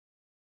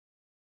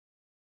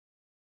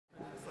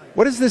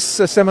What is this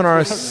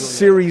seminar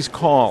series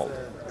called?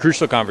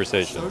 Crucial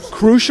Conversations.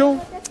 Crucial?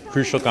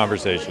 Crucial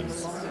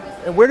Conversations.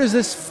 And where does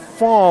this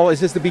fall? Is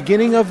this the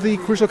beginning of the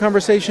Crucial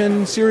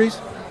Conversation series?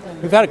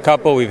 We've had a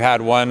couple. We've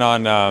had one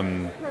on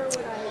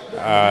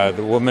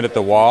the woman at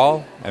the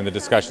wall and the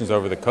discussions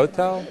over the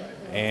Kotel.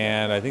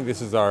 And I think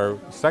this is our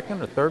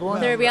second or third one.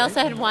 We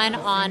also had one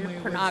on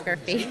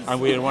pornography. And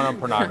we had one on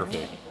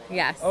pornography.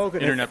 Yes. Oh,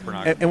 good. Internet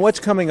pornography. And what's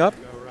coming up?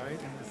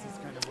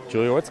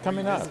 Julia, what's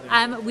coming up?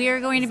 We are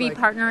going to be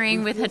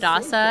partnering with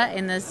Hadassah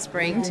in the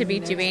spring to be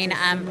doing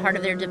part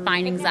of their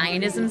Defining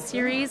Zionism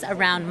series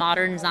around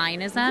modern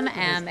Zionism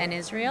and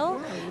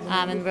Israel.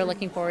 And we're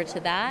looking forward to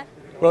that.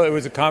 Well, it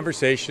was a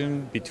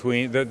conversation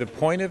between, the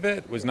point of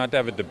it was not to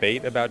have a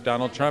debate about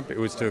Donald Trump, it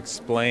was to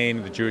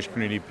explain the Jewish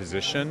community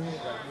position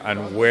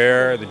on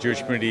where the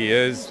Jewish community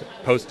is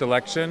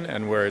post-election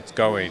and where it's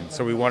going.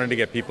 So we wanted to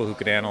get people who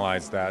could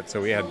analyze that. So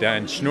we had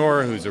Dan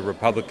Schnur, who's a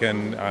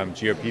Republican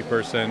GOP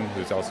person,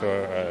 who's also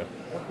a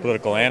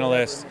political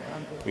analyst.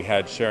 We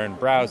had Sharon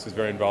Brous, who's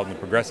very involved in the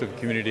progressive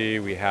community.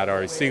 We had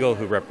Ari Segal,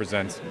 who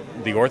represents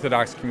the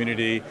Orthodox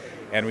community.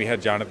 And we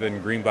had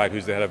Jonathan Greenblatt,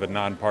 who's the head of a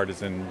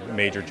nonpartisan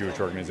major Jewish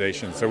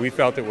organization. So we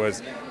felt it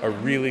was a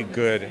really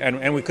good,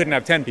 and we couldn't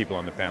have 10 people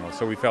on the panel,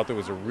 so we felt it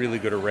was a really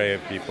good array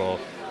of people.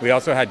 We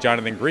also had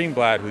Jonathan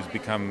Greenblatt, who's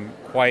become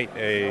quite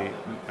a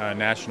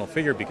national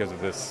figure because of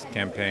this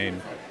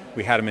campaign.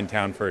 We had him in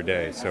town for a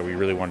day, so we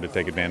really wanted to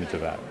take advantage of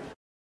that.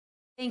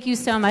 Thank you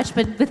so much.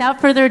 But without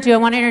further ado, I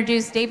want to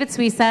introduce David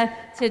Suissa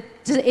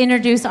to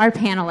introduce our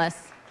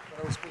panelists.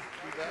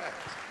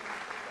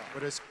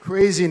 But as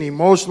crazy and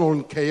emotional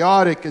and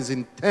chaotic, as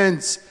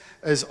intense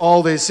as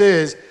all this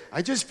is,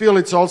 I just feel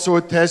it's also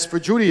a test for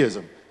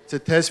Judaism. It's a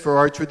test for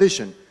our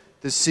tradition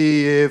to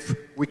see if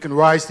we can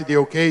rise to the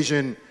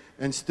occasion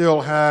and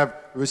still have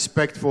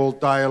respectful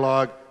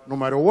dialogue no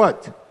matter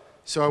what.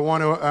 So I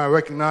want to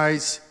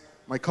recognize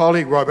my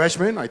colleague Rob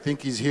Eshman. I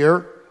think he's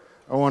here.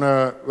 I want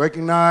to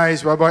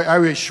recognize Rabbi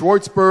Ari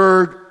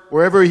Schwartzberg,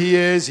 wherever he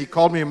is. He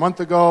called me a month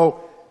ago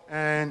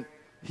and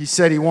he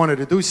said he wanted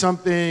to do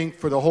something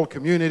for the whole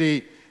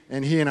community,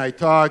 and he and I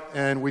talked,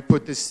 and we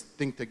put this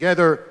thing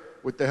together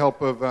with the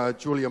help of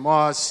Julia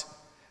Moss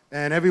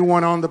and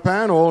everyone on the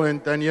panel,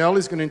 and Danielle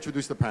is going to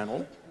introduce the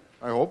panel,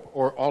 I hope,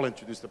 or I'll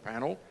introduce the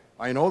panel.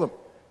 I know them.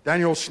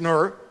 Daniel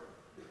Schnur,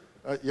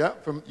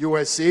 from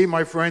USC.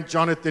 My friend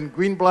Jonathan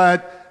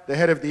Greenblatt, the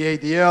head of the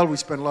ADL. We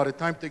spent a lot of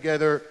time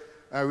together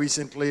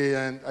recently,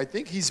 and I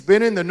think he's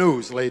been in the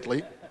news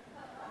lately,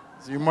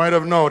 as you might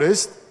have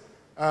noticed.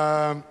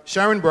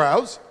 Sharon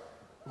Brous,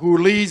 who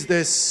leads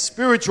this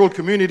spiritual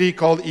community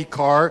called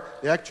IKAR.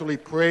 They actually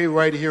pray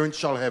right here in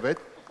Shalhevet.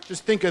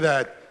 Just think of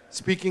that.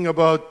 Speaking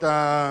about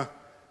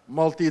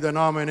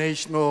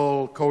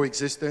multi-denominational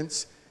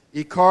coexistence,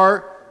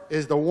 IKAR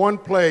is the one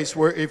place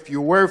where if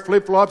you wear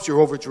flip-flops, you're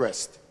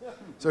overdressed.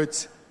 So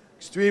it's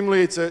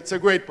a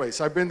great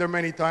place. I've been there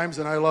many times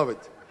and I love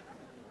it.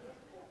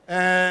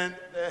 And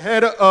the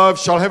head of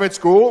Shalhevet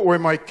School, where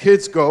my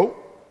kids go,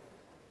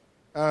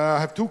 I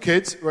have two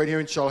kids right here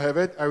in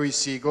Shalhevet, Ari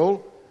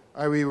Segal.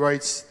 Ari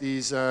writes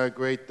these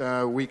great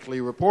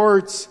weekly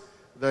reports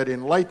that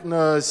enlighten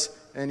us,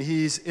 and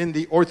he's in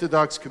the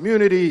Orthodox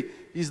community.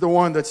 He's the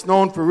one that's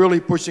known for really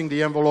pushing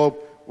the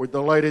envelope. We're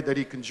delighted that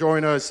he can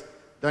join us.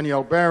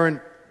 Danielle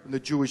Berrin from the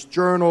Jewish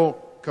Journal,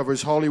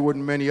 covers Hollywood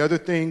and many other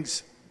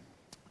things.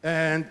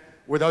 And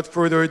without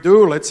further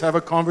ado, let's have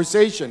a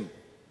conversation.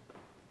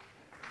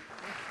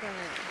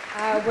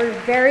 We're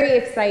very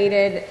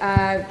excited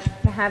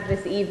to have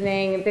this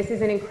evening. This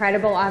is an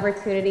incredible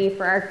opportunity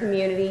for our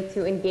community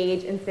to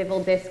engage in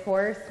civil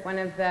discourse, one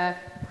of the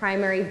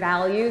primary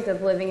values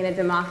of living in a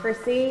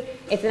democracy.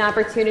 It's an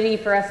opportunity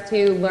for us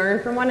to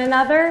learn from one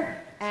another,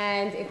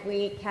 and if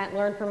we can't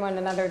learn from one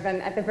another,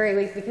 then at the very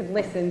least we could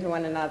listen to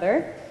one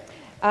another.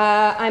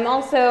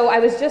 I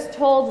was just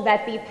told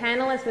that the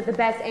panelist with the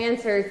best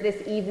answers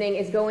this evening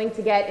is going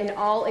to get an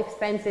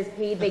all-expenses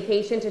paid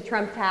vacation to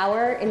Trump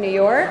Tower in New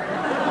York,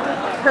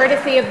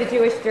 courtesy of the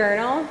Jewish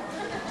Journal.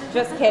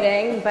 Just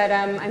kidding, but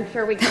I'm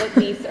sure we can at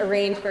least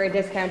arrange for a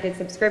discounted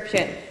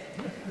subscription.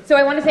 So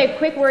I want to say a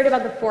quick word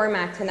about the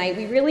format tonight.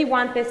 We really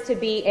want this to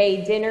be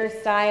a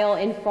dinner-style,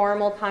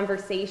 informal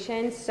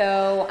conversation,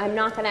 so I'm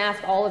not going to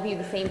ask all of you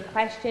the same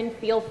question.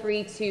 Feel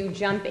free to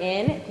jump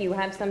in if you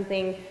have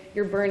something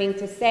you're burning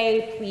to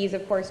say. Please,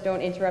 of course, don't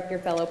interrupt your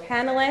fellow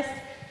panelists.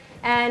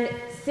 And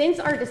since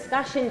our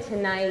discussion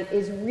tonight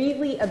is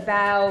really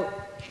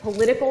about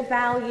political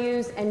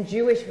values and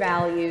Jewish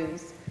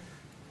values,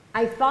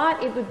 I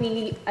thought it would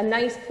be a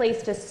nice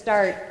place to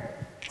start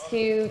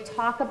to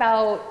talk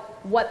about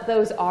what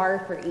those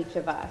are for each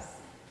of us.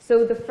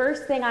 So the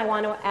first thing I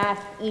want to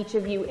ask each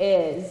of you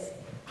is,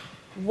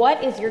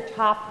 what is your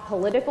top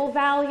political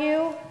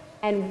value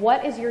and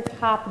what is your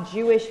top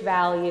Jewish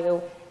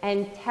value?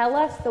 And tell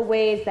us the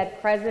ways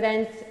that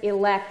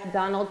President-elect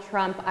Donald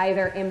Trump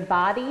either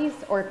embodies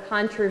or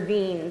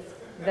contravenes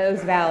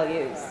those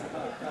values.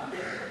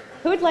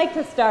 Who'd like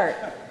to start?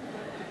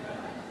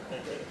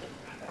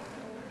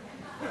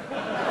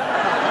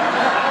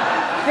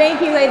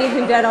 Thank you, ladies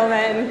and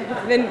gentlemen.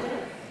 It's been,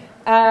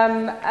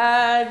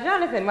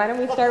 Jonathan, why don't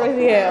we start with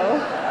you?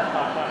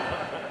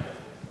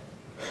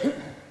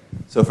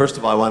 So first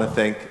of all, I want to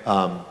thank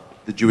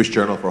the Jewish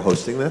Journal for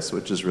hosting this,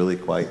 which is really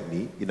quite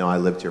neat. You know, I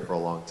lived here for a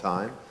long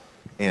time,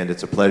 and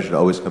it's a pleasure to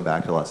always come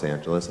back to Los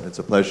Angeles, and it's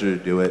a pleasure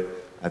to do it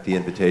at the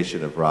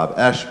invitation of Rob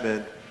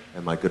Eshman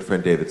and my good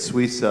friend David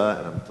Suissa,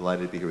 and I'm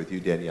delighted to be here with you,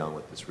 Danielle, and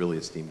with this really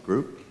esteemed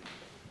group.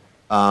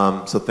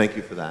 So thank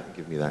you for that and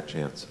giving me that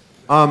chance.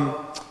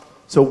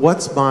 So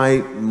what's my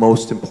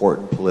most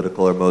important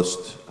political or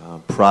most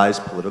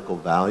prized political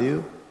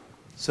value?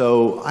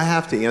 So I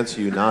have to answer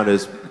you not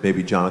as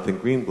maybe Jonathan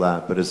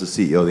Greenblatt, but as the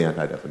CEO of the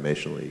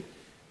Anti-Defamation League,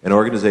 an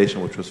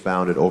organization which was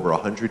founded over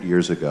 100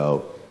 years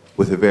ago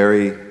with a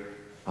very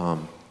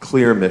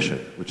clear mission,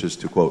 which is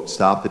to, quote,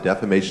 stop the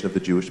defamation of the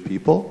Jewish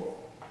people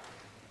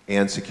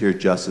and secure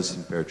justice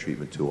and fair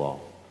treatment to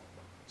all.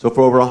 So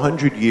for over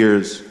 100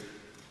 years,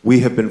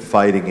 we have been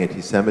fighting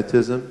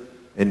anti-Semitism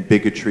and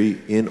bigotry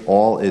in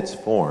all its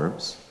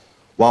forms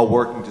while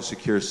working to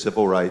secure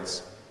civil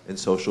rights and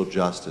social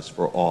justice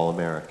for all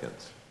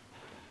Americans.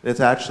 And it's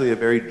actually a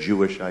very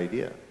Jewish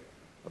idea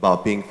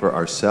about being for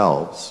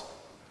ourselves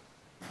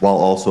while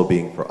also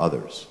being for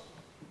others.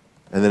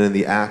 And then in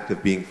the act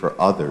of being for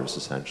others,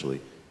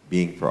 essentially,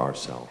 being for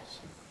ourselves.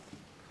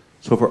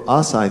 So for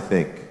us, I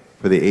think,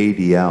 for the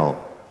ADL,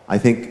 I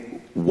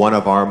think one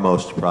of our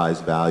most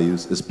prized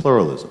values is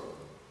pluralism,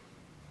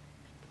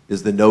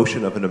 is the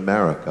notion of an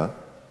America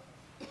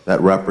that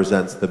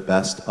represents the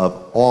best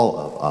of all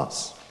of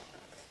us.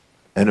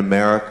 An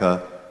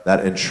America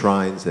that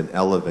enshrines and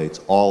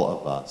elevates all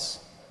of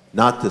us,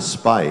 not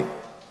despite,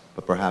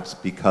 but perhaps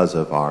because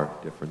of our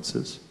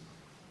differences.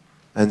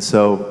 And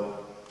so,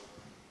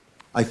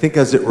 I think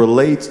as it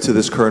relates to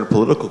this current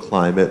political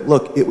climate,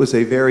 look, it was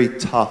a very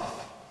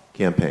tough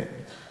campaign.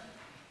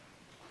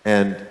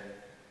 And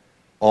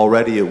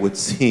already it would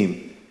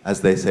seem,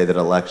 as they say, that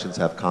elections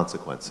have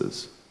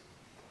consequences.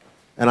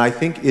 And I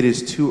think it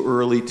is too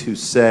early to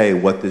say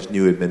what this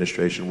new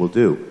administration will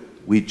do.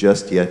 We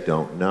just yet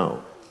don't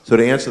know. So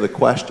to answer the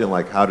question,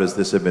 like, how does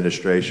this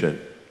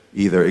administration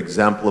either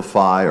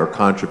exemplify or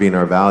contravene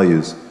our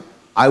values,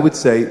 I would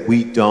say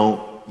we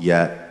don't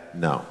yet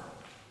know.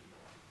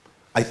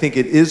 I think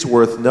it is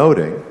worth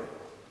noting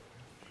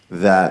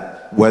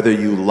that whether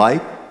you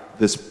like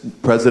this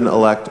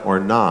president-elect or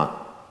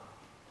not,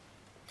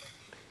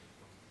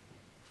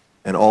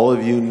 and all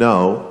of you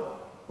know,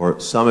 or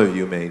some of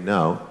you may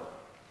know,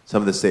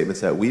 some of the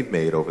statements that we've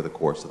made over the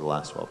course of the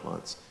last 12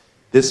 months.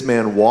 This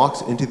man walks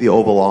into the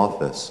Oval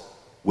Office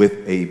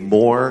with a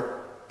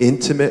more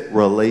intimate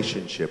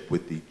relationship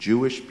with the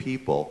Jewish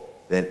people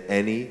than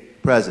any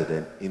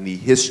president in the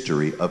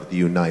history of the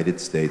United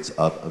States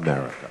of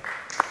America.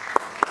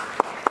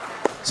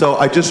 So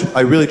I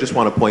really just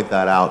want to point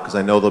that out because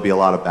I know there'll be a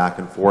lot of back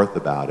and forth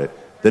about it.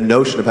 The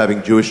notion of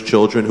having Jewish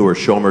children who are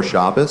Shomer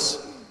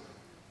Shabbos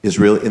is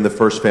really, in the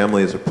first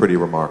family, is a pretty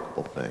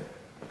remarkable thing.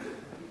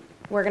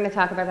 We're going to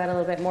talk about that a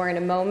little bit more in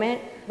a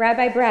moment.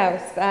 Rabbi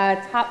Brous,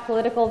 top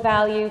political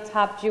value,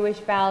 top Jewish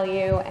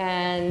value,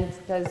 and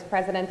does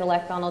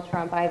President-elect Donald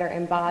Trump either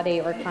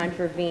embody or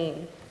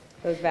contravene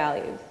those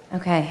values?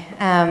 Okay,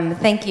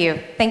 thank you.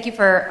 Thank you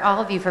for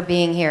all of you for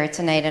being here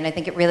tonight, and I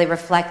think it really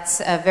reflects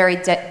a very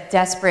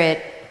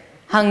desperate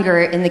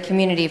hunger in the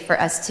community for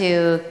us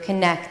to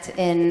connect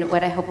in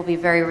what I hope will be a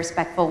very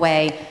respectful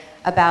way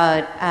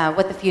about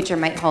what the future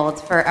might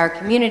hold for our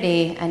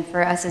community and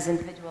for us as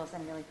individuals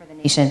and really for the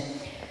nation.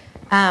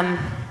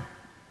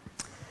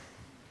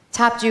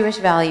 Top Jewish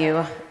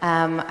value,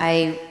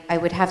 I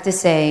would have to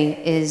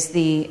say, is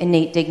the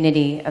innate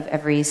dignity of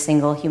every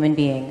single human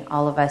being,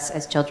 all of us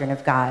as children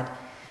of God.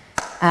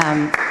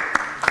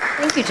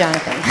 Thank you,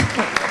 Jonathan.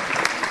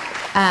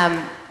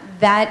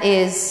 That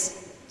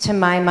is, to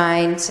my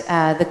mind,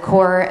 the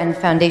core and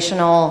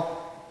foundational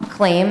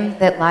claim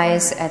that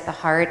lies at the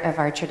heart of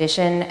our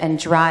tradition and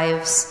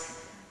drives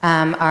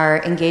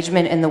our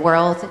engagement in the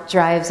world,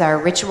 drives our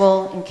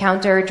ritual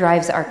encounter,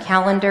 drives our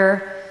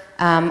calendar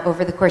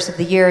over the course of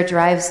the year,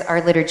 drives our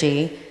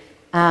liturgy,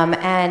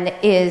 and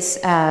is,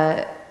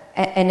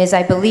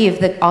 I believe,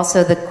 that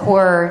also the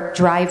core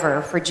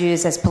driver for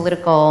Jews as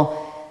political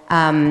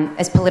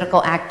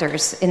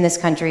actors in this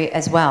country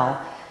as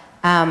well.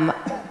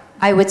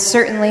 I would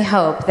certainly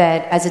hope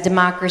that as a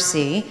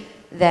democracy,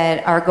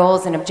 that our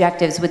goals and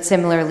objectives would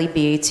similarly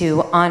be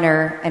to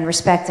honor and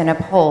respect and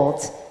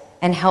uphold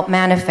and help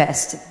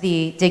manifest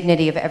the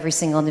dignity of every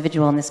single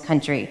individual in this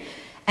country.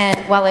 And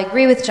while I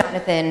agree with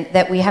Jonathan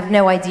that we have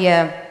no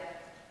idea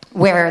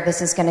where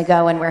this is going to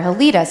go and where he'll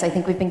lead us, I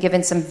think we've been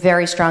given some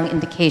very strong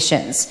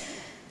indications.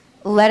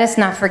 Let us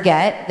not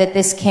forget that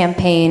this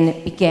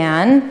campaign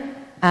began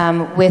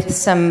with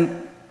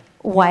some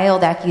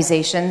wild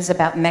accusations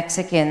about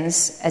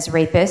Mexicans as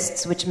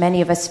rapists, which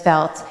many of us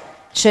felt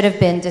should have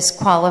been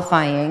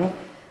disqualifying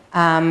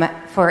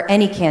for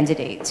any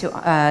candidate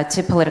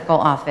to political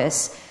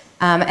office,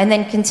 and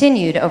then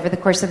continued over the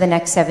course of the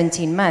next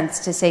 17 months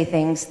to say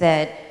things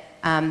that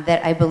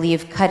that I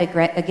believe cut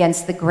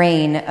against the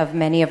grain of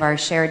many of our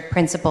shared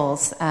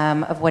principles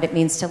of what it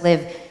means to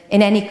live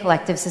in any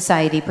collective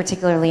society,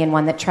 particularly in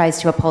one that tries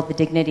to uphold the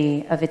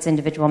dignity of its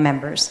individual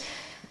members.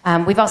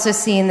 We've also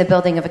seen the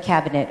building of a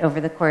cabinet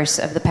over the course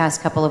of the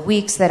past couple of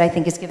weeks that I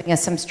think is giving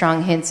us some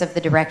strong hints of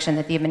the direction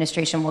that the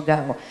administration will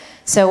go.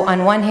 So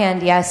on one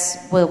hand,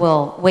 yes,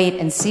 we'll wait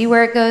and see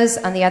where it goes.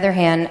 On the other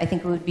hand, I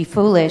think it would be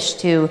foolish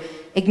to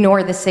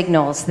ignore the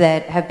signals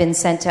that have been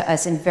sent to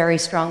us in very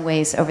strong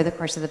ways over the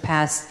course of the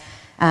past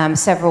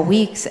several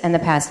weeks and the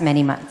past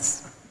many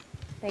months.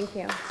 Thank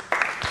you.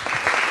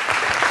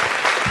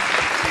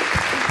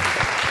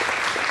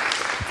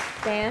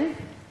 Dan?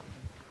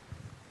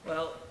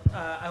 Well,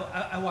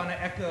 I want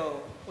to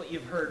echo what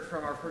you've heard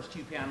from our first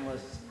two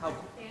panelists.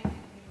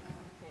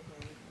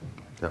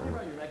 That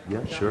one.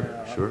 Yeah, sure.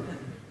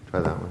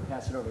 Try that one.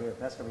 Pass it over here.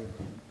 Let me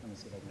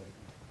see if I can get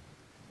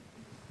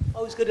it.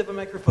 Always good to have a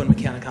microphone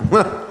mechanic on.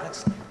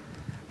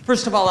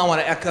 First of all, I want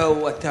to echo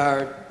what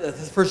the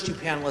first two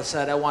panelists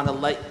said. I want to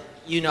let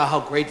you know how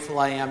grateful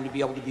I am to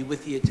be able to be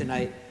with you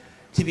tonight,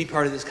 to be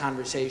part of this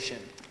conversation.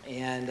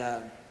 And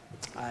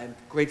I'm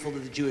grateful to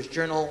the Jewish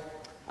Journal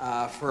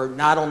for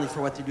not only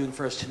for what they're doing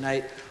for us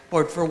tonight,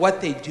 but for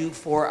what they do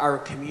for our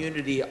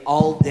community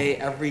all day,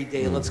 every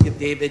day. Let's give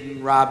David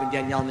and Rob and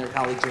Danielle and their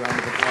colleagues a round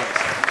of applause.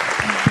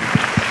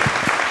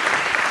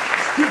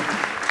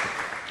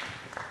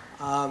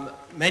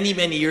 Many,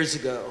 many years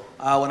ago,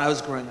 when I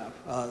was growing up,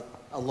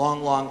 a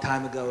long, long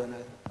time ago in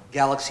a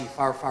galaxy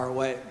far, far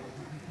away,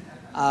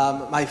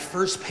 my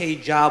first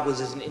paid job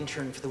was as an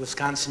intern for the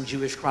Wisconsin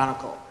Jewish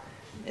Chronicle.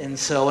 And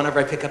so whenever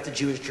I pick up the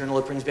Jewish Journal,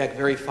 it brings back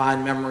very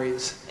fond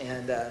memories.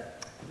 And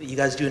you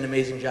guys do an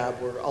amazing job.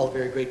 We're all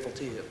very grateful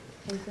to you.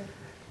 Thank you.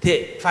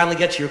 To finally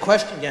get to your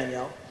question,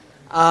 Danielle,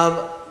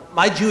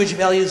 my Jewish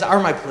values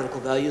are my political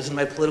values, and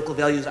my political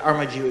values are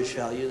my Jewish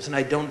values. And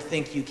I don't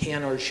think you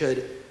can or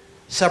should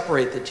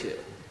separate the two.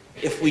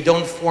 If we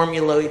don't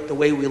formulate the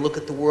way we look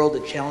at the world,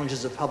 the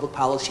challenges of public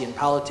policy and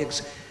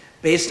politics,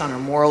 based on our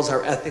morals,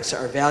 our ethics,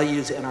 our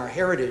values, and our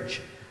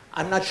heritage,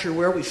 I'm not sure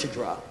where we should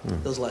draw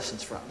those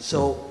lessons from.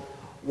 So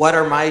what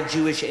are my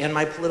Jewish and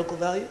my political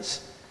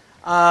values?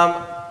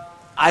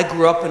 I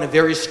grew up in a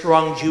very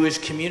strong Jewish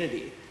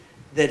community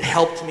that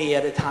helped me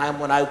at a time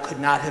when I could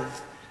not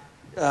have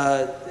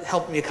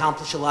helped me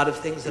accomplish a lot of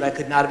things that I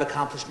could not have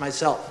accomplished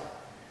myself.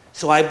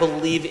 So I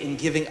believe in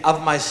giving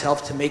of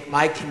myself to make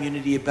my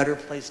community a better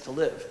place to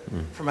live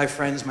for my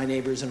friends, my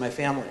neighbors, and my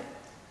family.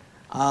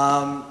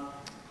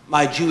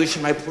 My Jewish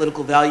and my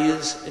political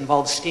values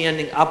involve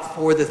standing up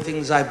for the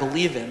things I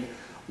believe in,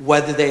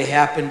 whether they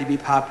happen to be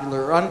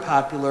popular or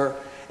unpopular.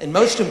 And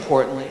most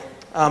importantly,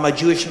 my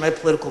Jewish and my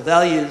political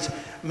values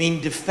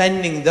mean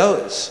defending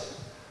those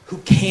who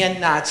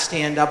cannot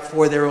stand up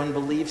for their own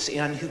beliefs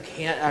and who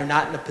are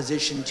not in a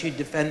position to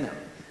defend them.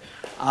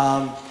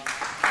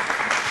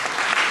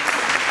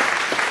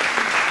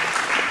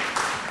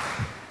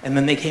 And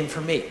then they came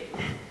for me.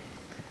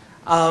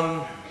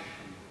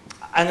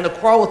 I'm going to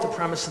quarrel with the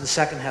premise of the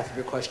second half of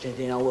your question,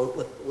 Danielle,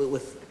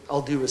 with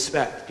all due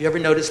respect. Do you ever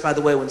notice, by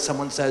the way, when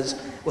someone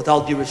says, with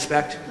all due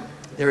respect,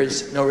 there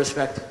is no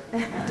respect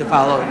to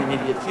follow in the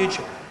immediate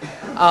future?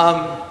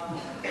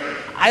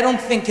 I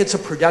don't think it's a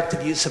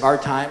productive use of our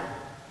time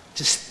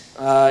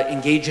to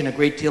engage in a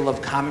great deal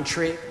of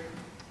commentary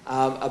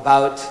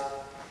about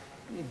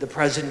the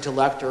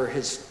president-elect or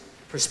his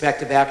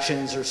prospective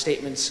actions or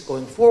statements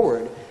going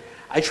forward.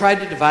 I try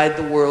to divide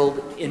the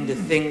world into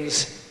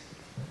things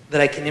that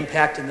I can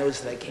impact and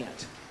those that I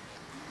can't.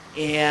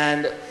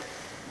 And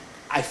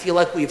I feel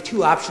like we have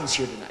two options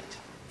here tonight.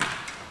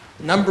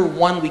 Number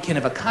one, we can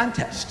have a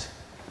contest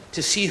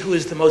to see who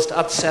is the most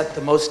upset,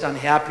 the most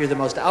unhappy, or the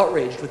most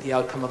outraged with the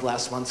outcome of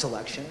last month's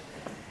election.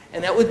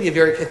 And that would be a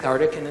very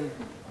cathartic and in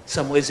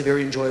some ways a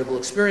very enjoyable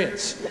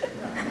experience.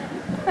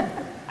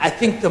 I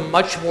think the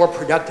much more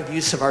productive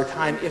use of our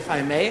time, if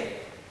I may,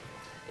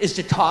 is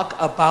to talk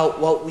about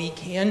what we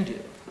can do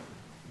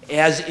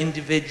as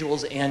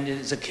individuals and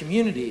as a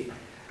community,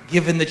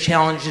 given the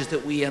challenges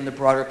that we and the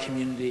broader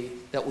community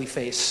that we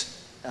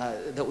face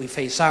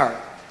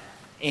are.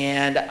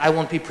 And I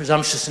won't be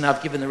presumptuous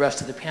enough, given the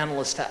rest of the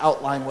panelists, to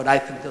outline what I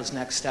think those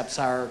next steps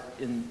are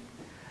in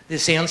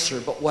this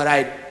answer. But what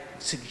I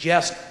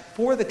suggest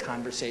for the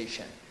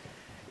conversation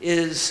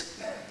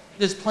is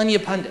there's plenty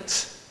of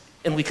pundits.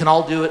 And we can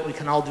all do it, we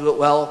can all do it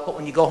well, but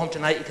when you go home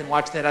tonight, you can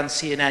watch that on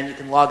CNN, you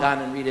can log on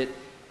and read it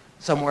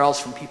somewhere else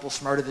from people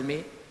smarter than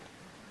me.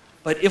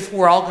 But if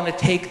we're all going to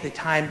take the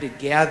time to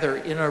gather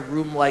in a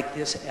room like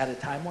this at a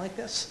time like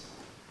this,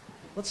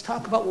 let's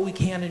talk about what we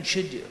can and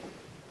should do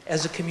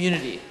as a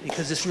community,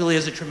 because this really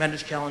is a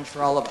tremendous challenge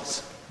for all of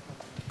us.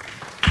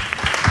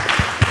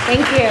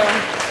 Thank you.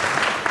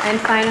 And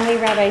finally,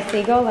 Rabbi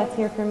Segal, let's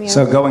hear from you.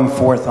 So going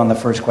forth on the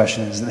first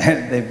question is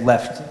they've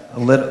left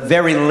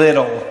very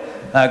little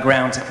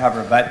ground to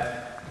cover, but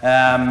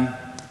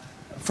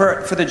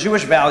for the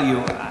Jewish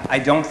value, I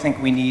don't think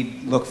we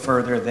need look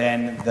further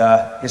than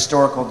the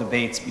historical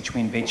debates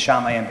between Beit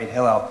Shammai and Beit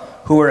Hillel,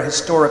 who are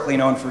historically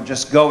known for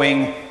just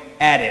going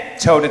at it,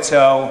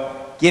 toe-to-toe,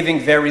 giving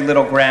very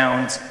little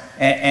ground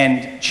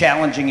and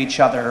challenging each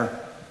other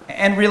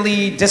and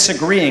really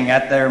disagreeing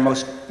at their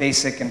most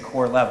basic and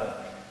core level.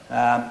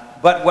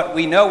 But what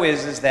we know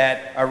is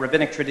that our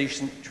rabbinic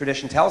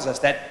tradition tells us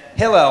that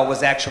Hillel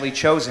was actually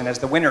chosen as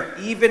the winner,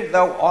 even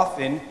though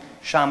often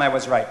Shammai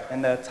was right.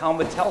 And the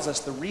Talmud tells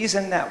us the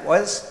reason that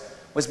was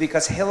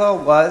because Hillel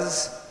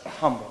was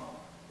humble.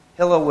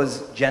 Hillel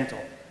was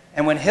gentle.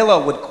 And when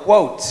Hillel would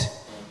quote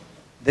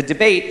the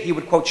debate, he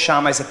would quote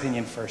Shammai's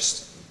opinion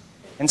first.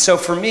 And so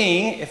for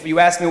me, if you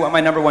ask me what my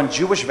number one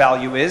Jewish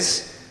value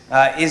is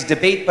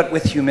debate, but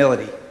with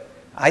humility.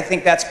 I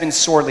think that's been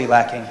sorely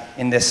lacking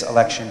in this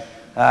election.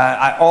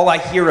 All I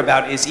hear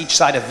about is each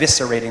side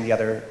eviscerating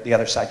the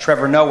other side.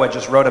 Trevor Noah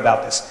just wrote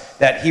about this,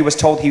 that he was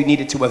told he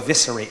needed to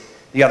eviscerate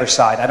the other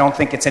side. I don't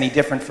think it's any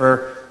different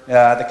for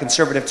the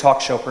conservative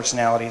talk show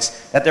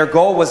personalities, that their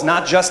goal was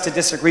not just to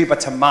disagree, but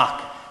to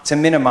mock, to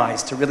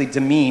minimize, to really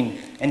demean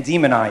and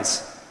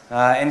demonize.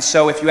 And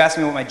so if you ask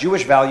me what my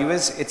Jewish value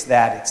is, it's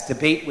that. It's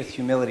debate with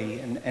humility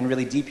and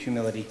really deep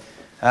humility.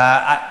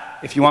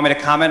 If you want me to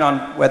comment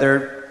on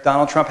whether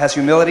Donald Trump has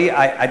humility,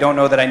 I don't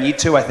know that I need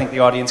to. I think the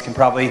audience can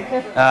probably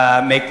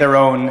make their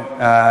own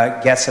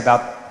guess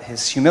about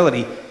his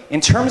humility. In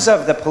terms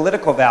of the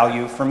political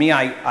value, for me,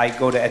 I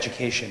go to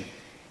education.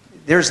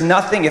 There's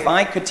nothing, if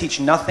I could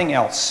teach nothing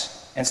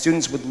else, and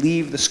students would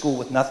leave the school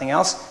with nothing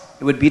else,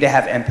 it would be to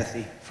have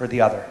empathy for the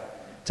other,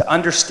 to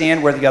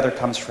understand where the other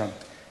comes from.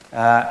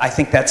 I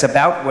think that's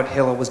about what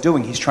Hillel was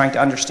doing. He's trying to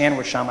understand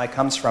where Shammai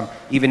comes from,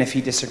 even if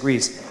he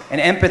disagrees. And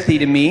empathy,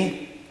 to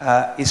me,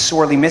 is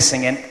sorely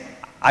missing. And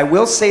I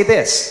will say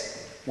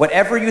this,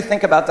 whatever you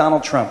think about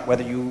Donald Trump,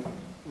 whether you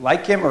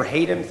like him or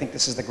hate him, think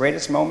this is the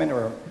greatest moment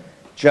or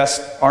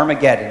just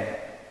Armageddon,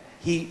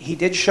 he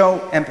did show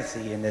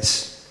empathy in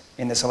this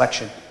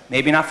election.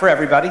 Maybe not for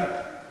everybody,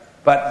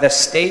 but the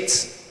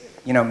states,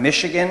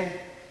 Michigan,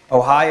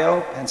 Ohio,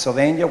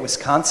 Pennsylvania,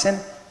 Wisconsin,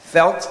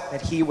 felt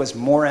that he was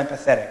more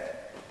empathetic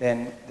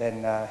than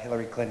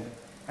Hillary Clinton.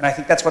 And I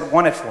think that's what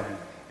won it for him,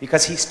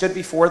 because he stood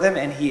before them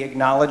and he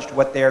acknowledged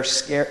what their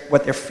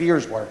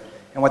fears were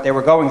and what they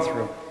were going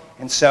through.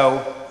 And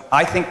so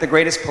I think the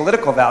greatest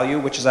political value,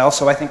 which is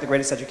also I think the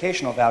greatest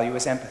educational value,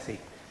 is empathy.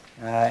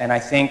 And I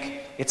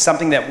think it's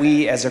something that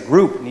we as a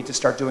group need to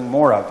start doing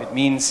more of. It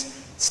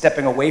means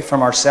stepping away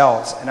from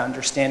ourselves and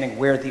understanding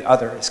where the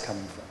other is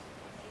coming from.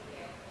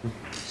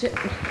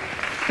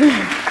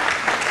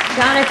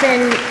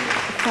 Jonathan,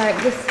 sorry,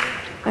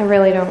 I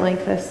really don't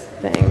like this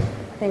thing.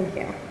 Thank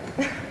you.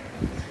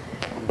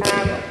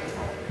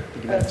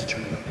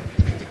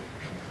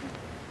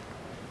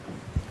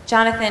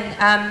 Jonathan,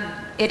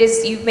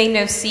 you've made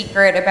no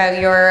secret about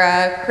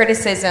your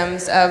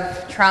criticisms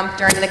of Trump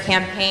during the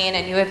campaign,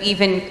 and you have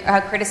even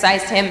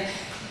criticized him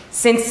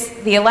since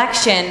the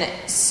election.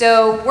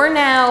 So we're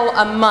now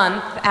a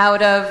month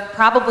out of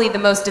probably the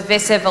most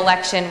divisive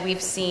election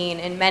we've seen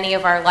in many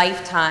of our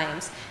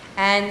lifetimes.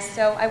 And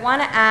so I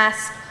want to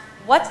ask,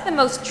 what's the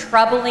most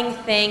troubling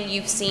thing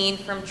you've seen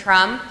from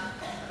Trump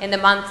in the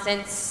month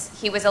since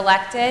he was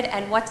elected,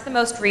 and what's the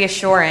most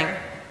reassuring?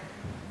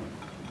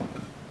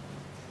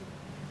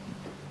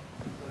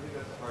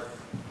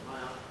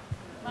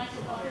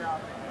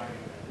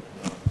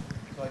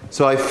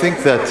 So I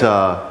think that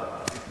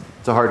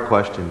it's a hard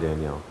question,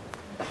 Danielle.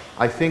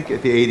 I think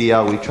at the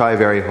ADL we try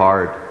very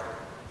hard.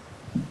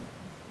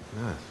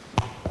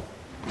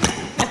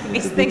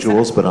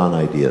 Individuals, but on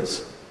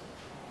ideas.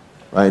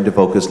 Right? And to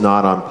focus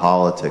not on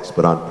politics,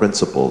 but on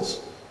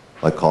principles,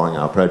 like calling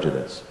out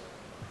prejudice.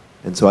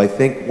 And so I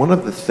think one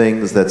of the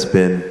things that's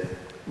been,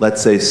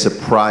 let's say,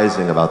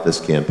 surprising about this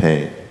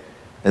campaign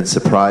and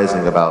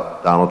surprising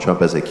about Donald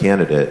Trump as a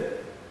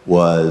candidate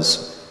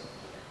was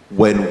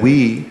when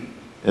we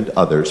and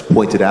others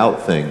pointed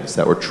out things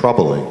that were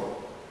troubling,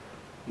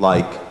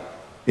 like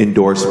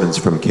endorsements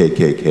from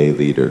KKK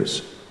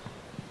leaders,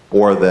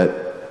 or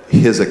that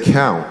his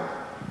account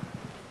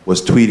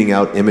was tweeting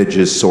out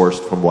images sourced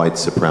from white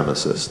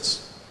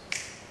supremacists,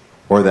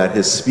 or that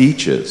his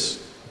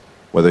speeches,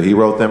 whether he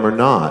wrote them or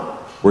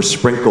not, were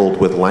sprinkled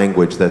with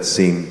language that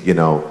seemed,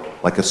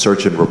 like a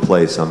search and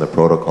replace on the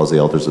protocols of the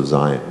Elders of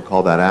Zion. We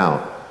call that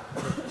out.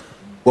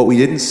 What we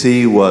didn't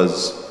see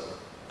was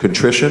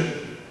contrition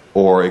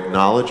or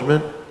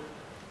acknowledgement.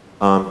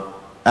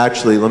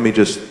 Actually, let me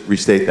just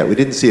restate that. We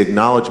didn't see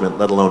acknowledgement,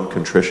 let alone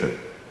contrition.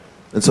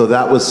 And so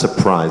that was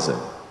surprising.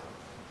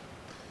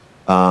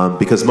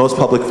 Because most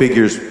public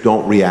figures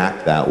don't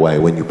react that way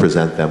when you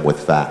present them with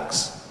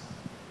facts.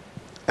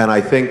 And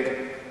I think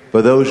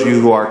for those of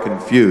you who are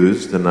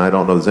confused, and I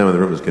don't know if anyone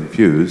in the room is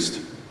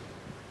confused,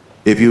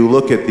 if you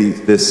look at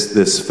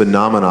this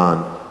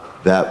phenomenon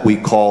that we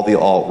call the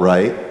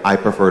alt-right, I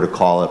prefer to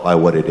call it by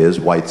what it is,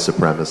 white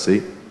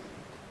supremacy.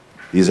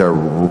 These are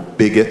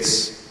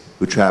bigots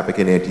who traffic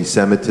in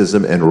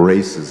anti-Semitism and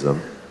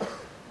racism.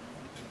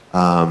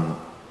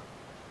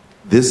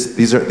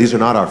 These are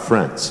not our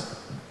friends.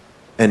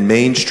 And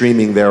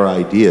mainstreaming their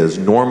ideas,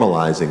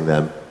 normalizing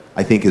them,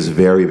 I think is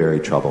very, very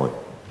troubling.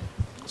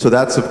 So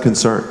that's of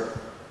concern.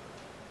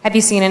 Have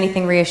you seen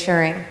anything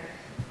reassuring?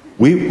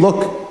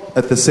 Look,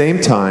 at the same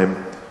time,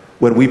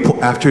 when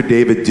after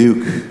David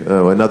Duke,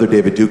 another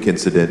David Duke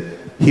incident,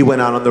 he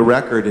went out on the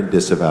record and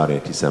disavowed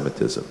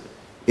anti-Semitism.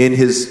 In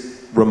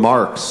his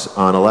remarks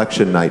on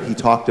election night, he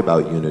talked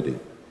about unity.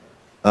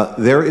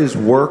 There is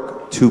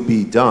work to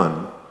be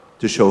done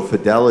to show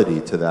fidelity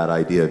to that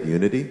idea of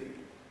unity.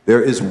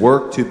 There is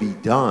work to be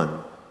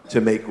done to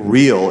make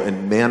real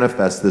and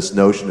manifest this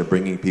notion of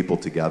bringing people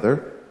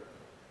together.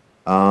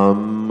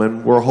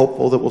 And we're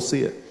hopeful that we'll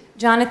see it.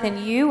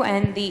 Jonathan, you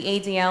and the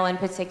ADL in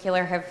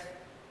particular have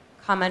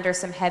come under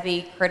some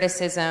heavy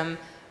criticism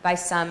by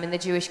some in the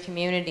Jewish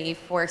community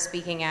for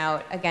speaking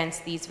out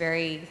against these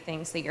very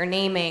things that you're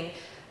naming.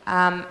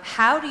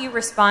 How do you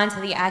respond to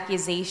the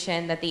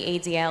accusation that the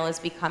ADL is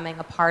becoming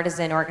a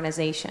partisan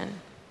organization?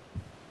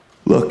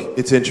 Look,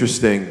 it's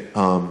interesting,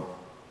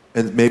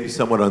 and maybe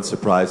somewhat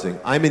unsurprising.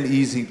 I'm an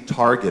easy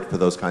target for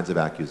those kinds of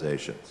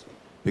accusations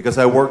because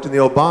I worked in the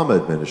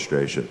Obama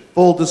administration.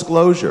 Full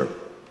disclosure,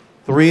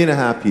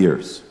 3.5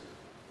 years.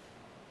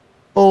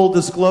 Full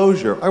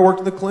disclosure, I worked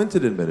in the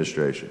Clinton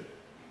administration.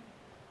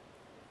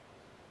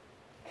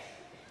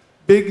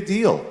 Big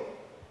deal.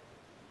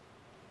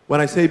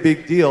 When I say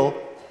big deal,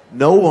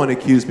 no one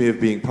accused me of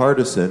being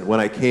partisan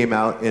when I came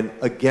out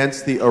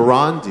against the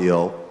Iran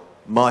deal,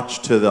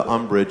 much to the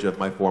umbrage of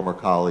my former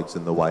colleagues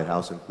in the White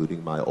House,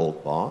 including my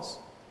old boss.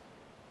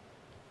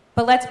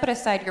 But let's put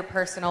aside your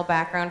personal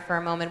background for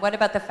a moment. What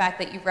about the fact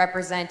that you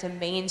represent a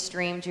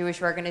mainstream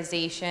Jewish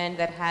organization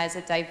that has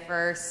a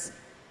diverse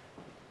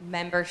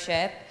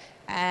membership,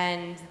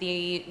 and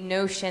the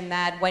notion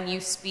that when you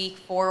speak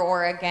for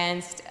or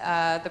against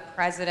the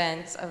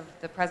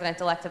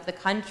president-elect of the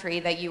country,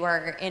 that you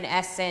are in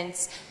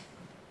essence,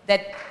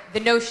 that the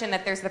notion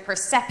that there's the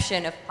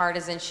perception of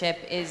partisanship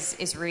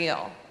is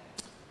real?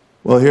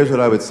 Well, here's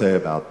what I would say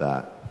about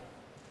that.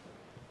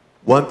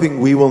 One thing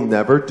we will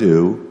never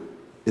do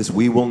is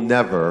we will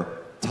never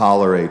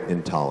tolerate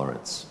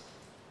intolerance.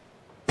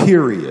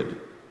 Period.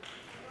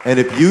 And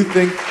if you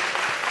think...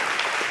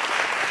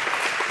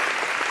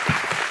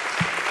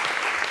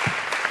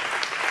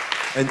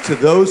 And to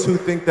those who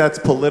think that's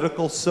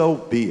political, so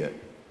be it.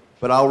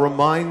 But I'm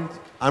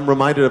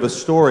reminded of a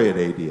story at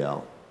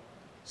ADL.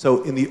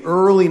 So in the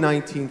early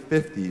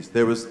 1950s,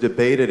 there was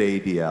debate at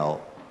ADL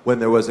when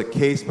there was a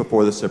case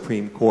before the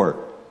Supreme Court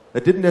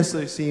that didn't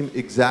necessarily seem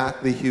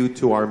exactly huge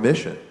to our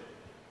mission.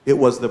 It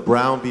was the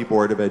Brown v.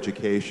 Board of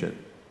Education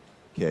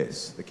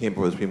case that came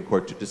before the Supreme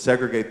Court to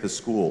desegregate the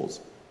schools.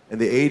 And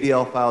the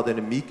ADL filed an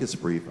amicus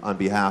brief on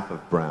behalf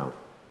of Brown,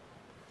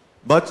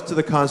 much to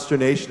the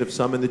consternation of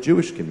some in the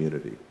Jewish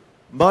community,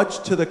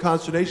 much to the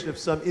consternation of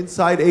some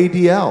inside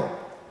ADL.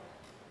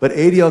 But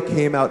ADL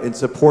came out in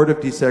support of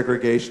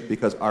desegregation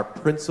because our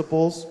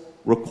principles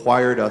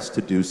required us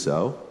to do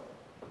so.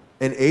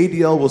 And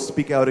ADL will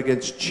speak out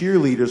against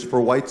cheerleaders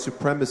for white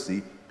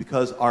supremacy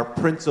because our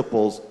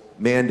principles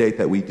mandate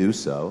that we do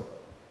so.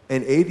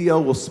 And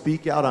ADL will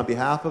speak out on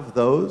behalf of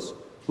those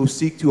who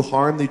seek to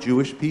harm the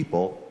Jewish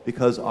people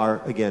because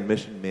our, again,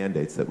 mission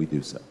mandates that we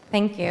do so.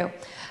 Thank you.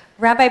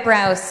 Rabbi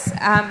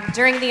Brous,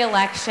 during the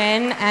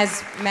election,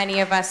 as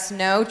many of us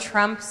know,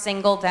 Trump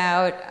singled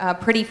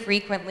out pretty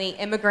frequently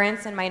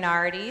immigrants and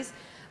minorities,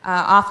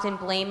 often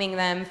blaming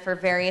them for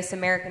various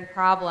American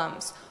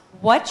problems.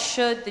 What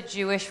should the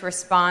Jewish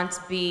response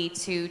be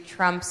to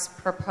Trump's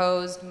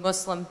proposed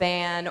Muslim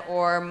ban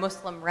or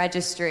Muslim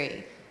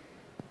registry?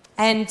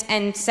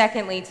 And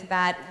secondly to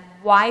that,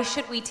 why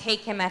should we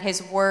take him at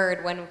his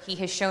word when he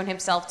has shown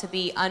himself to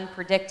be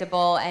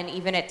unpredictable and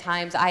even at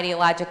times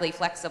ideologically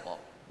flexible,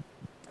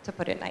 to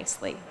put it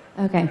nicely?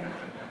 Okay.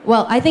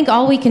 Well, I think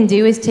all we can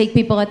do is take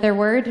people at their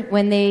word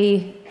when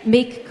they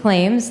make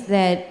claims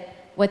that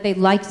what they'd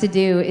like to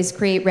do is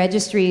create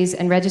registries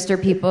and register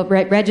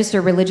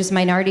religious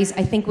minorities.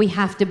 I think we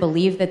have to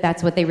believe that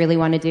that's what they really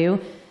want to do.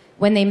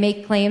 When they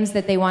make claims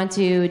that they want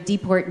to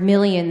deport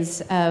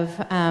millions of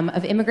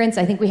immigrants,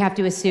 I think we have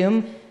to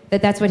assume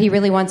that that's what he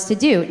really wants to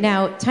do.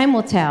 Now, time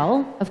will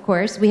tell, of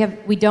course.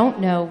 We don't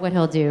know what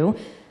he'll do,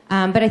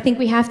 but I think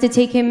we have to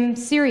take him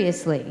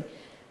seriously.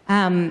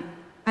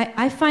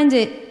 I find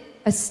it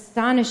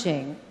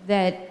astonishing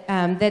that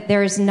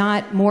there is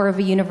not more of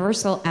a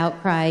universal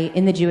outcry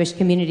in the Jewish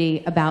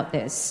community about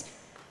this.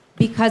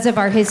 Because of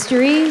our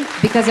history,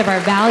 because of our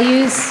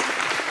values,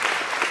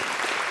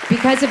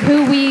 because of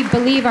who we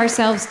believe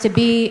ourselves to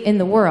be in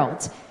the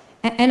world.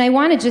 And I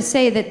want to just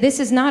say that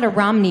this is not a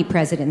Romney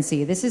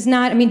presidency. This is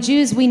not, I mean,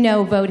 Jews we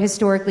know vote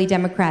historically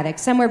Democratic.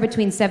 Somewhere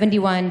between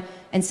 71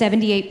 and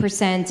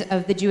 78%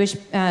 of the Jewish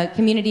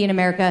community in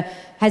America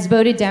has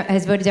voted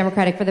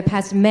Democratic for the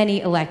past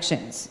many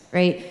elections,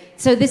 right?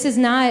 So this is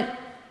not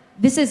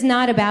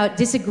about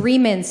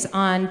disagreements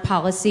on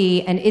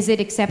policy and is it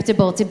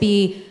acceptable to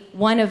be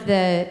one of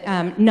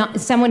the,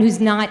 someone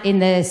who's not in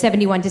the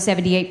 71 to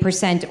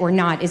 78% or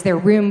not. Is there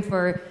room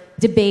for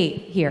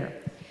debate here?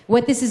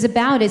 What this is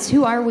about is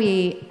who are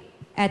we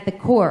at the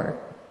core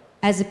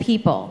as a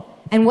people?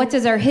 And what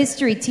does our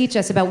history teach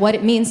us about what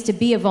it means to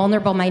be a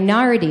vulnerable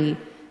minority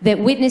that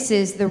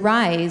witnesses the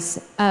rise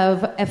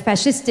of a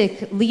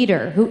fascistic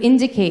leader who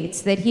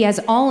indicates that he has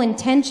all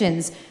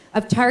intentions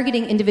of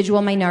targeting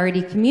individual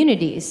minority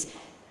communities.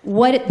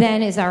 What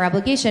then is our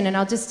obligation? And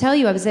I'll just tell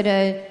you, I was at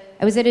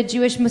a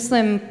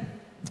Jewish-Muslim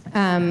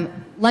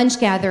lunch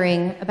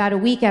gathering about a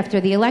week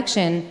after the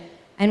election,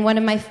 and one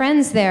of my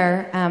friends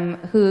there,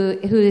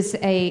 who's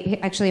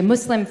actually a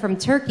Muslim from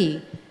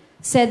Turkey,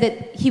 said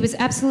that he was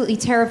absolutely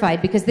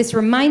terrified because this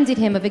reminded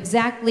him of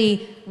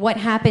exactly what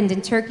happened in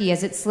Turkey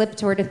as it slipped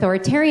toward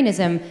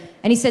authoritarianism.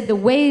 And he said the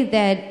way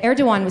that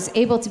Erdogan was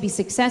able to be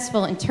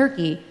successful in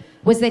Turkey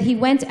was that he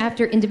went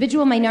after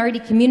individual minority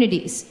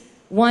communities,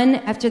 one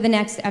after the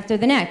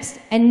next,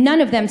 and none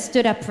of them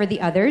stood up for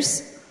the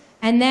others.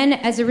 And then,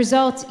 as a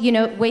result,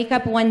 wake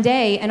up one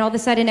day and all of a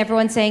sudden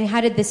everyone's saying,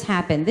 how did this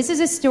happen? This is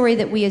a story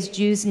that we as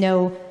Jews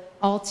know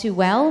all too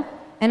well.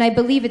 And I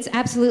believe it's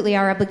absolutely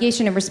our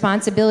obligation and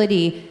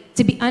responsibility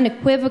to be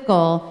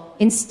unequivocal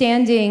in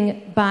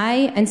standing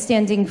by and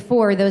standing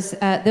for those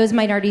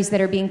minorities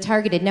that are being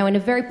targeted. Now, in a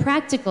very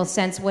practical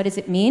sense, what does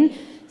it mean?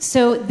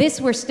 So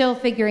this we're still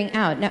figuring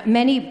out. Now,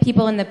 many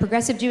people in the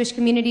progressive Jewish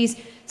communities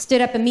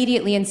stood up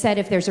immediately and said,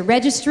 if there's a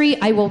registry,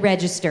 I will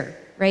register.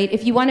 Right?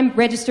 If you want to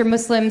register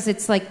Muslims,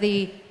 it's like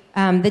the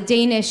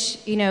Danish,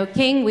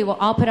 king. We will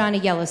all put on a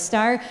yellow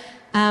star.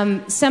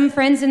 Some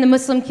friends in the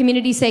Muslim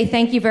community say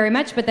thank you very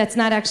much, but that's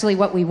not actually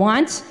what we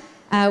want.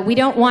 We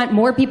don't want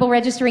more people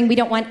registering. We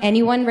don't want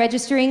anyone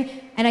registering.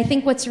 And I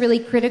think what's really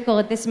critical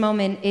at this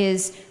moment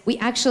is we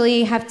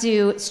actually have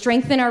to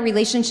strengthen our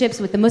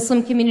relationships with the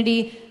Muslim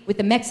community, with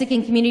the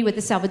Mexican community, with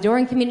the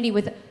Salvadoran community,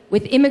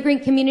 with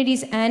immigrant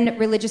communities and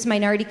religious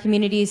minority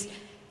communities,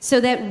 so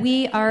that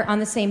we are on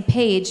the same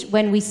page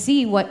when we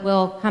see what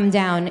will come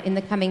down in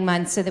the coming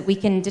months so that we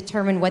can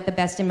determine what the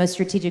best and most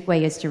strategic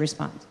way is to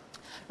respond.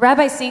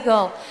 Rabbi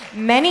Segal,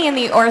 many in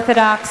the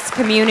Orthodox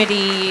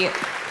community,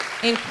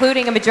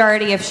 including a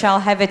majority of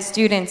Shalhevet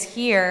students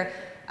here,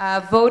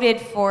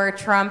 voted for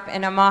Trump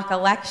in a mock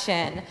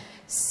election.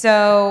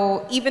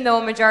 So even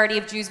though a majority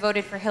of Jews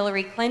voted for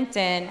Hillary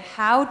Clinton,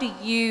 how do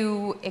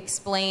you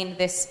explain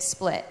this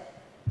split?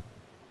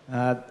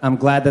 I'm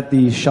glad that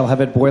the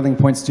Shalhevet Boiling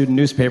Point student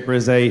newspaper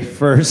is a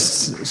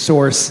first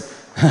source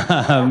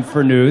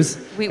for news.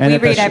 We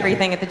read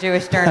everything at the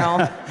Jewish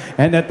Journal.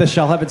 And that the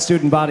Shalhevet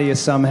student body is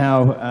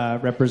somehow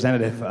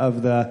representative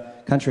of the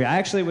country. I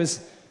actually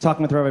was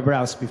talking with Rabbi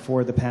Brous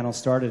before the panel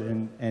started,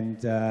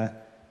 and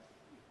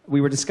we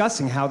were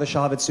discussing how the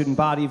Shalhevet student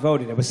body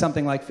voted. It was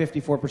something like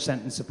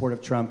 54% in support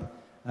of Trump,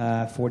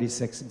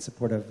 46% in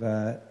support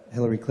of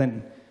Hillary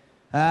Clinton.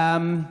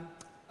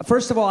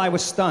 First of all, I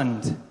was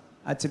stunned.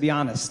 To be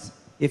honest,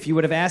 if you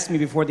would have asked me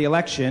before the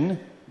election,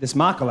 this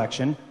mock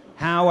election,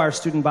 how our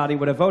student body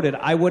would have voted,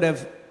 I would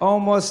have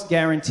almost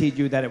guaranteed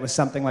you that it was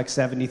something like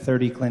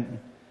 70-30 Clinton.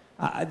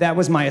 That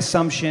was my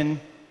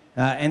assumption.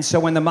 And so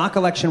when the mock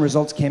election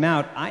results came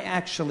out, I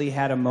actually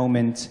had a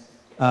moment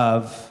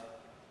of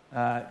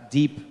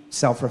deep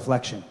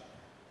self-reflection.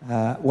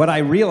 What I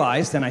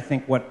realized, and I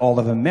think what all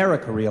of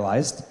America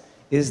realized,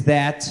 is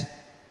that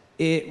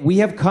we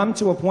have come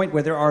to a point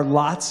where there are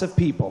lots of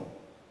people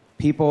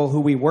who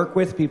we work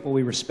with, people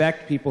we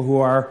respect, people who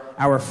are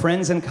our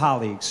friends and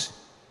colleagues,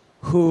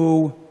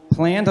 who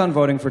planned on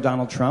voting for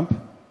Donald Trump,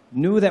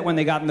 knew that when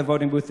they got in the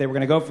voting booth they were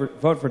going to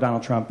vote for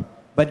Donald Trump,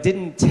 but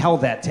didn't tell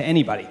that to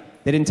anybody.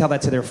 They didn't tell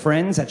that to their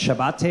friends at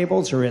Shabbat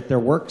tables or at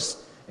their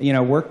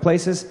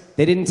workplaces.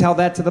 They didn't tell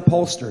that to the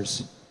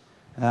pollsters.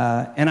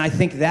 And I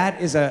think that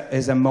is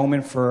a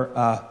moment for,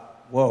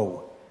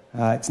 whoa.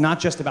 It's not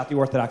just about the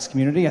Orthodox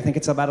community. I think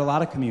it's about a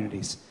lot of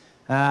communities.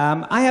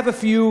 I have a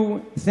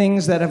few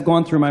things that have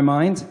gone through my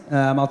mind.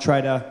 I'll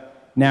try to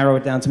narrow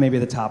it down to maybe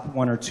the top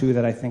one or two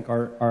that I think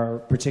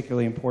are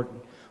particularly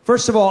important.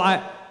 First of all,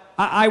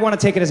 I want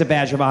to take it as a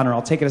badge of honor.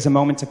 I'll take it as a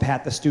moment to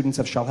pat the students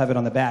of Shalhevet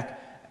on the back.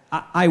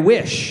 I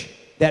wish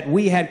that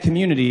we had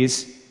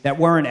communities that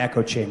weren't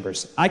echo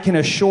chambers. I can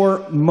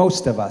assure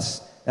most of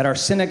us that our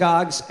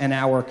synagogues and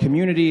our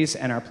communities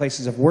and our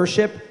places of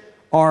worship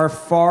are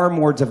far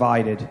more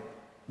divided,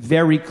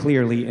 very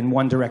clearly in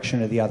one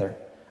direction or the other.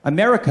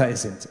 America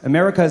isn't.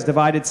 America is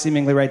divided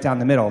seemingly right down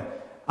the middle.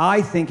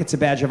 I think it's a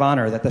badge of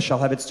honor that the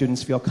Shalhevet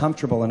students feel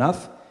comfortable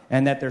enough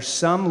and that there's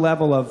some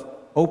level of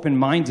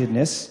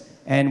open-mindedness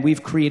and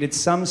we've created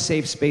some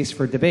safe space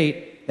for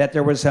debate, that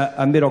there was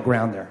a middle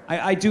ground there.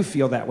 I do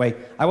feel that way.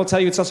 I will tell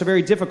you it's also a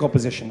very difficult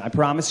position. I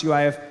promise you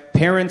I have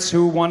parents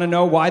who want to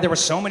know why there were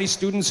so many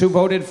students who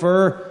voted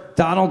for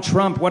Donald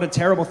Trump. What a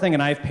terrible thing.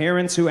 And I have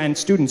parents and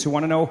students who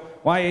want to know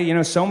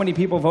why so many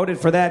people voted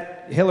for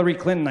that Hillary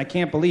Clinton. I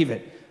can't believe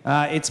it.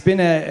 It's been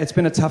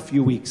a tough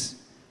few weeks.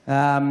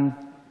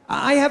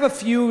 I have a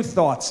few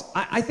thoughts.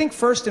 I think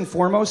first and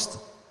foremost,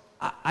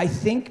 I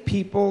think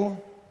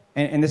people,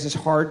 and this is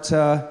hard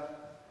to,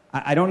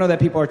 I don't know that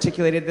people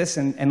articulated this,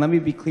 and let me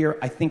be clear,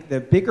 I think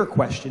the bigger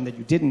question that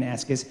you didn't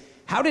ask is,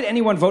 how did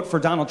anyone vote for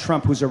Donald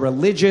Trump, who's a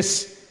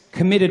religious,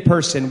 committed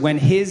person, when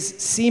his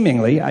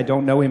seemingly, I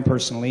don't know him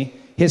personally,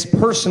 his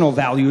personal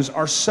values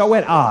are so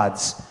at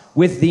odds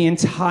with the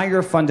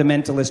entire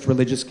fundamentalist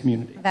religious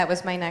community? That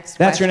was my next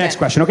question. That's your next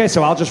question. Okay,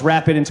 so I'll just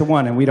wrap it into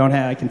one, and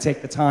I can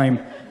take the time.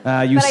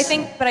 But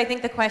I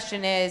think the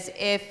question is,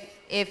 if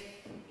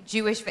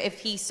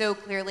he so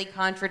clearly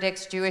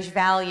contradicts Jewish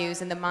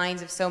values in the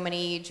minds of so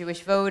many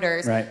Jewish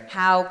voters, right,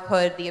 how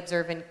could the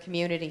observant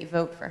community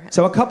vote for him?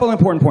 So a couple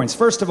important points.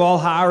 First of all,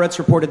 Haaretz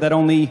reported that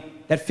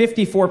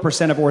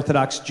 54% of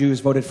Orthodox Jews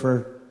voted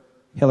for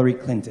Hillary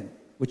Clinton,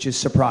 which is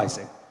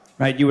surprising,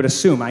 right? You would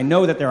assume. I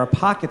know that there are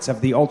pockets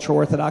of the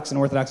ultra-Orthodox and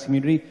Orthodox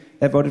community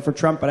that voted for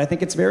Trump, but I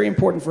think it's very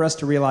important for us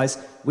to realize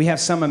we have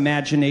some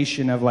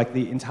imagination of like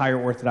the entire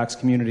Orthodox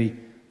community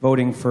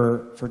voting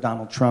for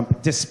Donald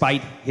Trump,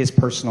 despite his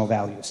personal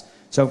values.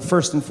 So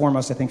first and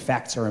foremost, I think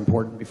facts are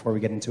important before we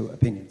get into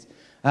opinions.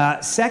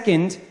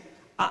 Second,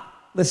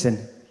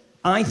 listen,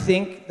 I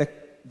think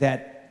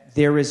that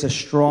there is a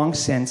strong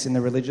sense in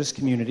the religious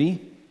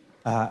community,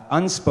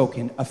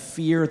 unspoken, a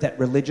fear that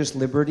religious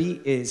liberty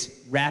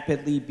is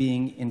rapidly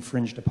being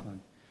infringed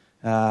upon.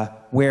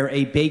 Where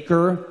a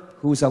baker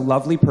who's a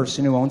lovely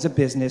person who owns a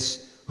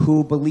business,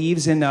 who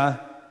believes in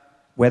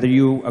whether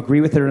you agree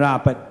with it or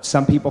not, but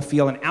some people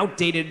feel an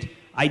outdated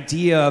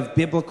idea of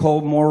biblical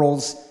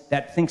morals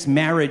that thinks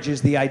marriage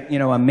is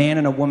a man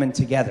and a woman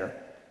together,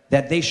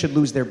 that they should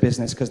lose their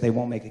business because they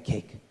won't make a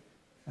cake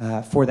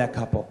for that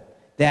couple.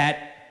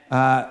 That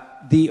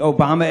the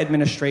Obama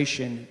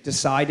administration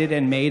decided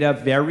and made a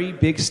very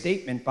big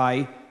statement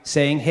by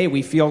saying, hey,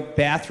 we feel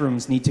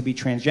bathrooms need to be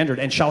transgendered.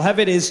 And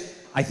Shalhevet is,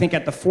 I think,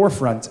 at the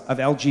forefront of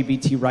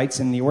LGBT rights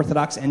in the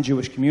Orthodox and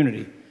Jewish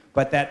community.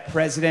 But that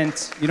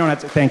president, you don't have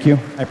to, thank you,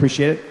 I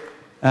appreciate it.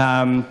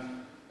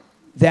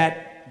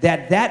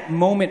 That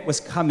moment was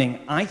coming.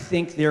 I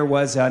think there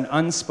was an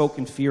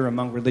unspoken fear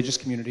among religious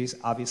communities,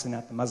 obviously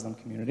not the Muslim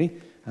community.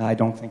 I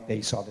don't think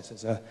they saw this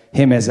as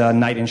him as a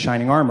knight in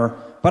shining armor.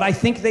 But I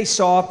think they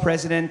saw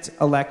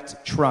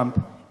President-elect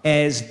Trump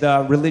as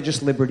the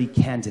religious liberty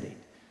candidate.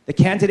 The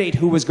candidate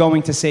who was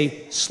going to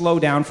say, slow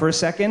down for a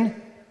second.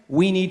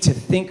 We need to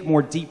think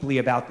more deeply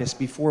about this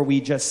before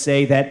we just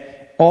say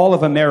that all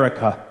of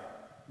America,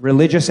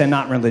 religious and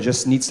not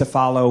religious, needs to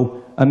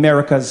follow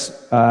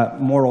America's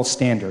moral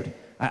standard.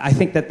 I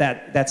think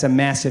that's a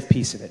massive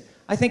piece of it.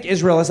 I think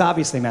Israel is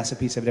obviously a massive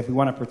piece of it. If we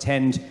want to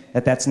pretend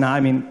that that's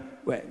not,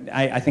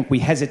 I think we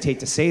hesitate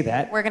to say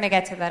that. We're going to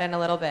get to that in a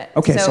little bit.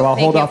 Okay, so I'll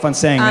hold off on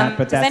saying that.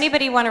 But does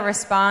anybody want to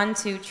respond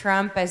to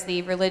Trump as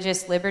the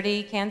religious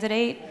liberty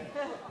candidate?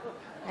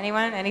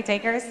 Anyone? Any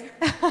takers?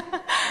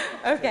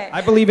 Okay.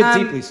 I believe it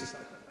deeply.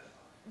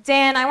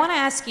 Dan, I want to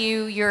ask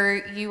you.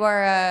 You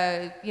are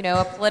a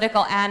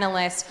political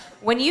analyst.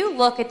 When you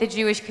look at the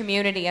Jewish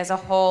community as a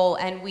whole,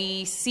 and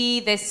we see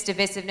this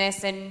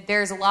divisiveness, and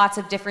there's lots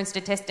of different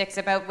statistics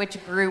about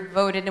which group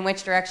voted in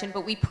which direction,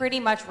 but we pretty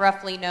much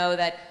roughly know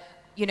that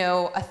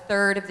a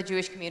third of the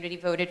Jewish community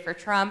voted for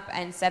Trump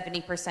and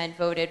 70%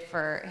 voted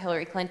for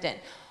Hillary Clinton.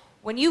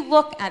 When you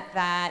look at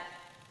that,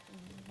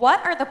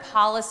 what are the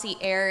policy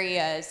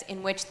areas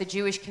in which the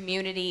Jewish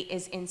community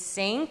is in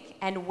sync,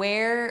 and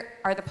where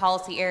are the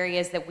policy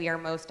areas that we are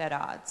most at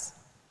odds?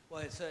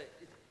 Well,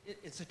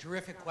 it's a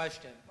terrific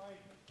question.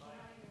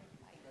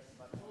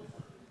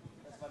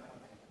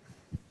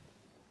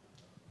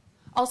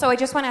 Also, I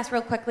just want to ask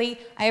real quickly,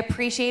 I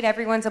appreciate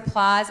everyone's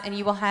applause, and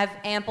you will have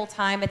ample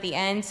time at the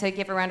end to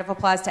give a round of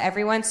applause to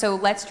everyone, so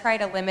let's try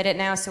to limit it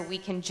now so we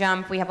can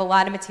jump. We have a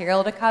lot of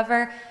material to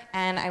cover,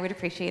 and I would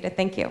appreciate it.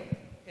 Thank you.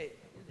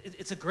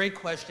 It's a great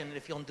question, and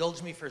if you'll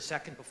indulge me for a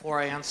second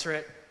before I answer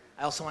it,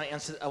 I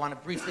want to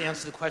briefly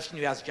answer the question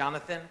you asked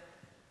Jonathan,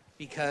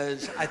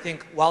 because I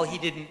think while he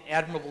did an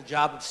admirable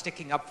job of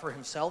sticking up for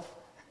himself,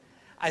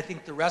 I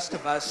think the rest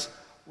of us,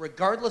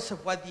 regardless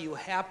of whether you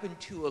happen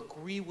to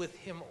agree with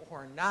him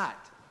or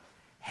not,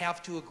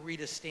 have to agree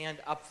to stand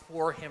up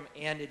for him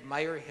and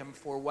admire him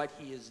for what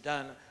he has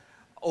done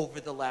over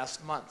the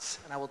last months.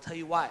 And I will tell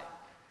you why.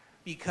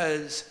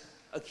 Because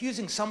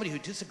accusing somebody who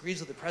disagrees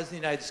with the President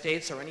of the United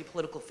States or any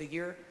political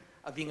figure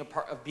of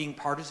being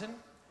partisan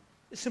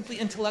is simply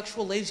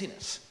intellectual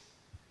laziness.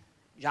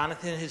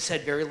 Jonathan has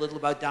said very little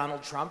about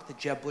Donald Trump that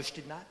Jeb Bush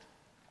did not,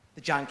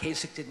 that John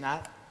Kasich did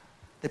not,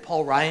 that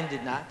Paul Ryan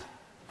did not.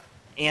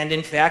 And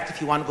in fact, if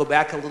you want to go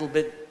back a little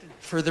bit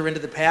further into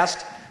the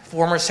past,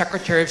 former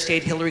Secretary of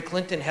State Hillary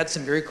Clinton had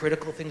some very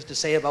critical things to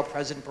say about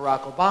President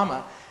Barack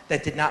Obama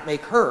that did not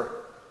make her,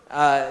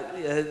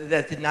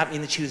 that did not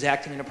mean that she was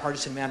acting in a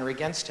partisan manner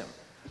against him.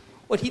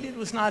 What he did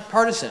was not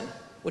partisan.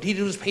 What he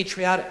did was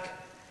patriotic.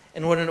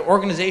 And what an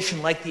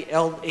organization like the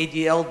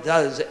ADL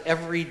does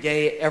every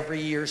day, every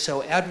year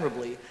so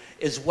admirably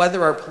is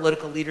whether our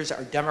political leaders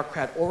are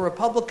Democrat or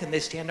Republican, they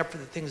stand up for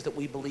the things that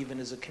we believe in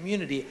as a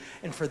community.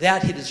 And for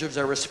that, he deserves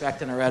our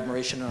respect and our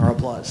admiration and our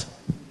applause.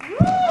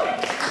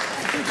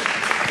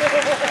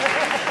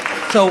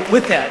 So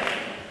with that,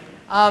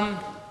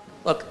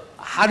 look,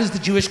 how does the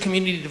Jewish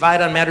community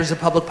divide on matters of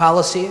public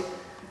policy?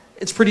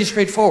 It's pretty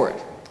straightforward.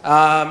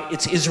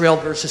 It's Israel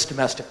versus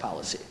domestic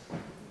policy.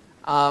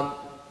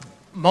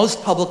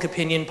 Most public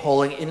opinion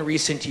polling in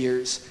recent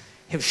years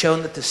have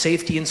shown that the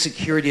safety and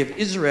security of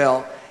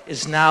Israel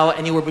is now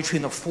anywhere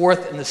between the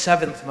 4th and the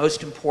 7th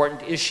most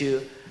important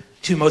issue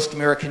to most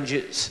American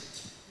Jews.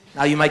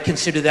 Now, you might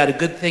consider that a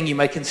good thing, you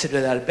might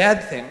consider that a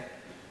bad thing,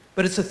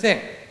 but it's a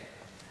thing.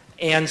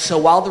 And so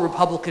while the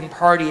Republican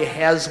Party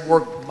has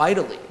worked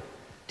mightily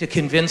to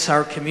convince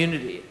our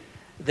community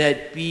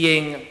that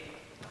being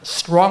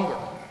stronger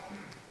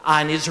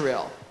on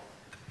Israel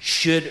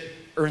should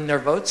earn their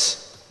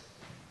votes,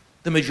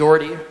 the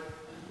majority,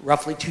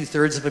 roughly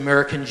 2/3 of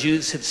American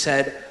Jews, have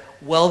said,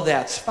 well,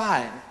 that's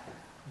fine,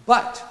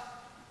 but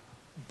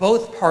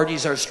both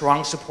parties are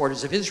strong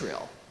supporters of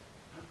Israel.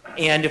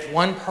 And if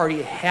one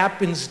party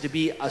happens to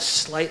be a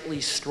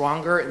slightly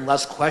stronger and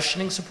less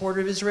questioning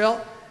supporter of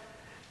Israel,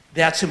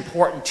 that's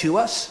important to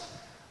us,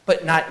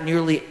 but not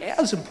nearly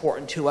as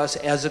important to us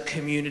as a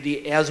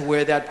community as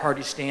where that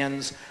party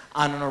stands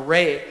on an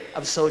array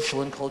of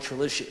social and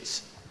cultural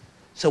issues.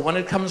 So when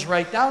it comes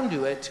right down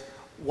to it,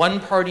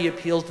 one party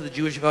appeals to the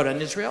Jewish vote on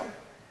Israel,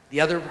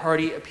 the other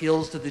party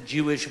appeals to the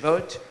Jewish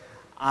vote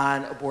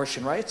on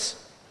abortion rights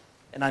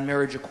and on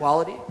marriage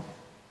equality,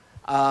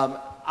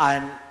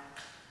 on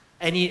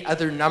any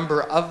other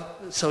number of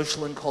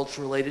social and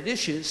cultural related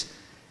issues.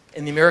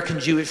 And the American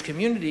Jewish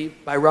community,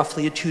 by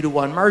roughly a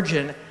 2-to-1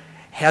 margin,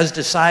 has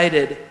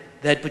decided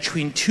that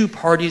between two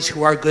parties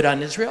who are good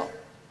on Israel,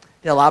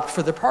 they'll opt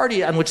for the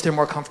party on which they're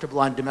more comfortable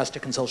on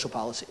domestic and social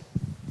policy.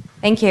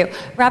 Thank you.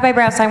 Rabbi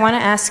Brous, I want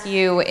to ask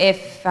you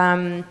if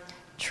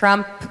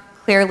Trump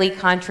clearly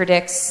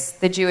contradicts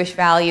the Jewish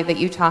value that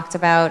you talked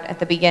about at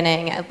the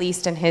beginning, at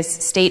least in his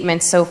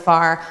statements so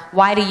far.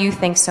 Why do you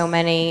think so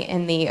many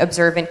in the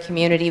observant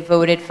community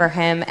voted for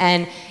him?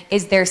 And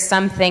is there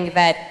something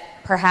that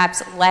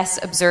perhaps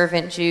less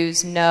observant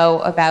Jews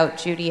know about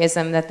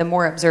Judaism that the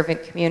more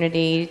observant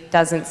community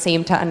doesn't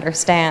seem to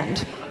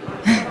understand?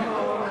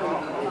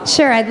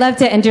 Sure, I'd love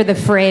to enter the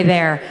fray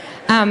there.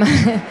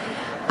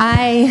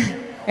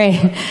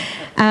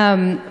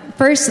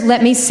 First,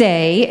 let me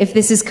say, if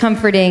this is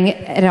comforting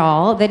at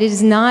all, that it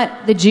is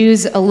not the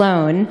Jews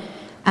alone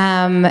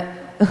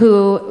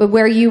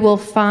where you will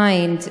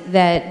find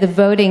that the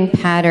voting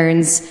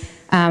patterns,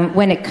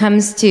 when it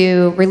comes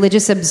to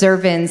religious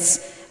observance,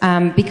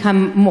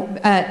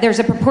 there's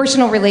a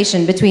proportional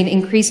relation between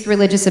increased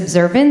religious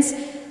observance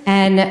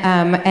and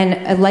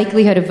a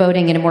likelihood of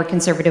voting in a more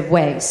conservative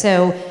way.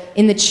 So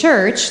in the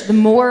church, the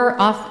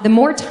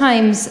more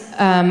times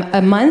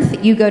a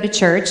month you go to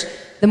church,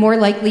 the more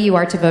likely you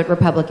are to vote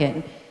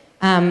Republican.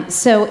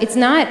 So it's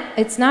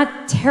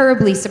not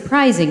terribly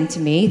surprising to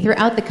me.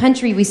 Throughout the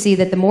country, we see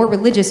that the more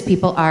religious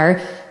people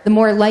are, the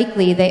more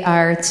likely they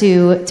are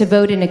to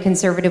vote in a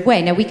conservative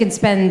way. Now, we can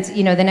spend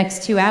the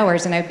next 2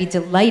 hours, and I'd be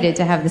delighted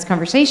to have this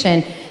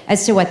conversation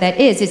as to what that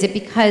is. Is it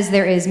because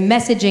there is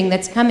messaging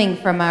that's coming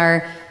from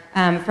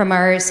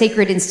our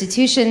sacred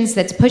institutions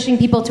that's pushing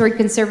people toward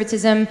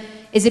conservatism?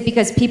 Is it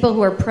because people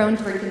who are prone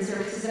toward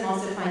conservatism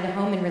also find a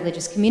home in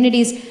religious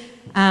communities?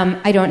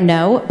 I don't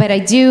know, but I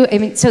do.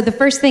 So the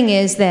first thing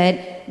is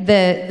that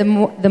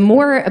the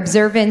more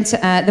observant,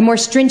 the more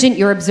stringent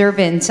you're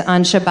observant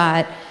on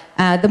Shabbat,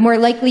 the more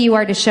likely you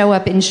are to show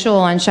up in shul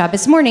on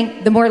Shabbos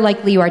morning, the more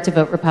likely you are to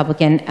vote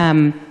Republican.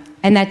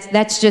 And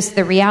that's just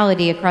the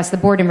reality across the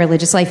board in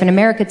religious life in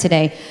America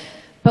today.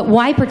 But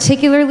why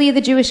particularly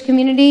the Jewish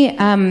community?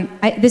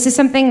 This is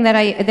something that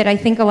I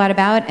think a lot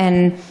about,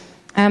 and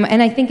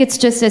I think it's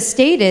just as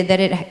stated that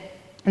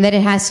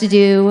it has to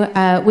do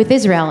with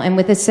Israel and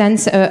with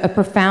a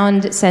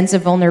profound sense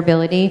of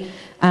vulnerability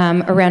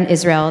around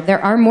Israel.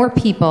 There are more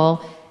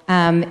people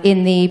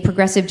in the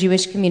progressive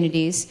Jewish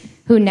communities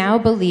who now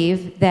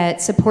believe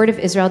that support of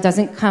Israel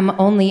doesn't come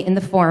only in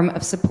the form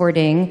of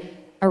supporting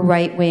a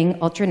right-wing,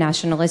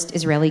 ultra-nationalist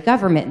Israeli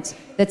government.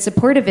 That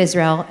support of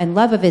Israel and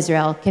love of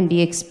Israel can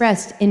be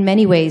expressed in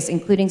many ways,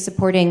 including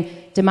supporting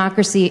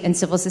democracy and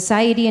civil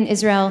society in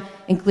Israel,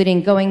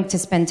 including going to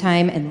spend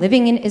time and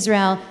living in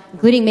Israel,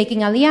 including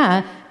making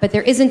aliyah. But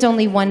there isn't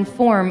only one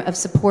form of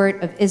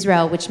support of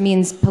Israel, which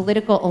means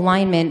political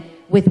alignment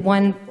with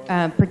one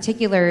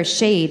particular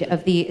shade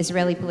of the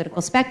Israeli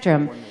political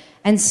spectrum.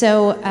 And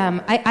so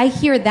I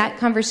hear that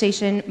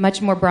conversation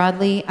much more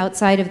broadly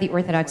outside of the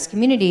Orthodox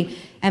community,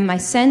 and my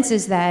sense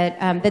is that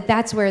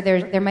that's where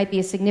there might be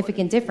a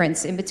significant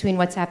difference in between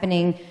what's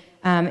happening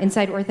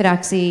inside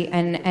Orthodoxy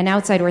and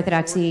outside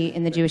Orthodoxy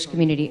in the Jewish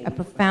community. A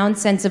profound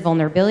sense of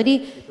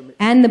vulnerability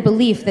and the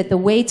belief that the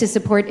way to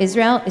support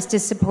Israel is to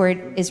support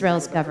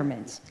Israel's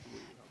government.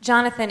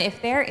 Jonathan,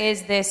 if there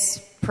is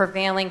this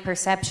prevailing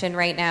perception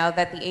right now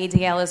that the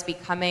ADL is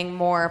becoming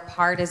more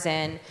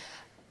partisan,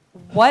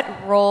 what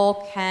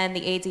role can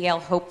the ADL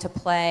hope to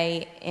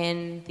play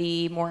in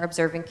the more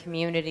observant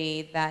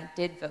community that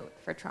did vote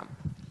for Trump?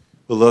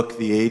 Well, look,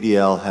 the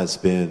ADL has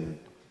been,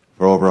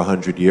 for over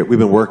 100 years, we've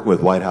been working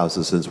with White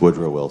Houses since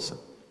Woodrow Wilson,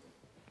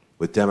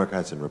 with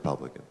Democrats and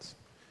Republicans.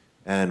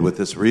 And with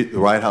this the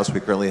White House we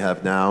currently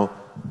have now,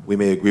 we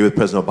may agree with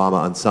President Obama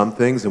on some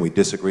things and we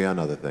disagree on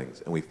other things,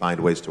 and we find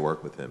ways to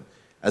work with him,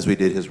 as we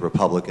did his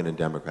Republican and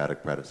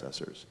Democratic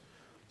predecessors.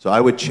 So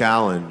I would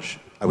challenge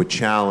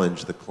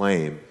the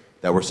claim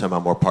that we're somehow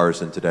more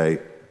partisan today.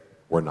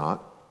 We're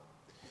not.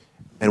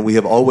 And we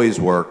have always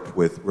worked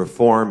with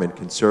reform and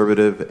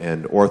conservative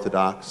and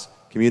orthodox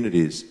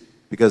communities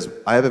because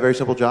I have a very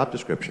simple job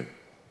description.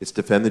 It's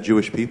defend the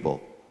Jewish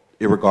people,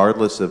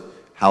 irregardless of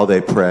how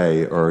they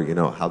pray or,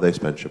 how they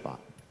spend Shabbat.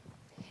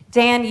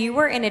 Dan, you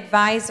were an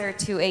advisor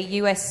to a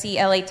USC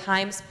LA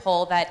Times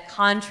poll that,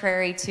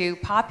 contrary to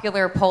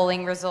popular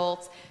polling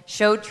results,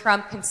 showed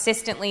Trump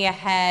consistently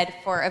ahead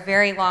for a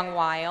very long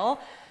while.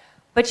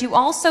 But you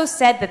also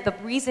said that the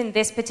reason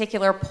this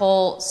particular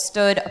poll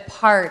stood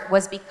apart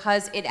was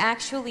because it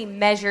actually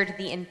measured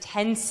the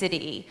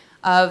intensity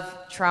of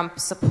Trump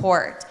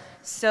support.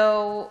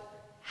 So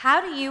how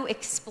do you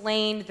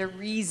explain the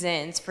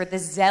reasons for the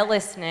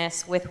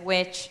zealousness with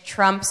which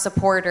Trump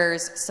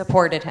supporters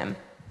supported him?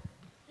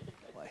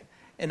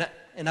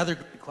 Another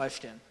good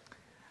question.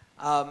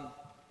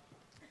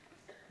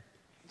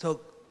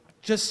 So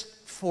just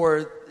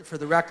for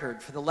the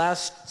record, for the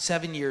last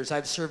 7 years,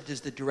 I've served as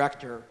the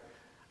director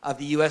of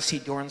the USC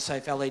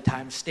Dornsife LA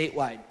Times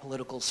statewide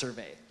political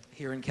survey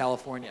here in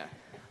California,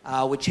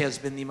 which has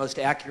been the most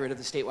accurate of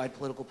the statewide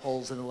political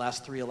polls in the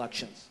last 3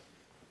 elections.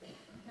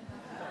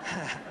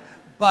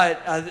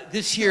 But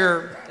this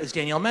year, as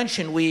Danielle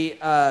mentioned, we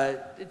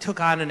took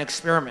on an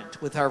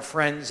experiment with our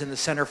friends in the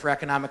Center for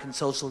Economic and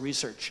Social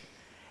Research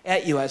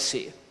at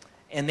USC.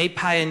 And they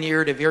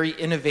pioneered a very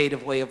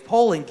innovative way of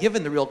polling,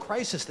 given the real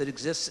crisis that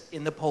exists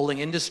in the polling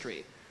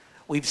industry.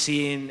 We've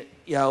seen,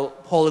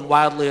 polling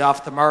wildly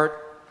off the mark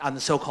on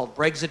the so-called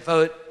Brexit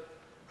vote,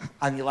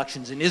 on the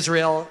elections in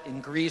Israel,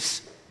 in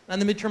Greece, and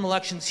on the midterm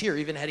elections here,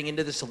 even heading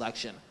into this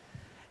election.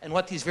 And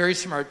what these very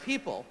smart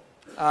people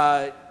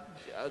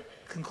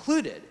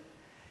concluded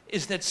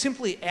is that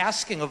simply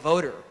asking a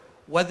voter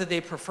whether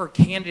they prefer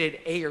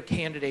candidate A or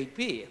candidate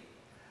B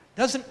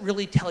doesn't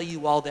really tell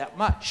you all that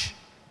much.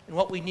 And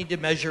what we need to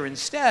measure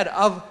instead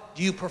of,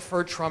 do you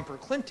prefer Trump or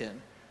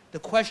Clinton, the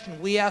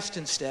question we asked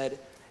instead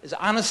is,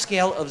 on a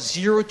scale of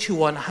 0 to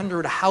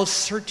 100, how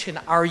certain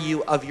are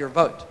you of your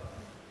vote?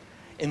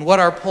 And what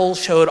our polls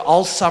showed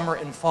all summer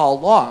and fall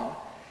long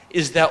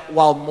is that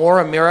while more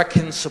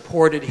Americans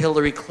supported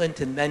Hillary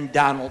Clinton than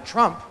Donald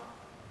Trump,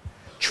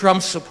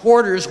 Trump's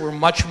supporters were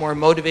much more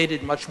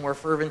motivated, much more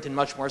fervent, and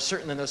much more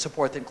certain in their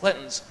support than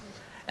Clinton's.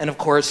 And of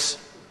course,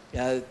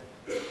 that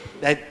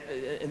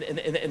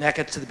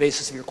gets to the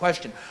basis of your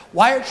question.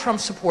 Why are Trump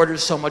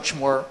supporters so much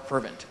more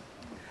fervent?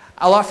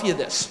 I'll offer you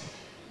this.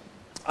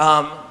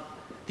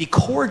 The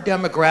core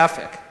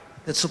demographic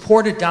that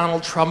supported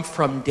Donald Trump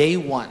from day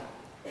one,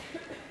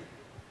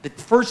 the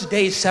first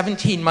day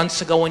 17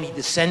 months ago when he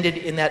descended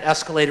in that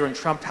escalator in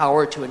Trump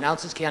Tower to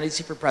announce his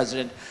candidacy for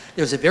president,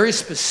 there was a very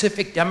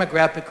specific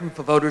demographic group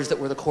of voters that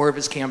were the core of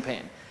his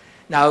campaign.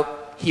 Now,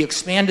 he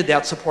expanded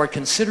that support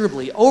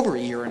considerably over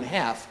a year and a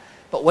half,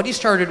 but what he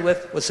started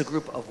with was a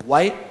group of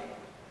white,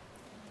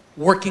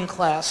 working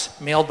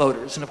class male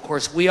voters. And of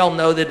course, we all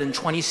know that in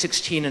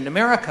 2016 in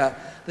America,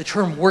 the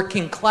term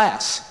working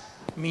class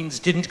means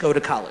didn't go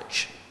to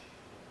college.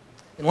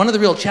 And one of the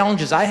real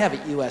challenges I have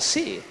at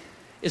USC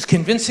is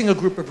convincing a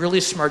group of really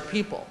smart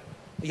people,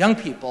 young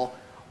people,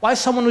 why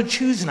someone would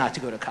choose not to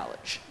go to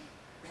college.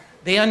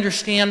 They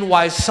understand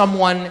why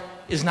someone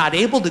is not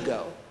able to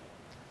go.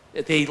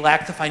 That they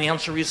lack the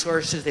financial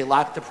resources, they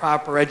lack the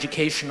proper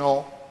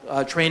educational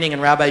training,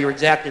 and Rabbi, you're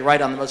exactly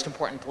right on the most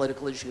important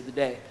political issue of the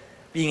day,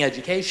 being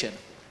education.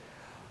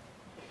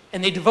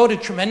 And they devote a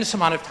tremendous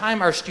amount of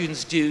time, our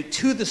students do,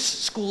 to the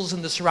schools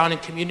and the surrounding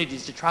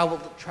communities to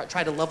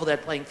try to level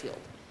that playing field.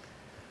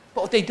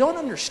 But what they don't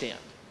understand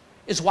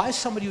is why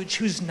somebody would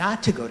choose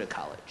not to go to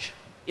college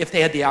if they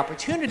had the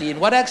opportunity.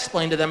 And what I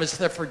explained to them is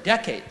that for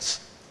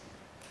decades,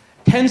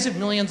 tens of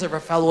millions of our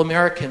fellow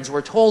Americans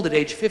were told at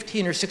age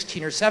 15 or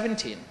 16 or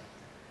 17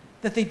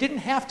 that they didn't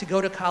have to go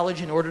to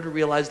college in order to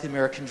realize the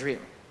American dream.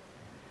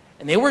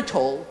 And they were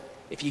told,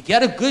 if you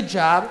get a good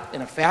job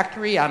in a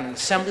factory, on an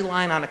assembly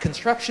line, on a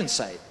construction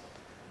site,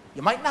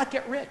 you might not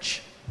get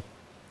rich,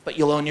 but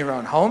you'll own your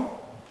own home.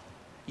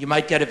 You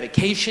might get a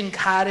vacation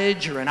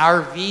cottage or an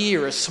RV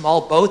or a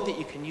small boat that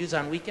you can use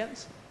on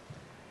weekends.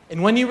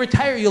 And when you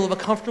retire, you'll have a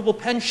comfortable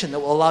pension that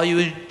will allow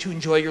you to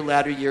enjoy your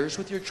latter years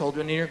with your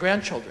children and your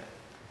grandchildren.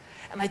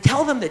 And I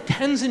tell them that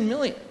tens of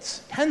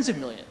millions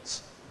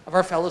of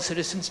our fellow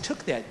citizens took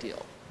that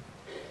deal.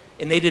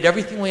 And they did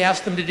everything we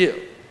asked them to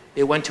do.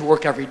 They went to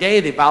work every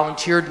day, they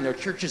volunteered in their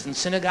churches and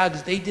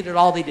synagogues, they did it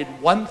all. They did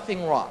one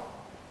thing wrong.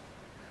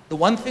 The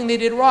one thing they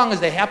did wrong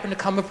is they happened to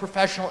come of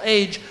professional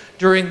age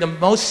during the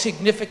most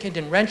significant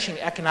and wrenching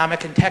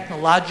economic and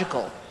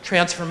technological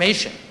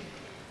transformation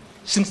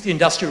since the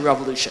Industrial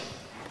Revolution.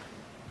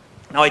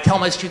 Now, I tell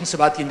my students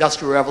about the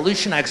Industrial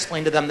Revolution. I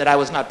explain to them that I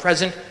was not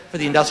present for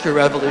the Industrial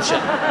Revolution.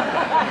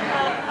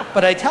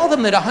 But I tell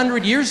them that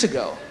 100 years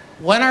ago,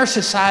 when our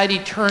society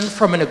turned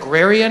from an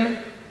agrarian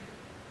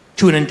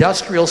to an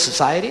industrial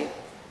society,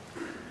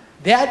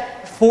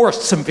 that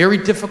forced some very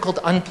difficult,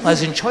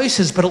 unpleasant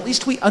choices, but at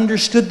least we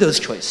understood those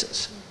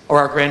choices, or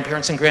our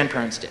grandparents and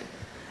grandparents did.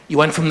 You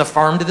went from the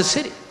farm to the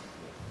city.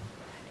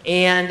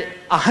 And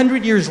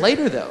 100 years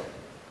later, though,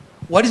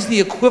 what is the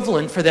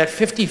equivalent for that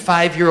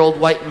 55-year-old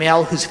white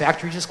male whose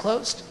factory just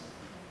closed?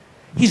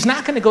 He's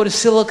not going to go to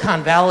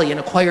Silicon Valley and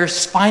acquire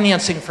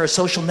financing for a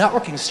social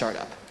networking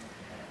startup.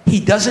 He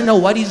doesn't know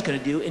what he's going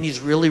to do, and he's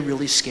really,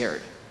 really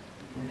scared.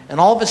 And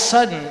all of a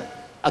sudden,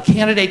 a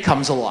candidate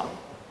comes along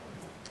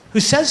who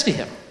says to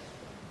him,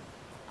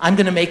 I'm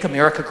going to make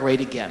America great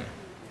again.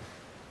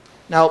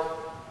 Now,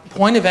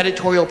 point of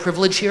editorial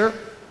privilege here,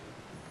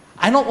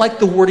 I don't like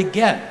the word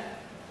again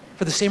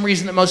for the same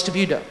reason that most of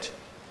you don't.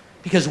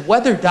 Because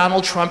whether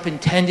Donald Trump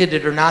intended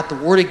it or not, the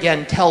word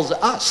again tells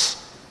us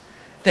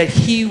that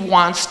he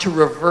wants to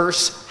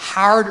reverse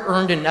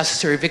hard-earned and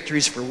necessary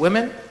victories for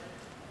women,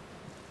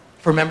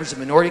 for members of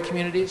minority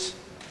communities,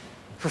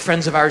 for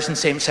friends of ours in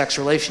same-sex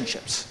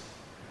relationships.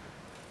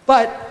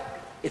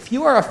 But if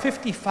you are a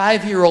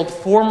 55-year-old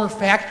former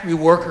factory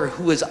worker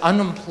who is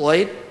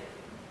unemployed,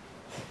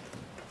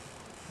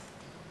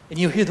 and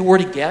you hear the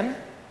word again,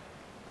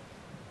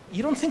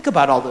 you don't think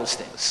about all those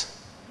things.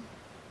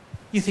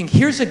 You think,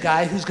 here's a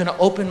guy who's going to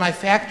open my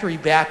factory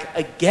back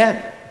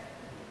again.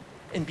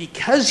 And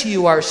because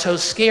you are so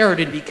scared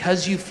and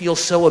because you feel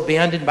so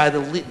abandoned by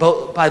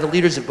the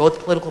leaders of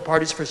both political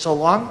parties for so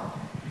long,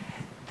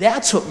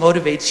 that's what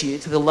motivates you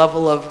to the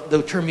level of,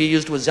 the term you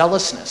used was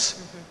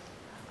zealousness.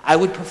 I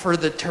would prefer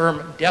the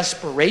term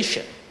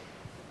desperation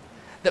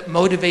that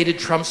motivated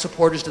Trump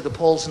supporters to the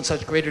polls in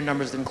such greater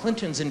numbers than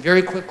Clinton's. And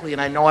very quickly,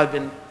 and I know I've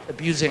been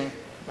abusing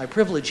my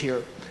privilege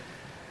here,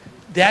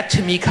 that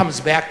to me comes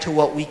back to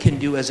what we can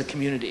do as a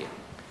community.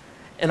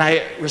 And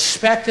I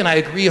respect and I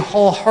agree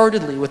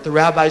wholeheartedly with the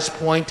rabbi's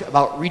point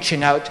about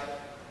reaching out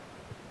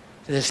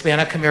to the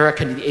Hispanic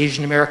American, to the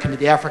Asian American, to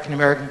the African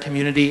American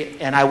community,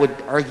 and I would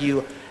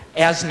argue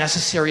as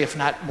necessary, if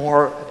not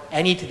more, of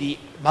any to the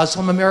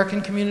Muslim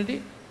American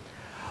community.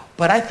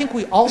 But I think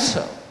we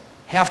also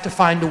have to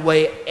find a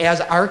way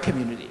as our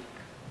community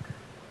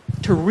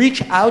to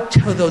reach out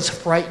to those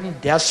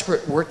frightened,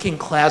 desperate, working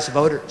class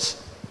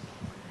voters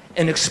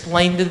and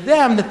explain to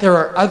them that there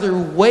are other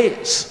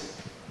ways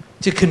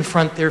to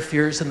confront their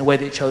fears in the way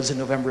they chose in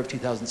November of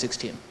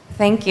 2016.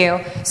 Thank you.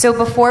 So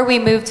before we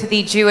move to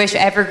the Jewish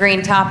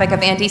evergreen topic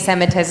of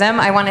anti-Semitism,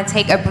 I want to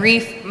take a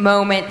brief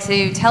moment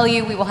to tell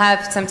you we will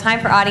have some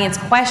time for audience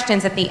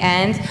questions at the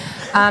end.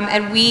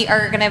 And we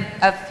are going to,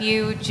 a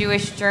few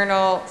Jewish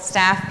Journal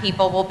staff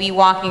people will be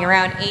walking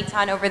around,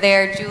 Eitan over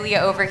there, Julia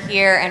over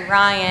here, and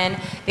Ryan.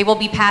 They will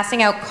be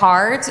passing out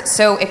cards.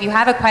 So if you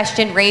have a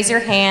question, raise your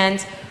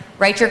hand,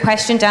 write your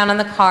question down on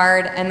the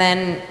card, and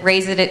then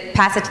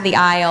pass it to the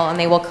aisle, and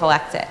they will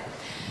collect it.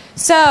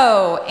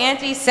 So,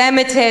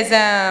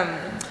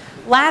 anti-Semitism.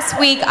 Last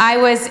week, I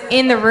was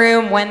in the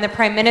room when the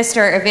Prime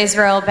Minister of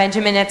Israel,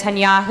 Benjamin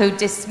Netanyahu,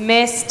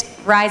 dismissed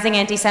rising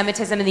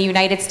anti-Semitism in the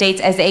United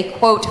States as a,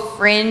 quote,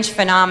 fringe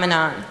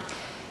phenomenon.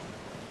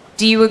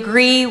 Do you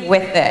agree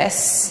with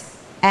this?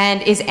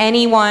 And is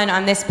anyone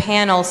on this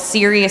panel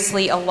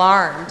seriously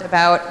alarmed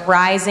about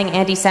rising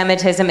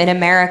anti-Semitism in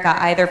America,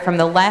 either from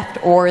the left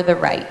or the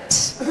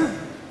right?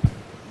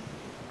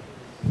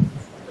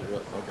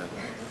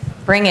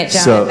 Bring it,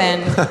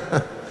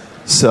 Jonathan.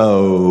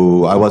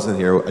 So I wasn't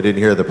here. I didn't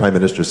hear the Prime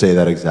Minister say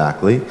that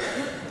exactly.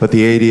 But the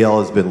ADL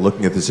has been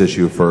looking at this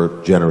issue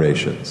for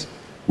generations.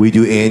 We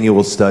do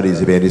annual studies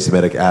of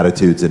anti-Semitic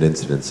attitudes and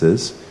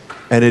incidences.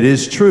 And it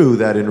is true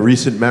that in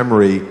recent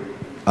memory,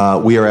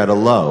 we are at a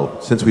low.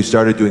 Since we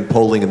started doing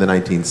polling in the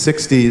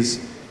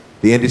 1960s,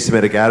 the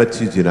anti-Semitic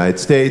attitudes in the United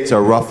States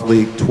are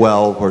roughly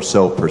 12%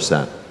 or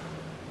so.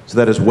 So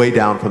that is way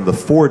down from the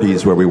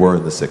 40s where we were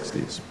in the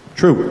 60s.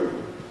 True.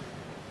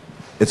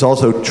 It's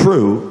also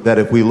true that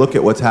if we look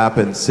at what's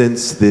happened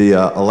since the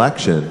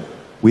election,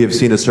 we have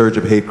seen a surge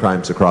of hate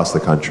crimes across the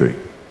country.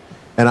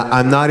 And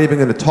I'm not even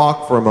going to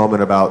talk for a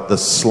moment about the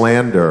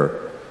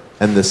slander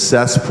and the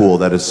cesspool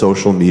that is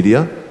social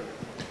media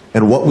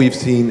and what we've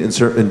seen in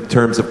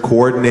terms of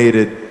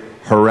coordinated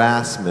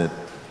harassment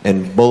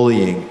and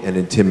bullying and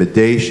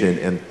intimidation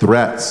and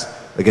threats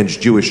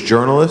against Jewish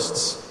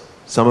journalists,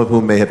 some of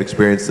whom may have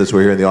experienced this.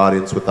 We're here in the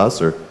audience with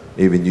us, or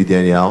even you,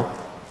 Danielle,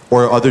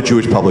 or other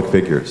Jewish public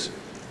figures.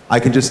 I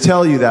can just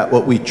tell you that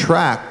what we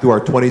track through our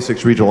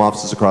 26 regional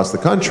offices across the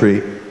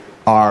country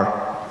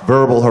are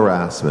verbal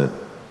harassment,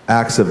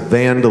 acts of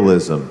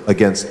vandalism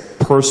against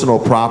personal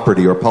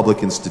property or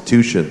public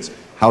institutions,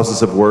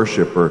 houses of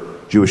worship or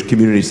Jewish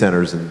community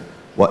centers and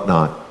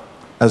whatnot,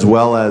 as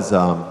well as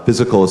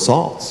physical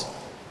assaults.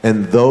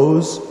 And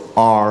those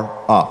are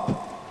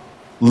up.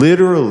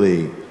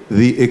 Literally,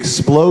 the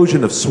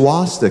explosion of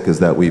swastikas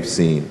that we've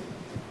seen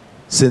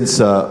since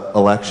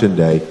Election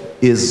Day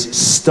is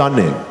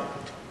stunning.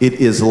 It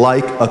is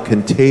like a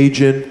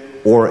contagion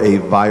or a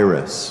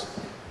virus,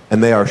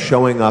 and they are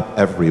showing up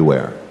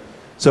everywhere.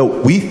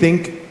 So we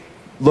think,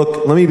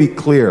 look, let me be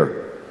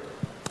clear.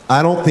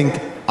 I don't think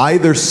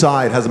either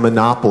side has a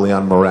monopoly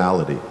on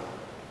morality.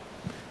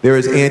 There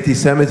is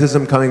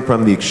anti-Semitism coming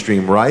from the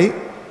extreme right.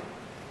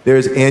 There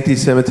is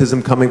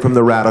anti-Semitism coming from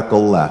the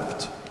radical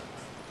left.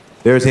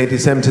 There is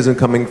anti-Semitism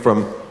coming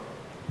from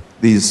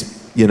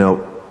these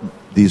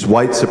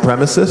white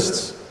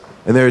supremacists.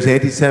 And there is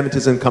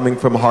anti-Semitism coming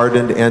from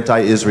hardened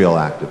anti-Israel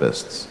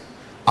activists.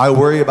 I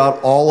worry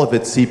about all of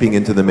it seeping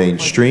into the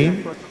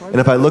mainstream. And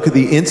if I look at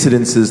the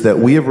incidences that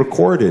we have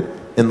recorded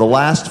in the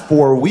last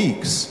 4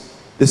 weeks,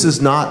 this is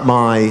not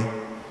my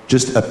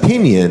just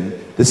opinion.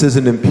 This is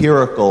an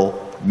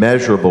empirical,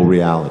 measurable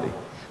reality.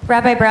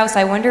 Rabbi Brous,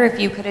 I wonder if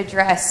you could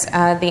address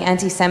the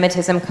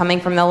anti-Semitism coming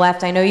from the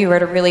left. I know you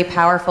wrote a really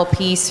powerful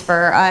piece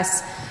for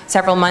us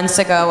several months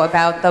ago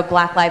about the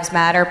Black Lives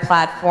Matter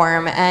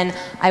platform, and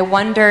I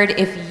wondered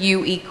if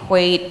you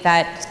equate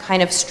that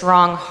kind of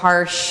strong,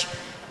 harsh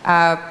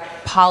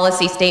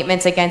policy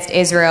statements against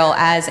Israel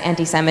as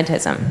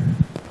anti-Semitism.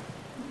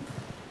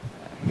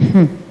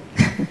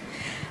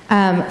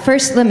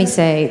 First, let me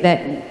say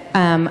that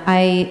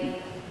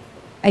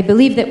I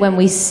believe that when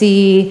we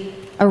see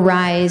a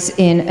rise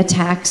in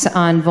attacks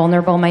on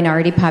vulnerable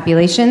minority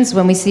populations,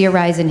 when we see a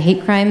rise in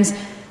hate crimes,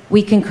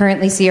 we can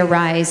currently see a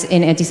rise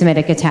in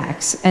anti-Semitic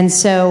attacks. And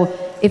so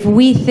if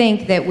we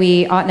think that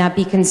we ought not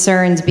be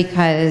concerned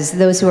because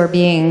those who are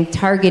being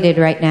targeted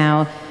right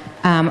now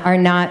are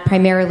not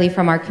primarily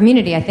from our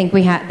community,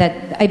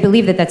 I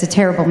believe that that's a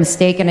terrible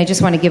mistake. And I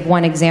just want to give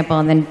one example,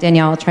 and then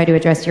Danielle, I'll try to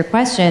address your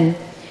question.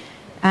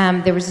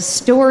 There was a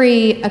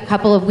story a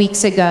couple of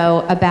weeks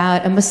ago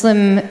about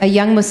a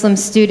young Muslim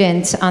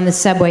student on the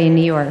subway in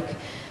New York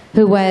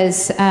who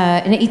was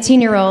an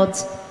 18-year-old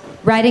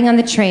riding on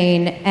the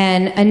train,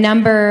 and a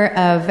number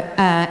of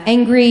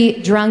angry,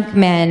 drunk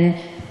men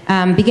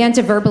began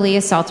to verbally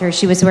assault her.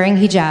 She was wearing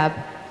hijab,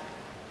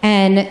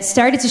 and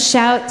started to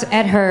shout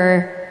at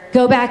her,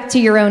 "Go back to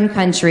your own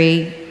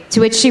country," to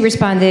which she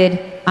responded,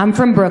 "I'm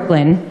from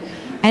Brooklyn."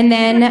 And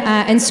then,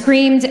 and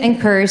screamed and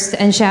cursed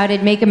and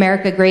shouted, "Make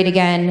America great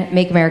again,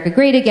 make America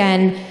great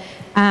again."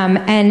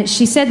 And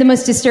she said the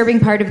most disturbing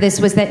part of this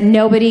was that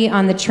nobody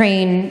on the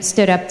train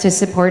stood up to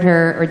support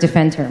her or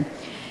defend her.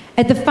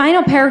 At the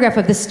final paragraph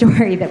of the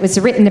story that was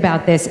written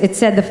about this, it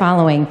said the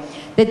following,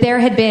 that there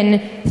had been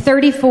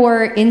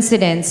 34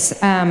 incidents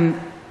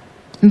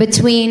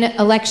between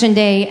Election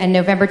Day and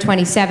November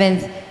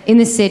 27th in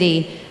the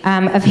city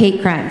of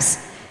hate crimes.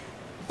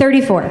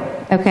 34,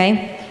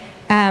 okay?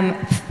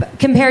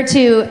 Compared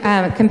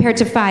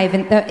to 5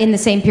 in the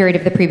same period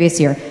of the previous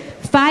year.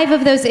 5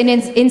 of those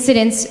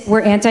incidents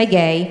were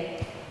anti-gay.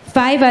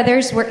 5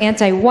 others were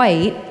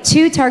anti-white.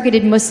 2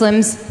 targeted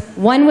Muslims.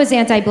 1 was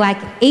anti-black.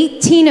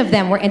 18 of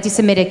them were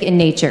anti-Semitic in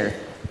nature.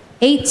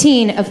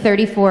 18 of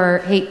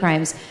 34 hate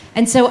crimes.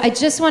 And so I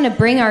just want to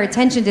bring our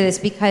attention to this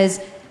because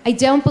I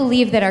don't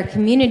believe that our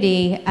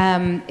community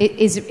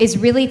is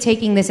really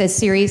taking this as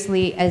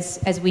seriously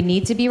as we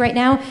need to be right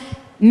now.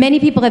 Many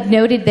people have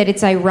noted that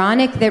it's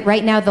ironic that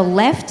right now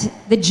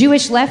the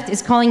Jewish left,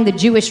 is calling the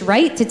Jewish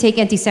right to take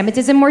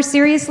anti-Semitism more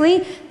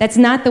seriously. That's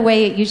not the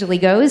way it usually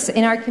goes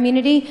in our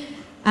community.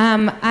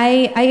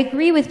 I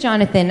agree with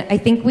Jonathan. I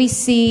think we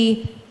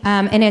see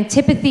an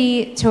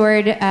antipathy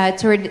toward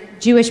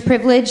Jewish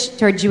privilege,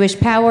 toward Jewish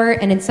power,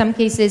 and in some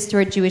cases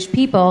toward Jewish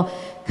people,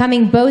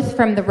 coming both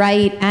from the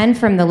right and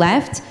from the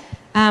left.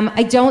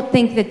 I don't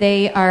think that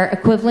they are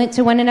equivalent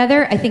to one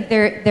another. I think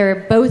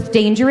they're both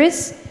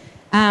dangerous.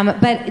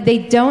 But they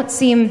don't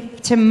seem,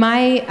 to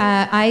my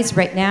eyes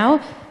right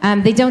now,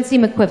 they don't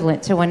seem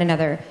equivalent to one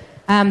another.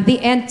 The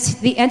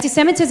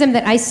anti-Semitism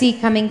that I see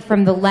coming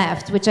from the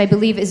left, which I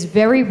believe is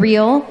very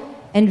real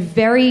and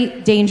very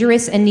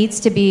dangerous and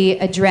needs to be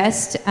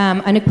addressed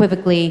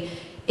unequivocally,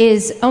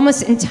 is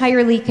almost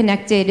entirely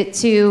connected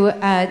to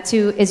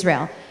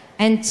Israel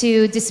and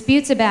to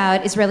disputes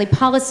about Israeli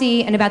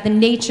policy and about the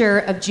nature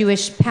of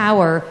Jewish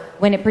power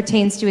when it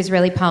pertains to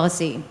Israeli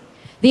policy.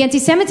 The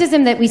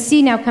anti-Semitism that we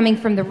see now coming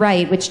from the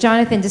right, which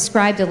Jonathan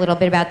described a little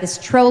bit about, this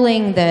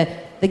trolling, the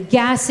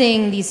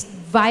gassing, these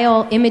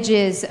vile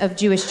images of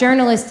Jewish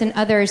journalists and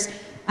others,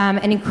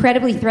 and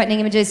incredibly threatening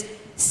images,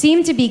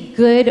 seem to be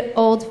good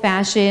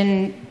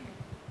old-fashioned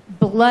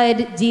blood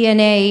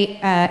DNA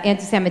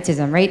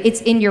anti-Semitism, right?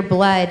 It's in your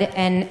blood,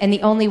 and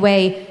the only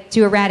way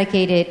to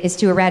eradicate it is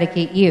to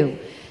eradicate you.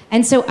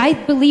 And so I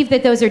believe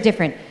that those are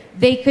different.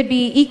 They could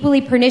be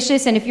equally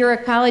pernicious, and if you're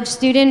a college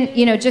student,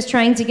 just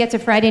trying to get to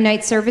Friday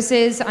night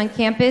services on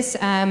campus,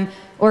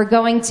 or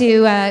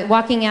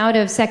walking out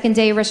of second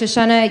day Rosh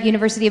Hashanah at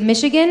University of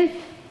Michigan,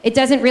 it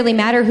doesn't really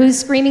matter who's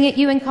screaming at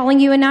you and calling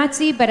you a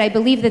Nazi, but I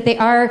believe that they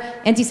are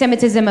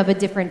anti-Semitism of a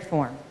different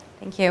form.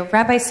 Thank you.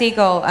 Rabbi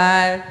Segal,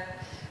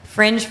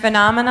 fringe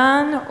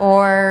phenomenon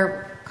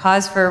or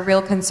cause for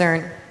real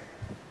concern?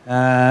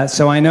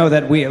 So I know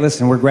that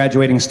we're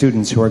graduating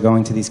students who are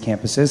going to these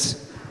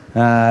campuses.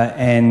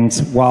 And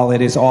while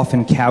it is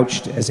often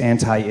couched as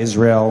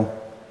anti-Israel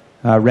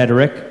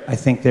rhetoric, I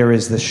think there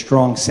is the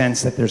strong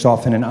sense that there's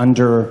often an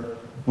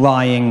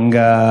underlying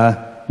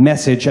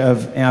message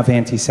of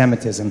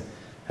anti-Semitism.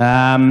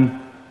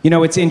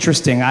 It's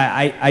interesting.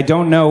 I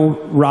don't know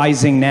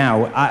rising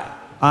now.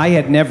 I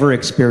had never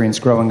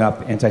experienced growing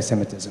up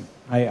anti-Semitism.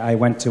 I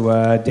went to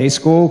a day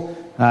school,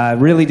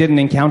 really didn't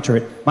encounter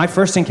it. My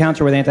first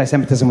encounter with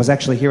anti-Semitism was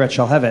actually here at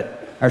Shalhevet.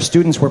 Our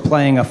students were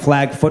playing a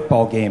flag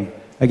football game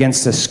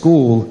against a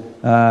school,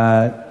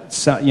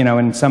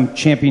 in some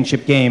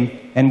championship game,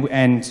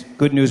 and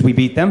good news, we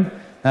beat them.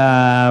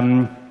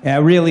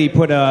 really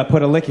put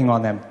a licking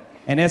on them.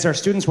 And as our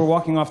students were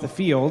walking off the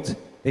field,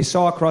 they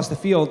saw across the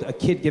field a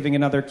kid giving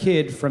another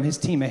kid from his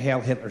team a Hail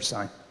Hitler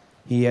sign.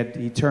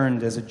 He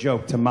turned as a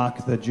joke to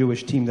mock the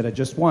Jewish team that had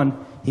just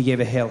won. He gave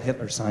a Hail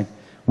Hitler sign,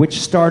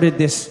 which started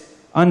this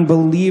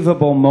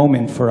unbelievable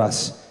moment for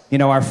us. You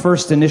know, our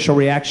first initial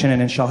reaction,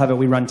 and in Shalhevet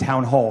we run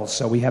town halls,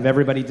 so we have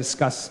everybody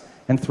discuss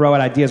and throw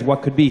out ideas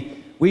what could be.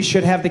 We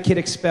should have the kid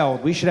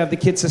expelled. We should have the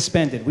kid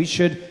suspended. We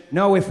should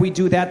know if we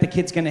do that, the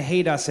kid's going to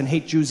hate us and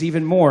hate Jews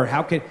even more.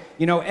 How could,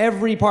 you know,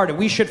 every part of it.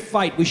 We should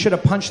fight. We should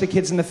have punched the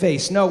kids in the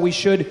face. No, we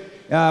should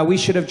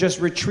have just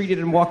retreated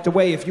and walked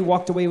away. If you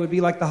walked away, it would be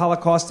like the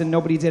Holocaust and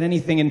nobody did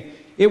anything. And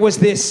it was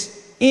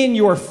this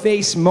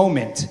in-your-face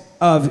moment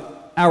of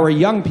our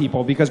young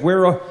people, because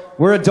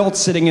we're adults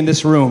sitting in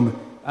this room.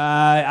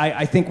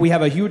 I think we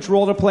have a huge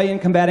role to play in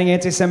combating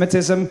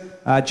anti-Semitism.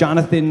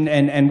 Jonathan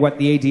and what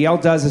the ADL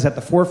does is at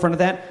the forefront of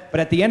that. But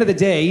at the end of the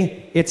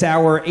day, it's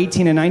our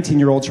 18 and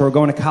 19-year-olds who are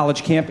going to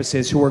college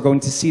campuses who are going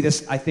to see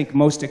this, I think,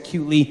 most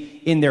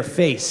acutely in their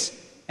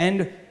face.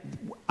 And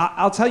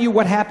I'll tell you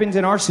what happened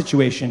in our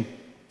situation.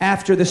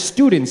 After the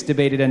students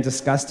debated and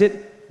discussed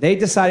it, they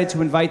decided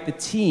to invite the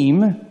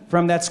team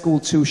from that school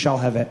to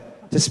Shalhevet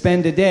to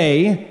spend a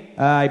day,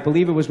 I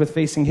believe it was with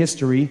Facing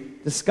History,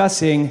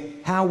 discussing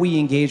how we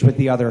engage with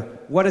the other.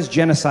 What does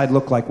genocide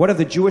look like? What have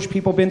the Jewish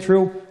people been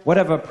through? What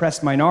have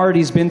oppressed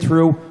minorities been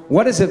through?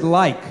 What is it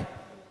like?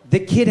 The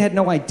kid had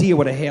no idea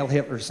what a Hail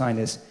Hitler sign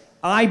is.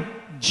 I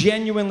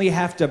genuinely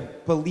have to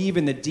believe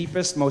in the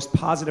deepest, most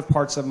positive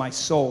parts of my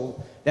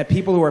soul that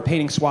people who are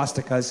painting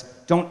swastikas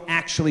don't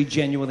actually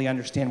genuinely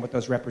understand what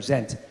those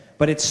represent.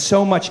 But it's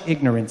so much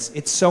ignorance,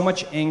 it's so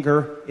much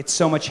anger, it's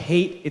so much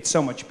hate, it's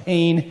so much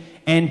pain,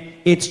 and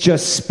it's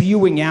just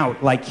spewing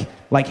out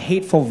like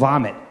hateful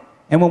vomit.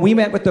 And when we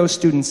met with those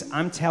students,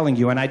 I'm telling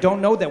you, and I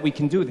don't know that we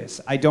can do this.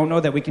 I don't know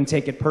that we can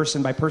take it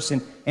person by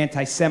person,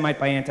 anti-Semite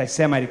by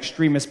anti-Semite,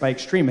 extremist by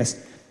extremist.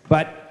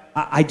 But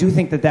I do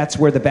think that that's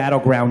where the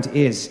battleground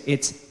is.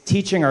 It's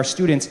teaching our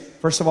students,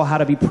 first of all, how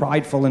to be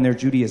prideful in their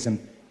Judaism.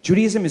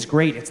 Judaism is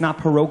great. It's not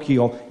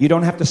parochial. You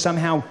don't have to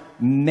somehow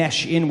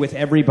mesh in with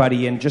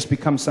everybody and just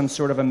become some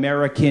sort of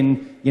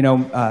American,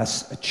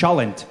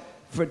 cholent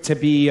to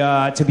be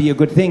a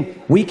good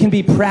thing. We can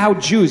be proud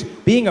Jews.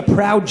 Being a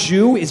proud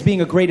Jew is being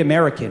a great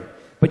American.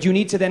 But you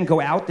need to then go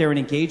out there and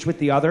engage with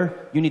the other.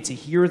 You need to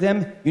hear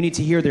them. You need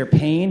to hear their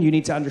pain. You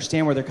need to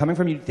understand where they're coming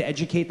from. You need to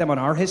educate them on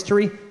our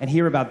history and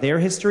hear about their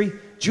history.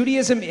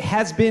 Judaism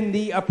has been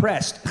the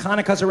oppressed.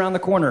 Hanukkah's around the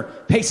corner.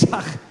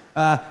 Pesach,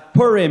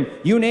 Purim,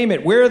 you name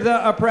it. We're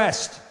the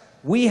oppressed.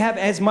 We have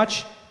as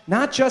much,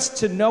 not just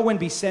to know and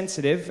be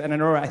sensitive, and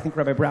I think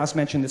Rabbi Brous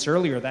mentioned this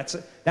earlier,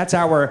 that's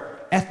our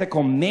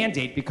ethical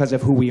mandate because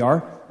of who we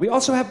are. We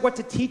also have what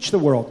to teach the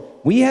world.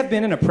 We have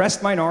been an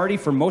oppressed minority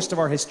for most of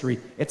our history.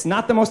 It's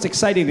not the most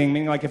exciting thing,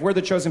 meaning like if we're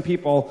the chosen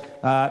people,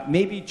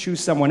 maybe choose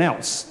someone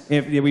else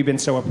if we've been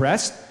so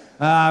oppressed.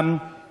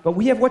 But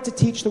we have what to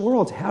teach the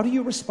world. How do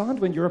you respond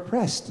when you're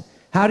oppressed?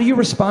 How do you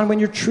respond when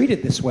you're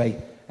treated this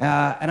way?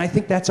 And I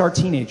think that's our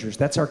teenagers,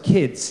 that's our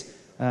kids.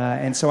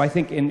 And so I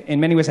think in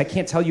many ways, I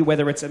can't tell you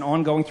whether it's an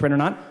ongoing threat or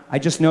not. I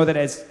just know that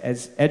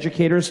as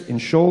educators in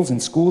shuls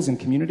and schools and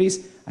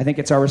communities, I think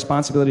it's our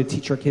responsibility to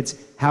teach our kids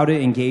how to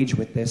engage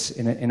with this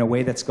in a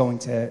way that's going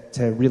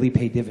to really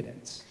pay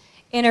dividends.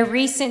 In a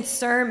recent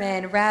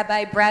sermon,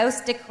 Rabbi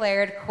Brous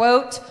declared,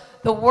 quote,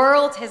 "The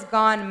world has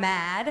gone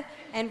mad,"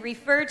 and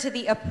referred to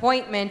the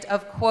appointment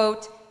of,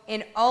 quote,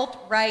 "an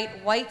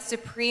alt-right white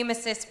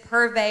supremacist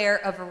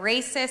purveyor of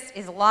racist,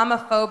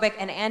 Islamophobic,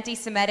 and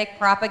anti-Semitic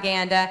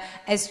propaganda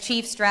as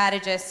chief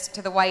strategist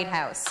to the White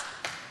House."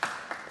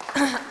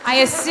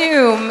 I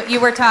assume you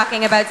were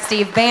talking about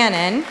Steve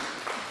Bannon.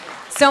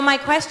 So my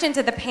question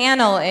to the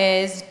panel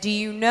is, do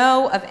you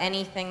know of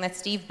anything that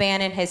Steve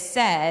Bannon has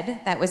said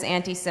that was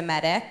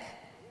anti-Semitic?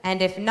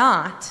 And if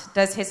not,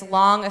 does his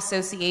long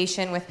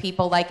association with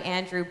people like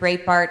Andrew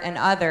Breitbart and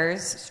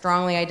others,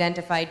 strongly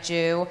identified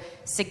Jew,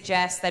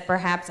 suggest that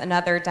perhaps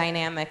another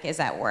dynamic is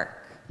at work?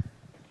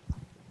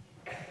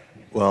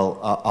 Well,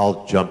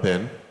 I'll jump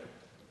in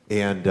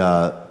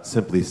and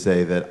simply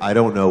say that I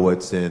don't know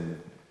what's in,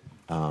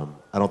 I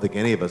don't think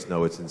any of us know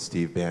what's in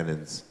Steve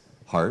Bannon's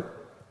heart.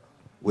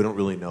 We don't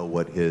really know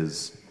what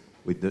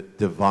we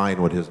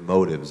divine what his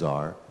motives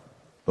are.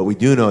 But we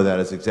do know that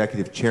as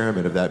executive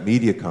chairman of that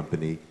media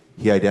company,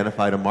 he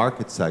identified a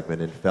market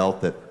segment and felt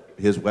that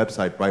his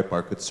website,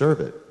 Breitbart, could serve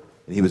it.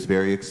 And he was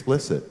very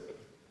explicit.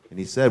 And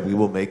he said, we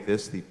will make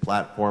this the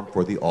platform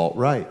for the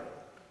alt-right.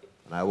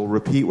 And I will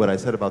repeat what I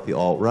said about the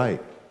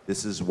alt-right.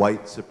 This is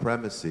white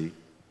supremacy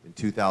in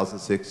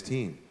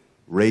 2016.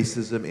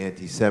 Racism,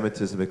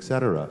 anti-Semitism,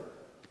 etc.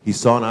 He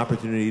saw an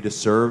opportunity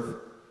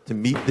to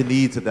meet the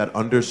needs of that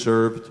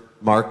underserved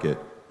market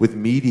with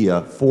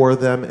media for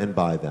them and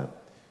by them.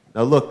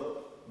 Now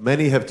look,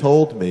 many have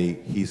told me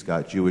he's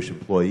got Jewish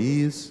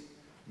employees.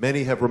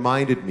 Many have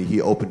reminded me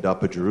he opened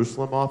up a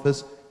Jerusalem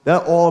office.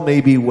 That all may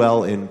be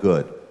well and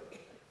good.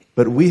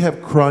 But we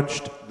have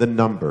crunched the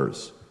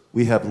numbers.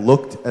 We have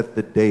looked at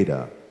the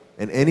data.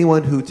 And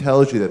anyone who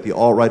tells you that the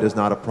alt-right is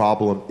not a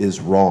problem is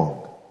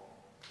wrong.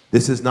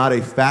 This is not a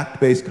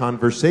fact-based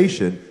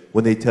conversation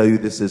when they tell you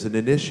this isn't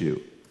an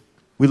issue.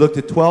 We looked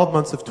at 12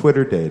 months of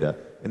Twitter data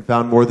and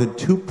found more than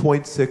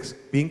 2.6,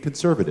 being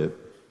conservative,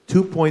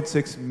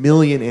 2.6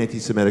 million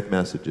anti-Semitic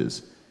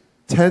messages,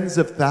 tens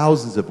of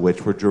thousands of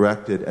which were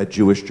directed at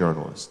Jewish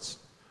journalists.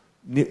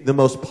 The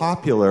most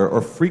popular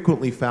or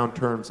frequently found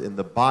terms in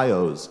the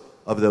bios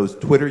of those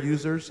Twitter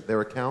users,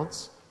 their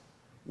accounts,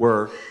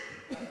 were,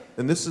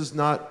 and this is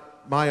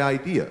not my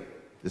idea,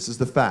 this is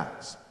the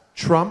facts,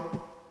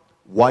 Trump,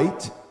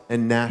 white,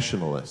 and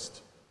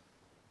nationalist.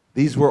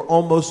 These were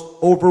almost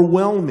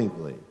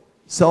overwhelmingly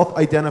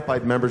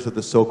self-identified members of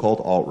the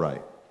so-called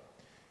alt-right.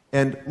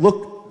 And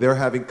look, they're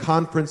having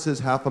conferences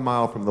half a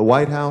mile from the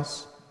White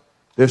House.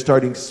 They're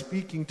starting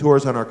speaking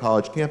tours on our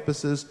college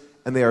campuses,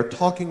 and they are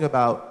talking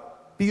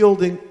about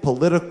fielding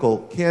political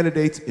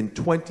candidates in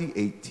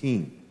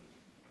 2018.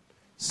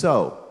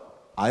 So,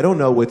 I don't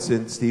know what's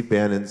in Steve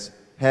Bannon's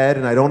head,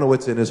 and I don't know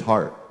what's in his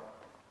heart.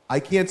 I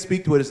can't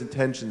speak to what his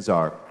intentions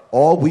are.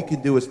 All we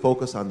can do is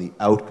focus on the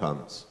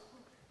outcomes.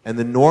 And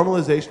the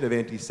normalization of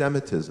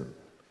anti-Semitism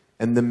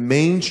and the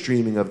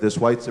mainstreaming of this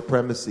white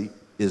supremacy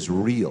is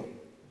real,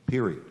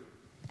 period.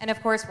 And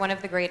of course, one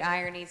of the great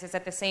ironies is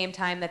at the same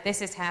time that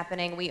this is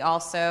happening, we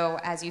also,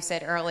 as you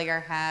said earlier,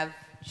 have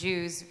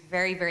Jews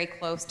very, very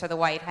close to the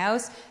White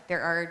House.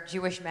 There are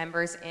Jewish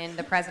members in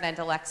the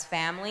president-elect's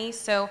family.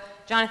 So,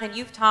 Jonathan,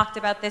 you've talked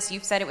about this.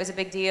 You've said it was a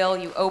big deal.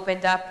 You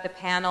opened up the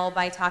panel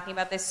by talking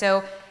about this.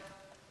 So,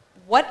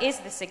 what is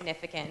the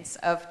significance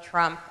of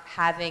Trump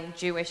having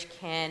Jewish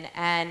kin,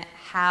 and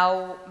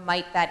how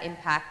might that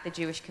impact the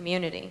Jewish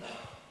community?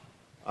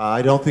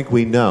 I don't think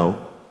we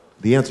know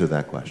the answer to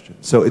that question.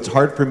 So it's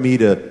hard for me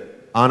to,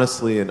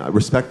 honestly and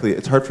respectfully,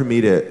 it's hard for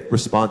me to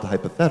respond to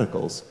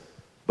hypotheticals.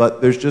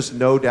 But there's just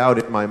no doubt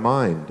in my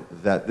mind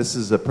that this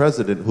is a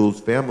president whose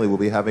family will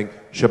be having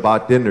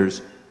Shabbat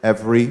dinners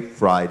every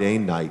Friday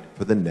night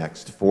for the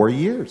next 4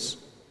 years,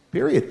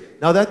 period.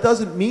 Now that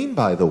doesn't mean,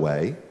 by the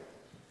way,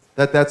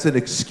 that that's an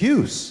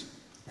excuse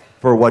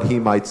for what he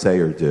might say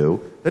or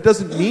do. That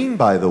doesn't mean,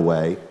 by the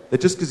way,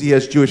 that just because he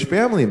has Jewish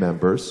family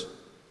members,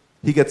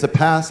 he gets a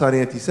pass on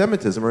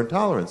anti-Semitism or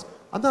intolerance.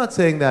 I'm not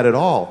saying that at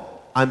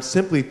all. I'm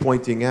simply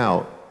pointing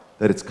out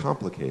that it's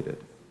complicated.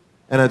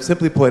 And I'm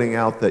simply pointing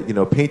out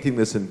that, painting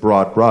this in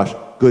broad brush,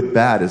 good,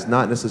 bad, is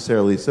not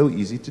necessarily so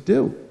easy to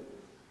do.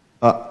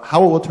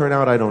 How it will turn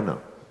out, I don't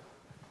know.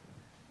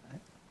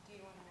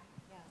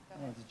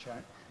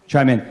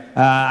 Chime in. Can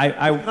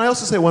I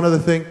also say one other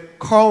thing?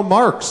 Karl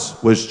Marx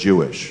was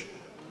Jewish.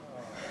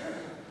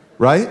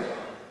 Right?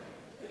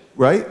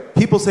 Right?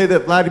 People say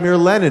that Vladimir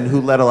Lenin,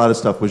 who led a lot of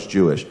stuff, was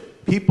Jewish.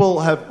 People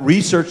have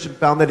researched and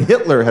found that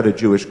Hitler had a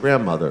Jewish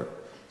grandmother.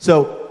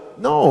 So,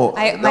 no,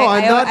 I'm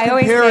not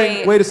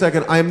comparing. Wait a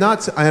second. I'm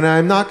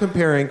not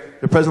comparing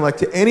the president-elect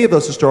to any of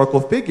those historical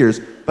figures,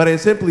 but I'm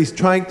simply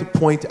trying to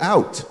point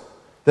out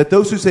that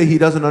those who say he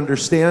doesn't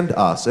understand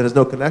us and has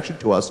no connection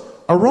to us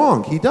are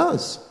wrong. He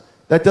does.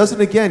 That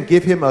doesn't, again,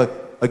 give him a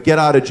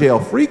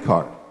get-out-of-jail-free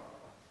card.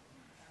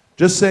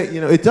 Just say,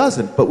 it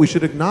doesn't, but we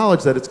should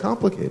acknowledge that it's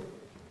complicated.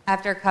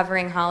 After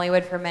covering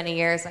Hollywood for many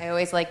years, I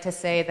always like to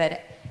say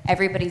that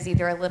everybody's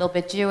either a little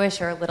bit Jewish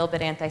or a little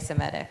bit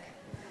anti-Semitic.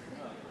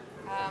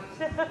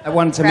 I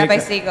wanted to Rabbi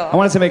Segal. I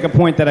wanted to make a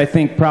point that I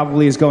think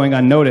probably is going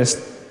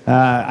unnoticed.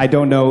 I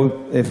don't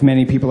know if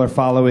many people are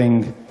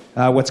following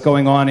what's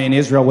going on in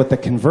Israel with the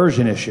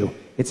conversion issue.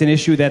 It's an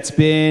issue that's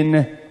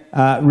been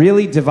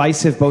really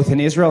divisive both in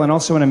Israel and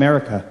also in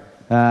America.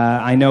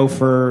 I know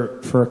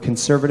for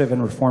conservative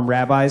and reform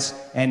rabbis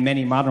and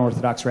many modern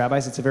Orthodox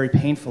rabbis, it's a very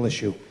painful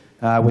issue.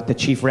 With the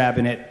chief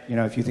rabbinate,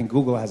 if you think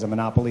Google has a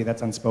monopoly,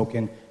 that's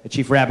unspoken. The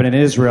chief rabbinate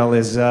in Israel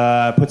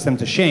puts them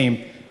to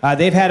shame.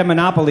 They've had a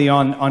monopoly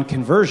on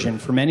conversion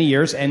for many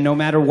years, and no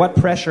matter what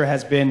pressure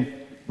has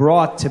been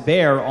brought to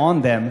bear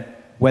on them,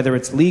 whether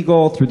it's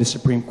legal, through the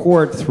Supreme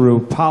Court,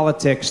 through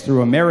politics,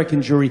 through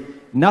American Jewry,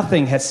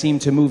 nothing has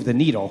seemed to move the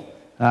needle,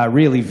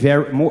 really,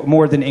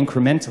 more than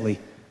incrementally.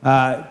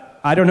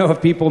 I don't know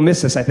if people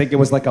miss this. I think it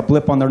was like a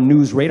blip on their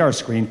news radar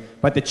screen.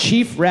 But the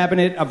chief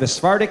rabbinate of the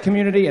Sephardic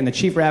community and the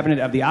chief rabbinate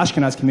of the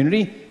Ashkenaz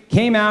community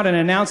came out and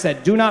announced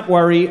that, do not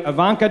worry,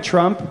 Ivanka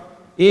Trump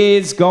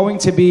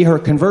her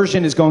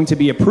conversion is going to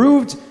be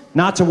approved.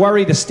 Not to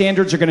worry, the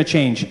standards are going to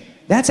change.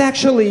 That's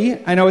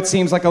actually, I know it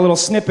seems like a little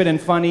snippet and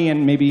funny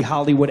and maybe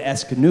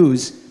Hollywood-esque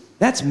news.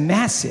 That's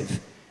massive.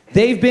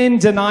 They've been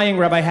denying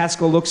Rabbi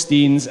Haskell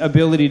Lookstein's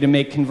ability to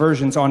make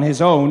conversions on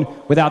his own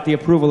without the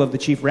approval of the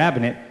chief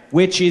rabbinate,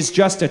 which is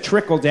just a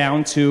trickle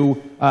down to,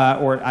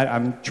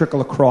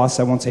 trickle across,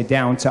 I won't say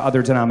down, to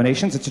other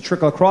denominations. It's a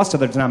trickle across to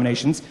other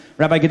denominations.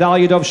 Rabbi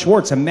Gedalia Dov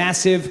Schwartz, a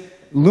massive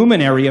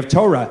luminary of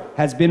Torah,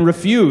 has been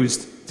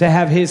refused to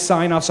have his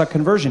sign-offs on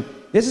conversion.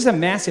 This is a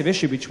massive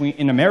issue between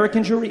an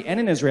American Jewry and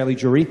an Israeli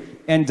Jewry,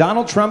 and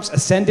Donald Trump's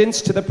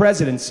ascendance to the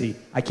presidency.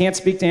 I can't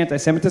speak to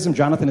anti-Semitism.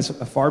 Jonathan is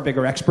a far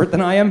bigger expert than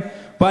I am.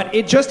 But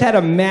it just had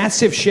a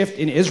massive shift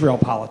in Israel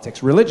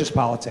politics, religious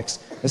politics.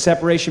 The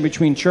separation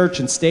between church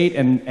and state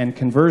and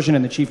conversion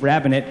and the chief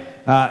rabbinate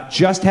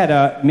just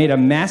made a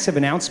massive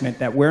announcement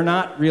that we're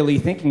not really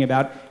thinking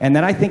about, and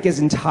that I think is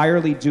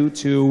entirely due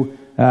to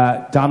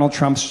Donald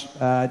Trump's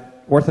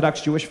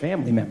Orthodox Jewish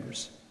family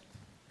members.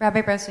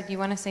 Rabbi Brous, do you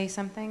want to say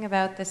something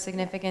about the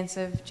significance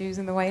of Jews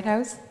in the White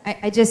House?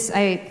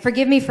 I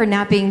forgive me for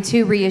not being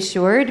too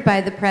reassured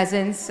by the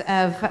presence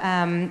of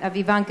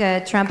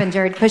Ivanka Trump and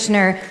Jared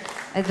Kushner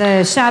at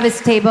the Shabbos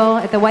table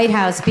at the White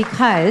House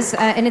because,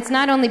 and it's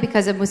not only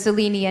because of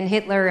Mussolini and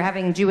Hitler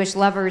having Jewish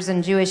lovers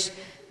and Jewish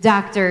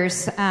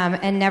doctors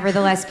and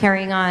nevertheless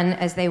carrying on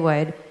as they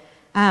would.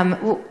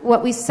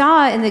 What we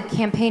saw in the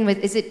campaign with,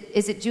 is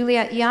it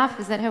Julia Ioffe?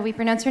 Is that how we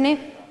pronounce her name?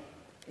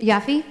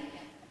 Ioffe?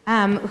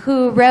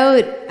 Who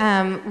wrote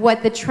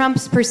what the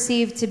Trumps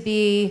perceived to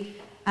be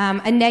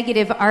a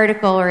negative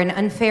article or an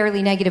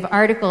unfairly negative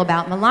article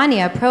about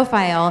Melania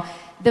profile,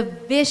 the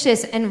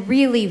vicious and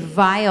really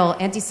vile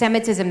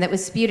anti-Semitism that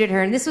was spewed at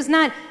her. And this was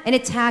not an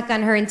attack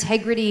on her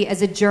integrity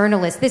as a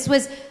journalist. This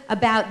was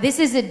about, this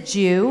is a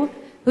Jew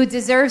who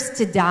deserves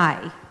to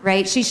die,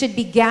 right? She should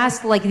be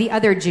gassed like the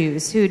other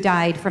Jews who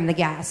died from the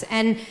gas.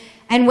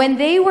 And when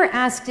they were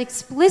asked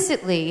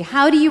explicitly,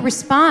 how do you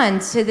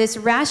respond to this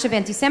rash of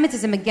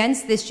anti-Semitism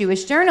against this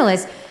Jewish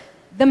journalist,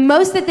 the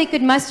most that they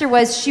could muster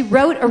was, she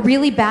wrote a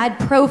really bad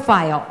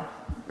profile,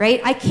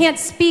 right? I can't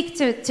speak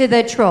to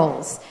the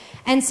trolls.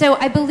 And so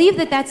I believe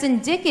that that's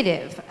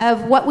indicative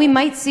of what we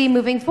might see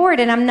moving forward,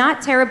 and I'm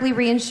not terribly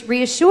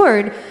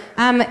reassured.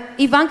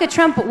 Ivanka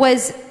Trump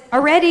was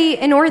already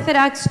an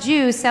Orthodox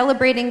Jew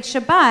celebrating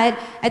Shabbat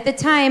at the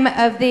time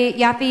of the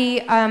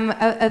Yaffe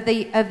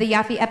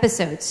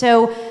episode.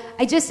 So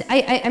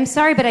I'm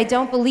sorry, but I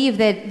don't believe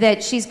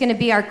that she's going to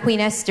be our Queen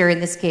Esther in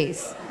this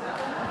case.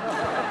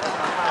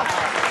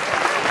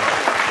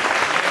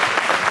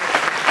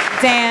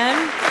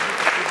 Dan,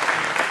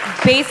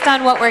 based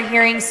on what we're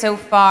hearing so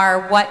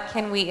far, what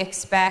can we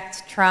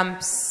expect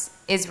Trump's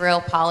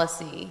Israel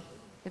policy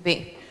to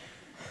be?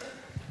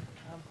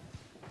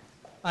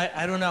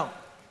 I don't know.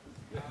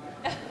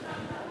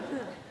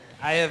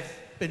 I have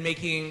been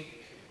making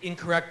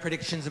incorrect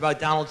predictions about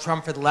Donald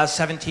Trump for the last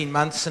 17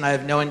 months, and I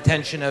have no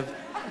intention of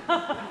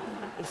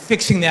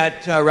fixing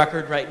that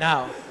record right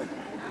now.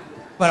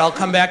 But I'll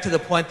come back to the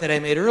point that I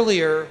made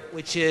earlier,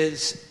 which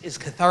is as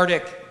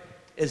cathartic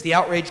as the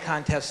outrage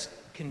contest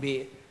can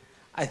be.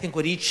 I think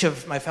what each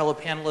of my fellow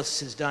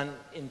panelists has done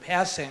in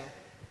passing,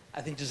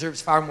 I think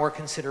deserves far more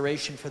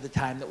consideration for the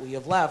time that we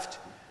have left,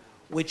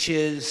 which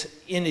is,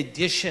 in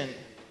addition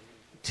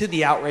to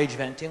the outrage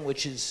venting,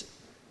 which is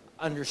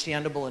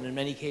understandable and in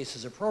many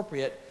cases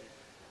appropriate,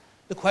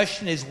 the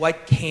question is,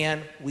 what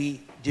can we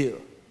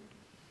do?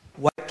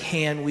 What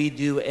can we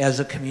do as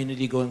a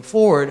community going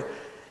forward?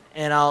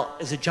 And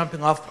as a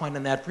jumping off point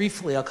on that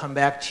briefly, I'll come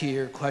back to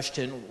your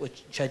question,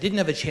 which I didn't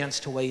have a chance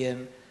to weigh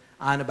in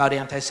on, about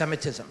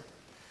anti-Semitism.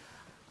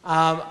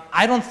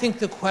 I don't think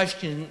the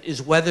question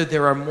is whether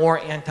there are more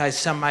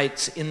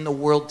anti-Semites in the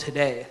world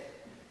today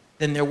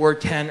than there were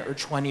 10 or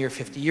 20 or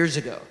 50 years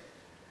ago.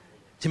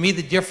 To me,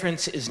 the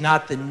difference is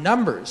not the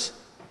numbers,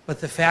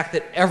 but the fact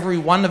that every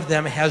one of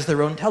them has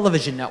their own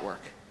television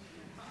network.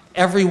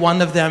 Every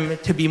one of them,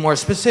 to be more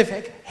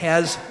specific,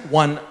 has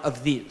one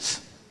of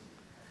these.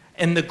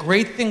 And the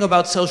great thing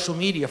about social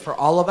media for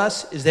all of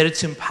us is that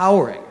it's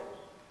empowering.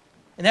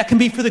 And that can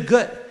be for the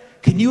good.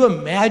 Can you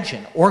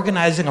imagine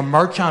organizing a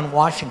march on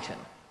Washington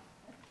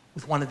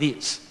with one of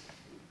these?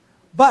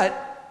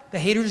 But the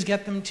haters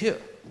get them too.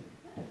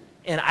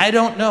 And I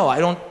don't know. I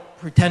don't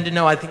pretend to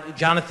know. I think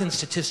Jonathan's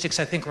statistics,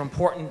 I think, are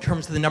important in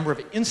terms of the number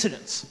of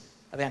incidents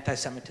of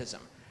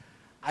anti-Semitism.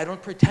 I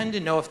don't pretend to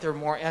know if there are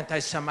more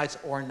anti-Semites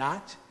or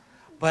not,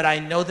 but I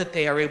know that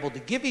they are able to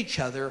give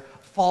each other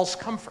false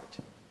comfort.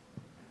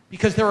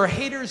 Because there are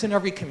haters in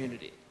every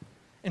community.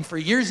 And for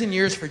years and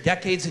years, for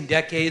decades and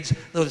decades,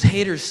 those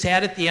haters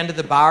sat at the end of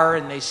the bar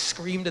and they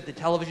screamed at the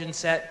television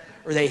set,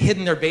 or they hid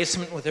in their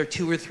basement with their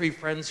 2 or 3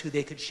 friends who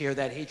they could share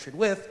that hatred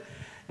with.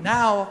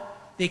 Now,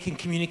 they can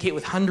communicate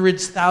with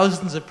hundreds,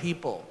 thousands of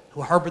people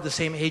who harbor the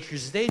same hatred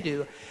as they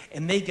do,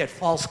 and they get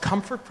false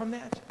comfort from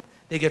that.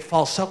 They get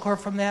false succor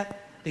from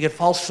that. They get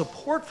false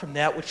support from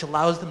that, which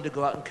allows them to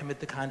go out and commit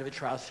the kind of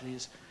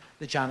atrocities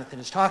that Jonathan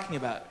is talking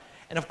about.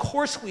 And of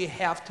course, we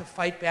have to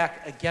fight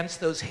back against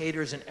those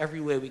haters in every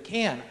way we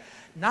can,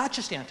 not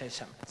just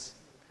anti-Semites,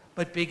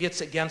 but bigots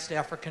against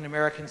African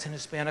Americans and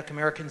Hispanic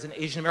Americans and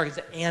Asian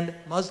Americans and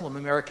Muslim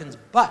Americans.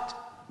 But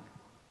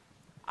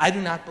I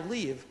do not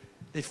believe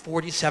that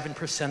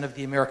 47% of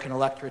the American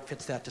electorate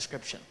fits that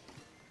description.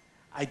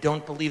 I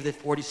don't believe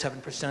that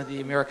 47% of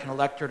the American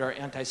electorate are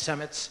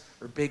anti-Semites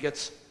or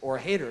bigots or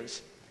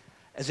haters.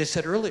 As I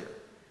said earlier,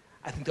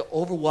 I think the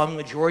overwhelming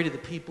majority of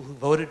the people who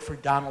voted for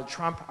Donald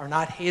Trump are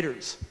not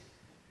haters.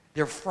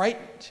 They're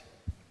frightened.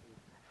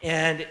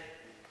 And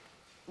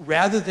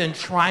rather than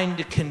trying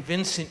to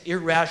convince an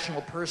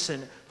irrational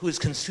person who is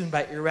consumed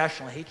by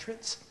irrational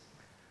hatreds,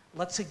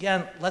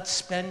 let's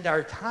spend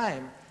our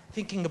time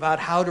thinking about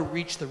how to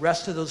reach the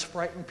rest of those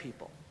frightened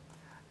people.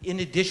 In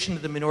addition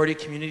to the minority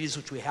communities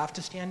which we have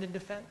to stand and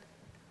defend,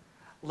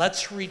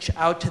 let's reach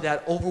out to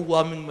that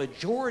overwhelming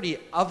majority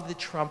of the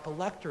Trump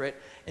electorate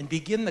and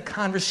begin the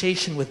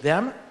conversation with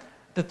them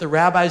that the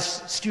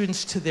rabbi's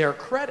students, to their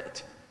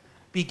credit,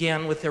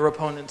 began with their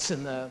opponents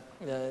in the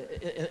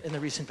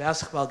recent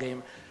basketball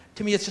game.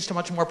 To me, it's just a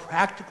much more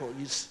practical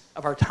use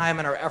of our time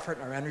and our effort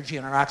and our energy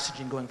and our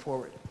oxygen going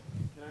forward.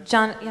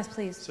 John, yes,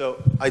 please.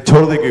 So I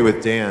totally agree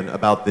with Dan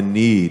about the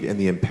need and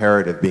the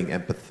imperative being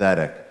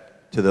empathetic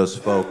to those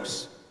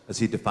folks, as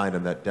he defined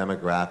them, that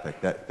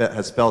demographic that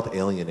has felt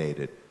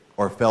alienated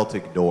or felt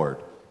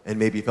ignored and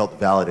maybe felt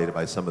validated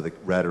by some of the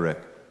rhetoric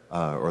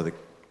or the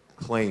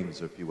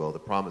claims, if you will, the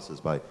promises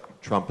by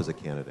Trump as a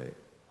candidate.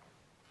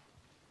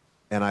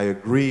 And I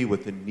agree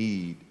with the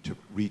need to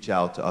reach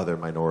out to other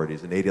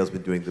minorities. And ADL's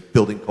been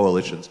building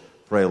coalitions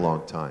for a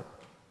long time.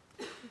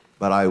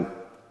 But I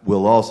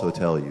will also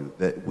tell you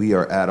that we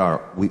are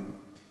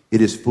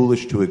it is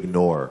foolish to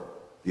ignore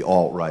the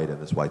alt-right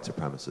and this white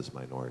supremacist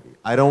minority.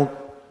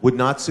 Would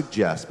not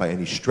suggest by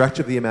any stretch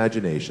of the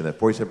imagination that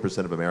 47%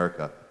 of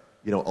America,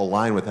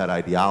 align with that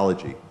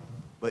ideology.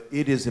 But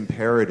it is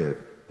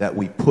imperative that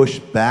we push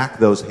back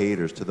those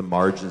haters to the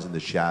margins and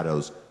the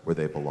shadows where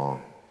they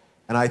belong.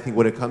 And I think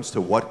when it comes to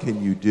what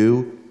can you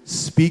do,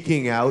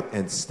 speaking out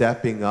and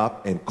stepping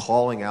up and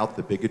calling out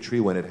the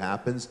bigotry when it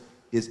happens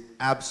is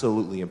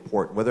absolutely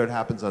important, whether it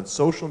happens on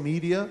social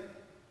media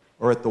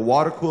or at the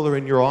water cooler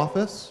in your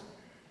office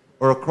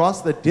or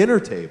across the dinner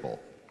table.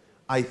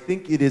 I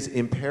think it is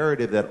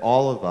imperative that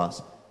all of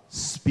us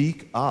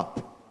speak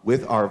up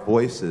with our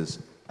voices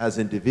as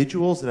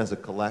individuals and as a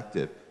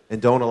collective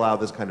and don't allow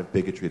this kind of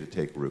bigotry to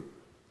take root.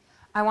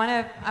 I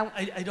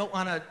don't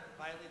want to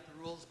violate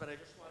the rules, but I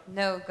just want to...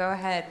 No, go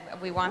ahead.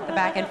 We want the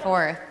back and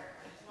forth.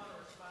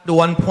 The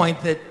one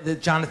point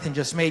that Jonathan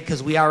just made,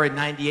 because we are at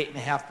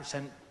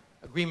 98.5%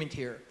 agreement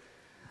here.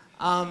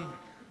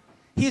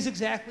 He is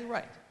exactly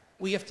right.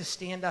 We have to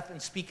stand up and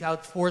speak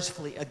out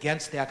forcefully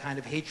against that kind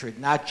of hatred,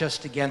 not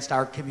just against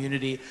our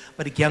community,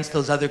 but against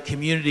those other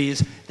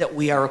communities that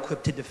we are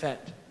equipped to defend.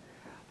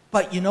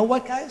 But you know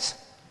what, guys?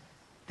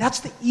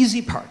 That's the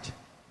easy part.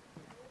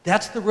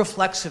 That's the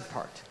reflexive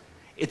part.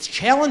 It's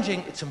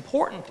challenging, it's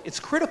important, it's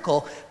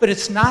critical, but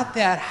it's not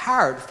that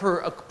hard for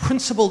a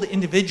principled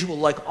individual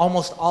like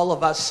almost all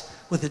of us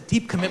with a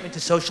deep commitment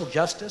to social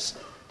justice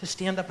to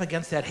stand up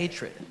against that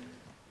hatred.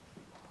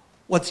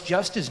 What's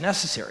just as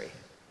necessary,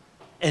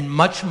 and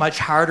much, much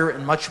harder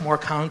and much more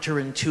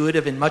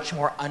counterintuitive and much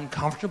more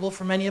uncomfortable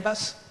for many of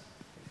us,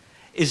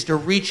 is to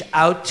reach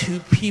out to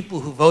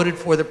people who voted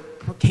for the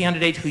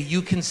candidate who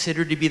you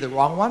consider to be the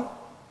wrong one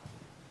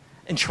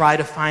and try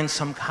to find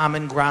some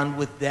common ground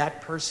with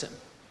that person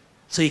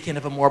so you can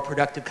have a more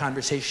productive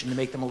conversation to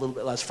make them a little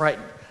bit less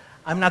frightened.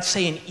 I'm not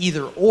saying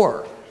either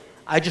or.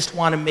 I just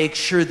want to make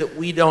sure that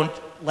we don't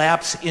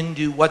lapse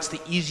into what's the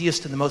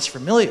easiest and the most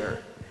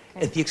familiar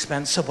at the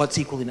expense of what's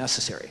equally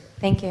necessary.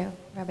 Thank you.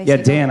 Rabbi Yeah,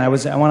 Segal. Dan, I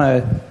want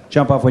to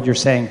jump off what you're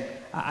saying.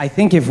 I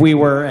think if we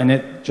were,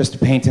 and just to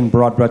paint in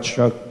broad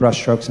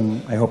brushstrokes,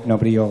 and I hope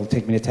nobody will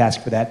take me to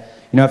task for that,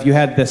 if you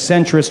had the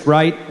centrist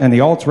right and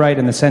the alt-right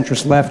and the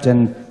centrist left,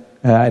 and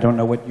I don't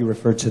know what you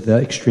referred to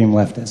the extreme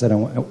left as,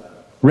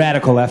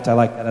 radical left, I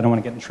like that, I don't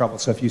want to get in trouble,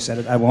 so if you said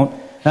it, I won't.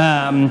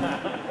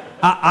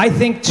 I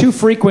think too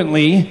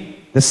frequently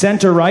the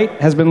center-right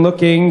has been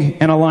looking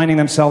and aligning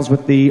themselves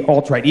with the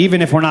alt-right,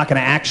 even if we're not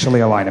going to actually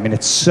align. I mean,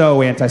 it's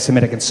so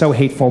anti-Semitic and so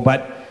hateful,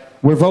 but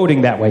we're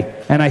voting that way.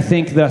 And I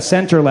think the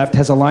center-left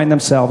has aligned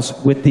themselves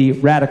with the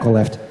radical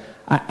left.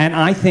 And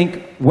I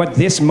think what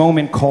this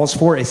moment calls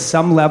for is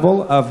some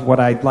level of what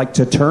I'd like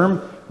to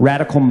term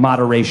radical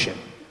moderation,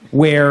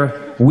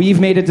 where we've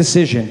made a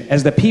decision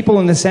as the people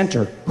in the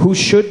center who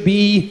should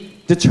be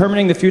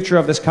determining the future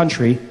of this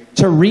country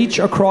to reach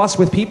across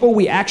with people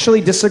we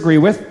actually disagree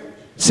with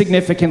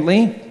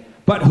significantly,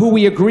 but who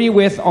we agree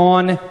with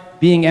on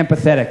being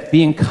empathetic,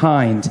 being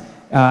kind,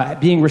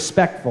 being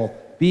respectful,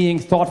 being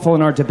thoughtful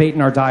in our debate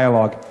and our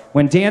dialogue.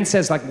 When Dan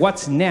says, like,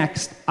 what's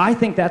next, I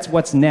think that's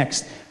what's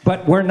next.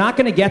 But we're not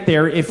going to get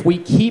there if we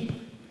keep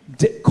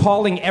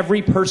calling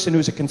every person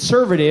who's a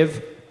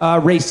conservative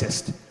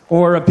racist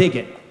or a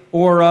bigot.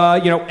 Or,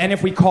 and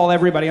if we call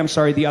everybody,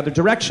 the other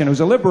direction, who's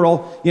a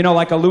liberal,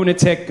 like a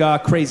lunatic,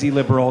 crazy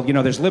liberal,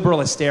 there's liberal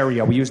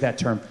hysteria, we use that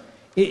term.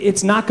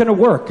 It's not going to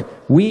work.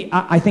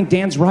 I think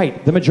Dan's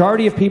right. The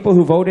majority of people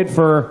who voted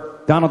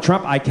for Donald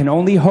Trump, I can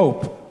only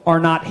hope, are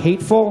not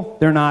hateful,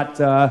 they're not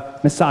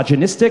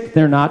misogynistic,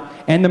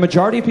 and the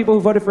majority of people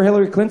who voted for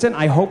Hillary Clinton,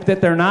 I hope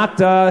that they're not,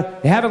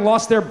 they haven't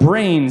lost their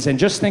brains and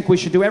just think we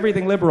should do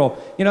everything liberal.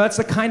 That's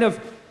the kind of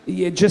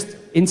just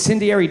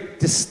incendiary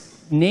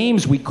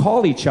names we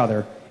call each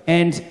other.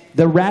 And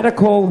the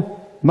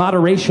radical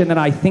moderation that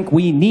I think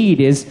we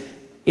need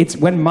it's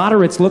when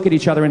moderates look at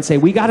each other and say,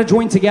 we got to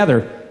join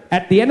together.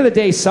 At the end of the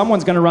day,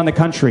 someone's going to run the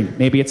country.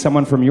 Maybe it's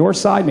someone from your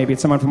side, maybe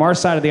it's someone from our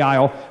side of the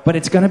aisle, but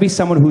it's going to be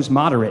someone who's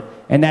moderate.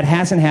 And that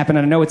hasn't happened,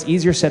 and I know it's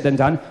easier said than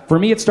done. For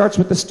me, it starts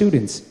with the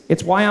students.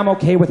 It's why I'm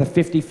okay with a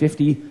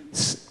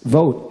 50-50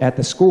 vote at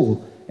the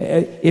school.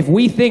 If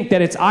we think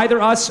that it's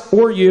either us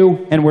or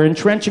you, and we're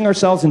entrenching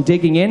ourselves and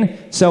digging in,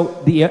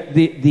 so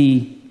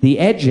the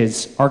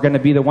edges are going to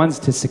be the ones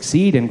to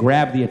succeed and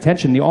grab the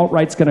attention. The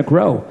alt-right's going to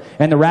grow,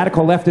 and the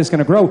radical left is going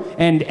to grow.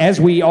 And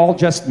as we all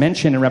just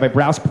mentioned, and Rabbi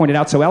Brous pointed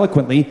out so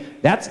eloquently,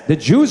 that's the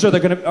Jews are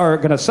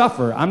going to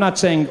suffer. I'm not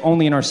saying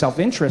only in our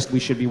self-interest we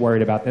should be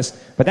worried about this,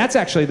 but that's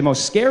actually the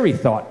most scary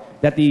thought,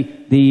 that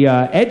the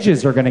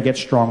edges are going to get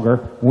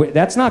stronger.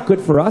 That's not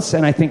good for us,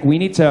 and I think we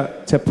need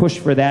to push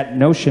for that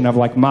notion of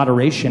like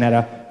moderation at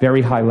a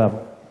very high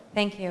level.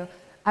 Thank you.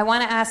 I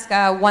want to ask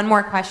one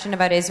more question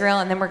about Israel,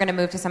 and then we're going to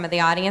move to some of the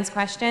audience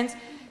questions.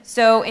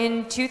 So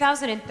in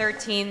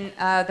 2013,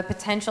 the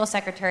potential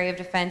Secretary of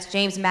Defense,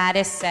 James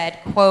Mattis, said,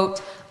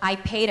 quote, "I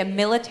paid a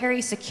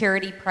military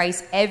security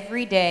price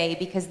every day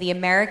because the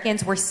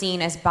Americans were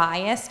seen as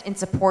biased in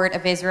support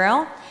of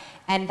Israel,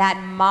 and that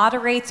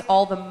moderates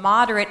all the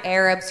moderate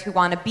Arabs who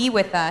want to be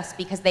with us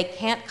because they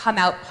can't come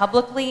out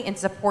publicly in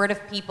support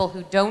of people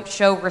who don't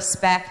show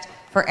respect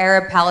for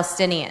Arab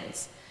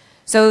Palestinians."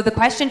 So the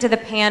question to the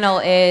panel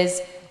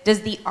is,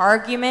 does the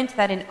argument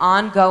that an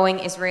ongoing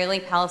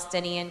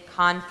Israeli-Palestinian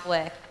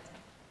conflict,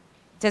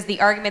 does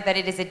the argument that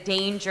it is a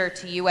danger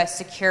to U.S.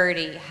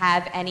 security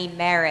have any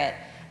merit?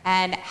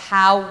 And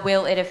how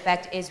will it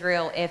affect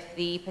Israel if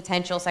the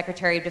potential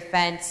Secretary of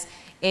Defense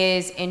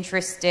is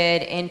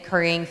interested in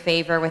currying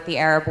favor with the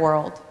Arab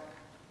world?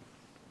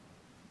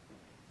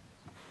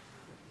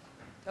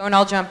 Don't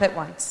all jump at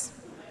once.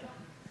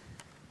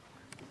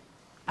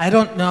 I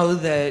don't know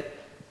that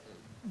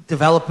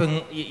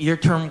developing, your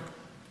term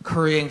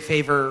currying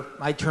favor,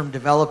 my term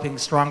developing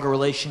stronger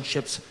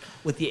relationships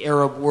with the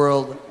Arab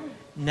world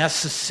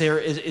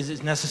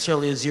is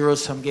necessarily a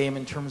zero-sum game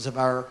in terms of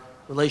our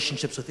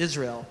relationships with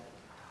Israel.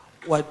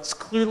 What's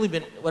clearly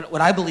been,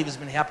 what I believe has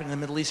been happening in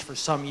the Middle East for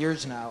some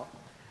years now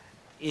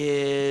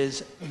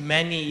is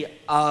many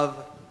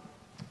of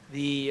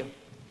the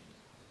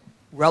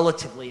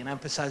relatively, and I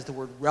emphasize the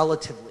word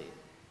relatively,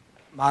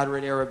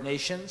 moderate Arab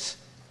nations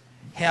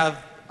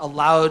have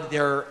allowed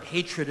their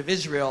hatred of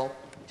Israel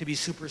to be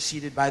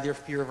superseded by their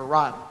fear of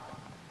Iran.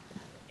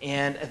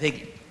 And I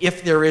think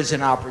if there is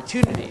an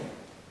opportunity,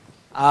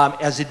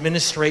 as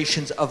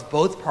administrations of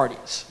both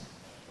parties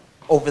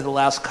over the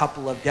last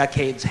couple of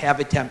decades have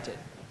attempted,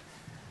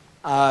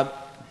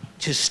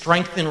 to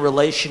strengthen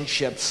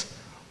relationships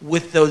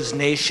with those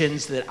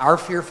nations that are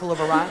fearful of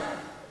Iran,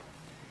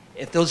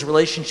 if those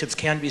relationships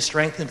can be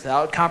strengthened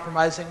without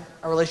compromising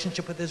our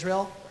relationship with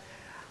Israel,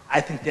 I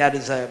think that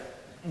is a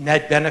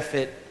net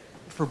benefit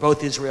for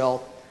both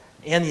Israel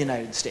and the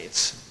United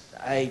States.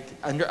 I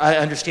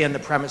understand the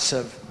premise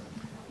of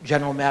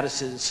General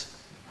Mattis's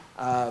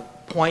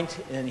point,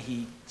 and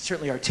he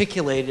certainly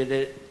articulated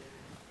it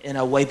in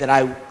a way that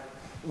I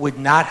would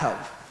not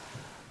have.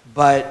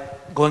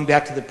 But going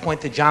back to the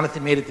point that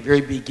Jonathan made at the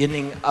very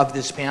beginning of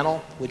this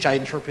panel, which I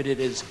interpreted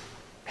as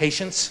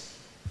patience,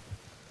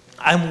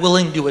 I'm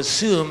willing to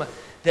assume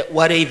that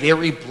what a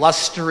very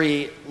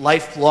blustery,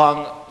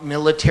 lifelong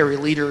military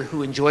leader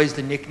who enjoys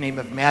the nickname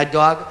of Mad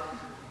Dog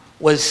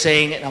was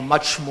saying in a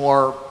much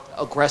more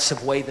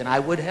aggressive way than I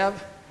would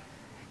have,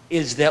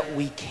 is that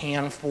we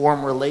can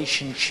form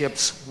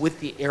relationships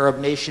with the Arab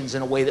nations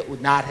in a way that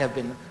would not have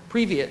been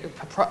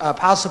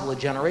possible a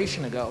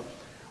generation ago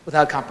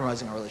without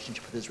compromising our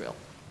relationship with Israel.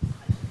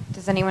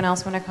 Does anyone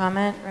else want to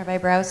comment? Rabbi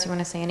Brous, you want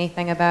to say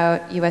anything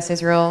about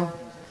U.S.-Israel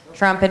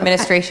Trump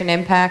administration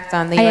impact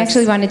on the U.S.? I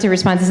actually wanted to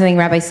respond to something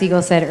Rabbi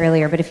Segal said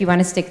earlier, but if you want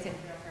to stick to Israel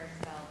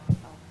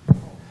first,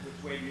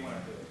 Which way do you want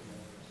to do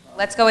it?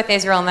 Let's go with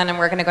Israel, and then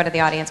we're going to go to the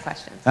audience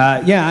questions.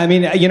 Yeah, I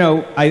mean, you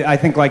know, I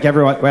think like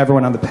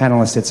everyone on the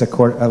panelists, it's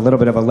a little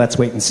bit of a let's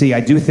wait and see. I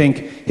do think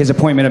his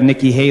appointment of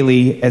Nikki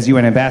Haley as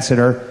UN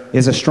ambassador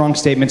is a strong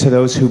statement to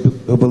those who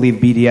believe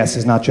BDS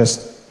is not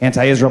just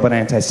anti-Israel but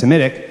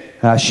anti-Semitic.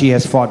 She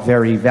has fought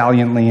very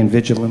valiantly and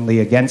vigilantly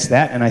against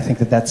that, and I think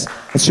that that's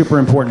a super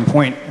important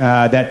point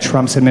that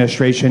Trump's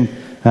administration,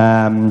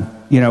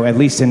 you know, at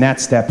least in that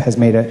step, has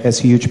made a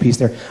huge piece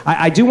there.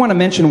 I do want to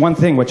mention one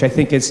thing, which I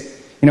think is,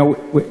 you know,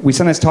 we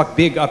sometimes talk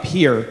big up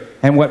here,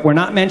 and what we're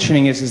not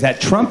mentioning is that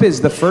Trump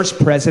is the first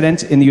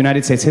president in the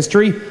United States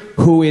history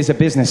who is a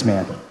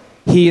businessman.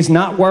 He is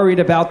not worried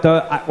about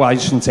well, I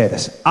shouldn't say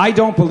this. I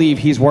don't believe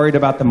he's worried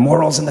about the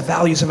morals and the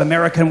values of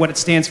America and what it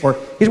stands for.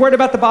 He's worried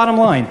about the bottom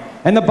line.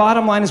 And the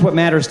bottom line is what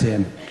matters to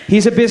him.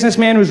 He's a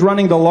businessman who's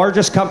running the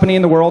largest company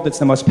in the world. It's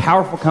the most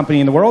powerful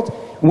company in the world.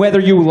 Whether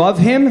you love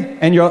him,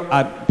 and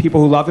people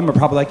who love him are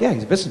probably like, yeah,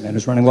 he's a businessman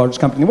who's running the largest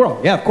company in the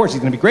world. Yeah, of course,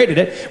 he's going to be great at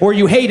it. Or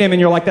you hate him, and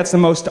you're like, that's the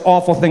most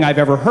awful thing I've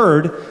ever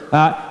heard.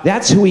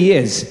 That's who he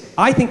is.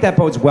 I think that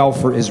bodes well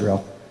for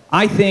Israel.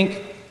 I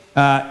think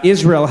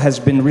Israel has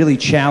been really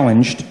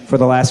challenged for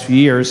the last few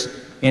years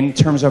in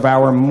terms of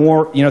our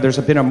there's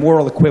been a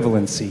moral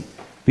equivalency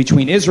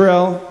between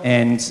Israel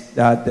and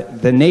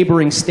the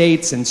neighboring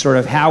states and sort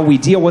of how we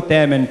deal with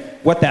them and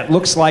what that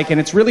looks like. And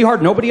it's really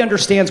hard. Nobody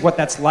understands what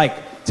that's like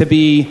to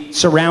be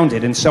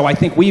surrounded. And so I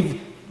think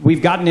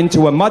we've gotten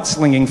into a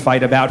mudslinging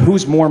fight about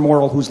who's more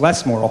moral, who's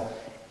less moral.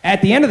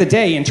 At the end of the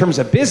day, in terms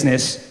of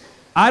business,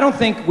 I don't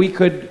think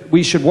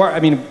we should worry. I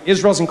mean,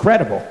 Israel's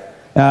incredible.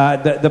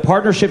 The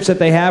partnerships that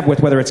they have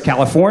with whether it's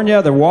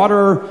California, the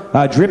water,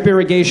 drip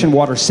irrigation,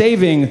 water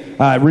saving,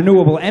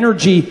 renewable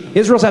energy.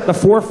 Israel's at the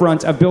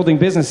forefront of building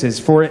businesses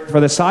for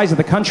the size of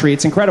the country.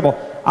 It's incredible.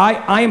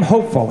 I am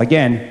hopeful.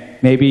 Again,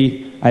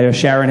 maybe I know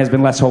Sharon has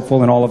been less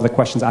hopeful in all of the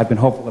questions I've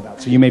been hopeful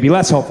about, so you may be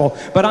less hopeful.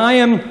 But I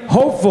am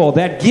hopeful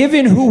that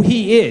given who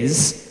he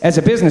is as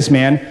a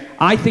businessman,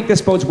 I think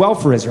this bodes well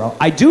for Israel.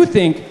 I do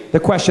think the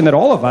question that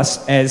all of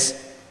us as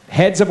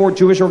heads of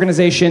Jewish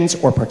organizations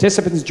or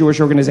participants in Jewish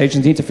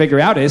organizations need to figure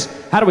out is,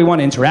 how do we want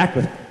to interact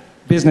with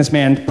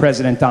businessman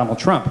President Donald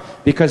Trump?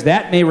 Because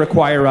that may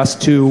require us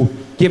to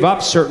give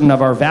up certain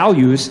of our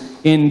values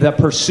in the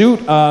pursuit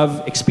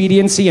of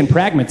expediency and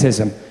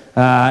pragmatism.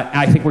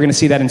 I think we're going to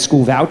see that in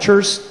school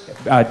vouchers,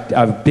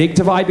 a big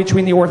divide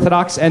between the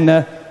Orthodox and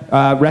the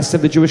rest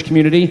of the Jewish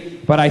community.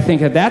 But I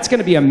think that that's going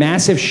to be a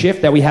massive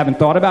shift that we haven't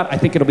thought about. I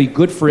think it'll be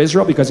good for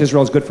Israel because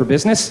Israel is good for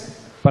business.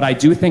 But I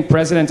do think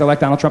President-elect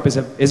Donald Trump is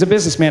a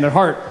businessman at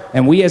heart,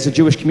 and we as a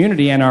Jewish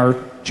community and our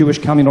Jewish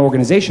communal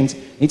organizations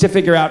need to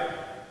figure out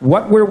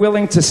what we're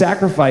willing to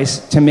sacrifice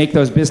to make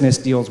those business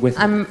deals with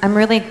him. I'm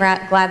really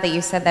glad that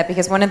you said that,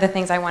 because one of the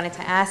things I wanted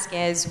to ask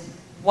is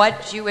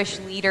what Jewish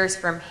leaders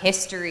from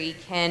history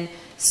can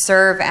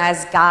serve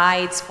as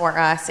guides for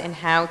us in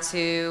how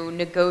to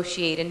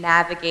negotiate and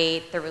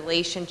navigate the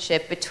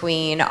relationship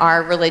between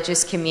our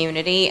religious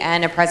community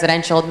and a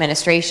presidential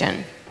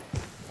administration.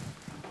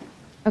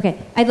 Okay,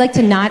 I'd like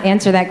to not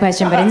answer that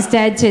question, but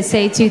instead to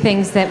say two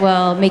things that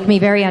will make me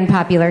very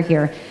unpopular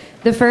here.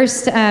 The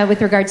first,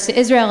 with regards to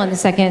Israel, and the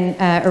second,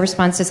 a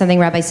response to something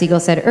Rabbi Segal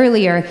said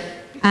earlier.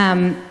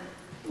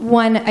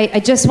 One, I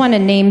just want to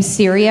name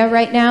Syria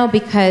right now,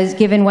 because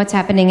given what's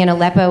happening in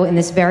Aleppo in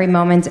this very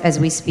moment as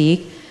we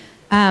speak.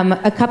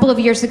 A couple of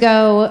years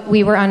ago,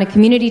 we were on a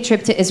community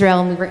trip to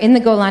Israel, and we were in the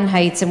Golan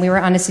Heights, and we were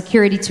on a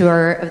security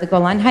tour of the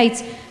Golan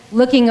Heights,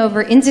 looking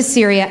over into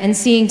Syria and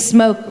seeing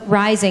smoke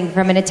rising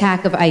from an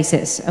attack of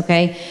ISIS,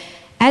 okay?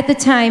 At the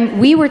time,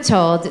 we were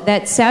told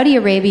that Saudi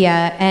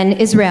Arabia and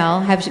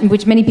Israel,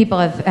 which many people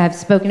have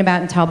spoken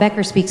about, and Tal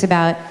Becker speaks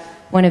about,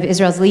 one of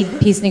Israel's lead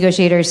peace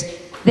negotiators,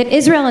 that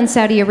Israel and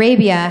Saudi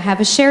Arabia have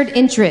a shared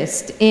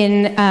interest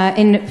in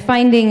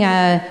finding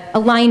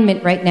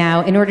alignment right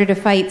now in order to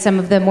fight some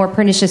of the more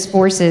pernicious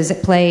forces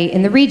at play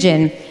in the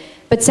region.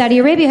 But Saudi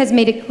Arabia has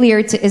made it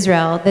clear to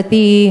Israel that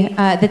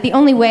the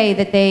only way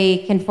that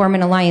they can form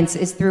an alliance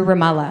is through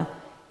Ramallah.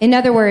 In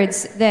other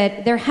words,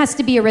 that there has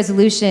to be a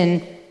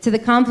resolution to the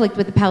conflict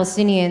with the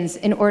Palestinians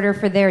in order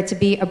for there to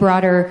be a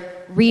broader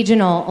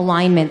regional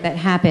alignment that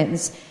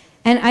happens.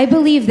 And I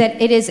believe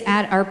that it is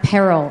at our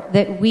peril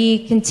that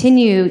we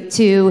continue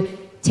to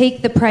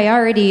take the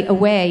priority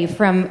away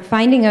from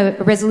finding a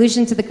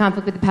resolution to the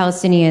conflict with the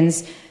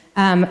Palestinians,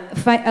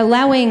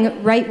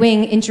 allowing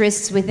right-wing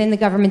interests within the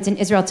government in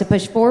Israel to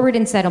push forward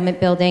in settlement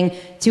building,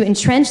 to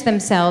entrench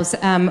themselves.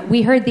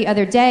 We heard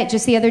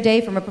just the other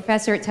day from a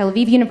professor at Tel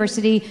Aviv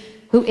University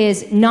who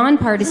is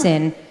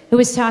nonpartisan, who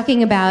was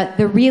talking about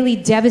the really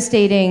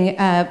devastating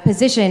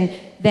position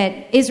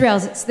that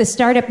the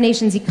startup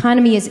nation's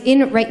economy is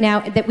in right now,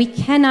 that we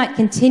cannot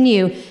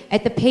continue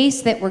at the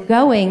pace that we're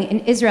going in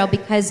Israel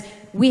because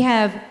we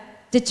have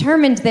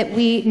determined that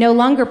we no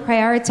longer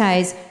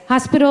prioritize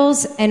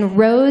hospitals and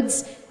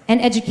roads and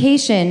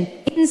education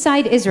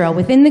inside Israel,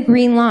 within the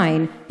Green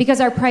Line, because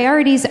our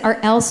priorities are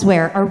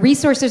elsewhere, our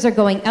resources are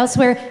going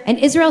elsewhere, and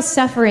Israel's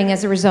suffering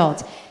as a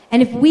result.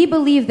 And if we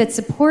believe that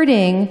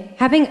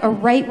having a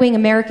right-wing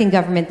American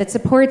government that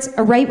supports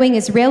a right-wing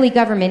Israeli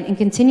government and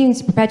continuing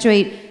to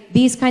perpetuate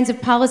these kinds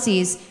of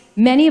policies,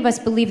 many of us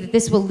believe that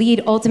this will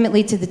lead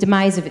ultimately to the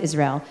demise of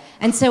Israel.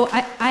 And so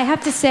I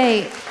have to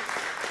say,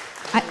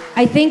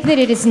 I think that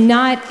it is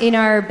not in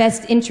our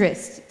best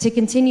interest to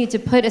continue to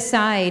put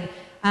aside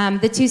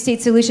the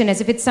two-state solution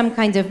as if it's some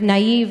kind of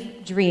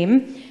naive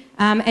dream,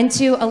 and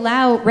to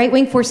allow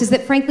right-wing forces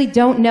that frankly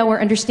don't know or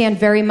understand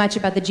very much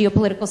about the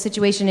geopolitical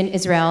situation in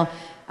Israel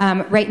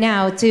right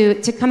now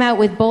to come out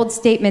with bold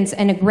statements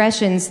and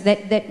aggressions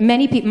that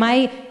many people,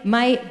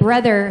 my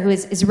brother who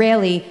is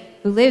Israeli,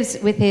 who lives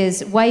with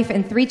his wife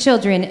and 3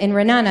 children in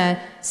Ra'anana,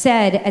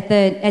 said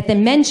at the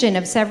mention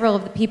of several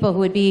of the people who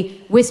would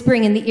be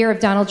whispering in the ear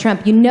of Donald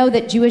Trump, you know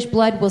that Jewish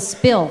blood will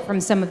spill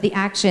from some of the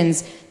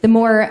actions, the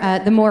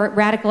more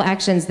radical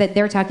actions that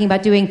they're talking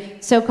about doing,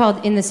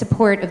 so-called in the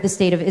support of the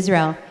state of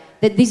Israel.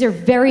 That these are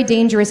very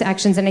dangerous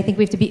actions, and I think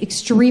we have to be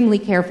extremely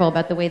careful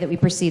about the way that we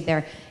proceed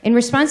there. In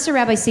response to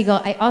Rabbi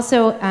Segal, I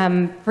also,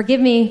 forgive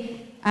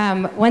me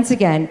once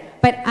again,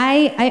 but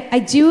I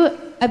do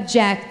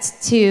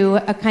object to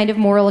a kind of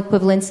moral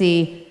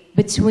equivalency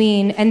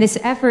between, and this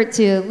effort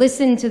to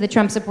listen to the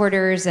Trump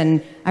supporters,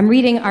 and I'm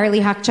reading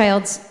Arlie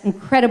Hochschild's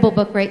incredible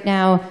book right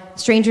now,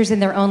 strangers in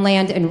their own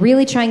land, and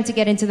really trying to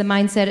get into the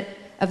mindset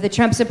of the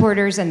Trump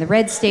supporters and the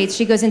red states.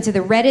 She goes into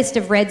the reddest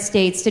of red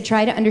states to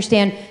try to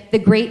understand the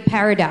great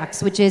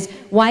paradox, which is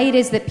why it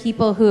is that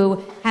people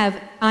who have,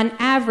 on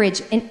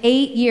average, an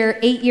 8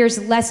 years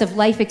less of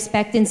life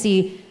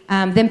expectancy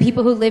than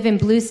people who live in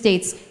blue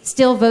states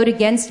still vote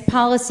against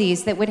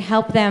policies that would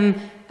help them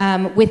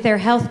with their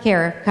health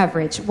care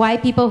coverage. Why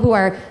people who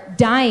are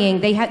dying,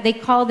 they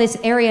call this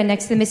area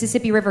next to the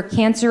Mississippi River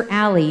Cancer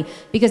Alley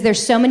because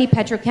there's so many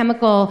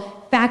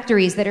petrochemical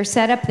factories that are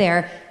set up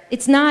there.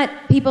 It's not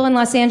people in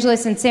Los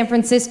Angeles and San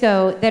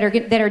Francisco that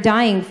are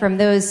dying from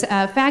those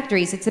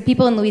factories. It's the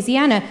people in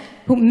Louisiana,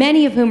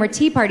 many of whom are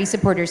Tea Party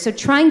supporters. So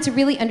trying to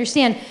really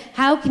understand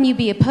how can you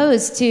be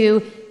opposed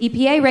to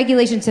EPA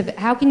regulations,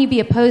 how can you be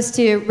opposed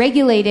to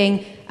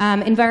regulating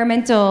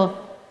environmental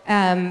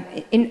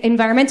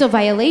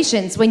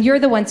violations when you're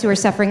the ones who are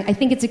suffering. I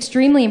think it's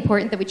extremely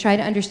important that we try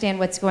to understand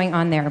what's going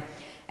on there.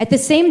 At the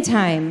same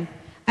time,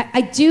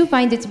 I do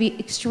find it to be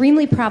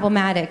extremely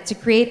problematic to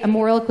create a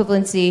moral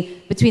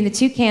equivalency between the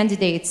two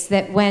candidates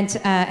that went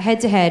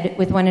head-to-head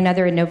with one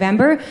another in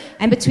November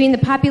and between the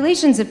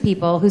populations of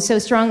people who so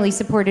strongly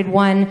supported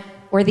one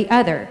or the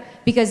other.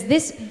 Because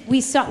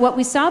what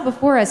we saw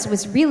before us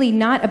was really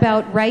not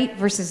about right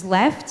versus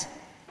left.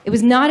 It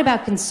was not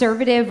about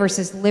conservative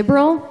versus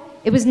liberal.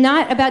 It was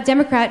not about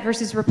Democrat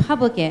versus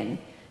Republican.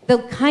 The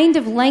kind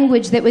of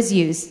language that was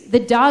used, the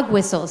dog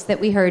whistles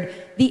that we heard,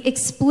 the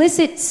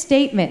explicit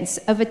statements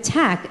of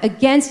attack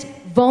against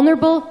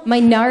vulnerable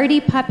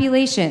minority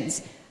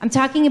populations. I'm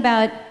talking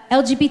about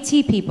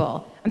LGBT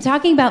people. I'm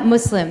talking about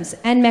Muslims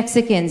and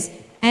Mexicans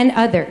and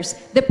others.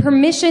 The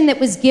permission that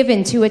was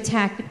given to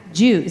attack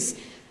Jews.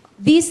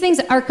 These things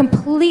are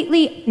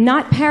completely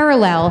not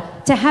parallel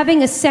to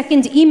having a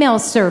second email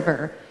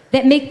server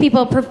that makes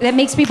people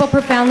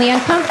profoundly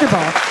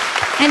uncomfortable.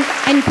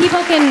 And people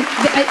can,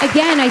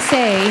 again, I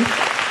say,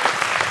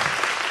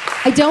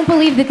 I don't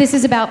believe that this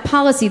is about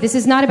policy. This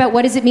is not about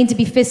what does it mean to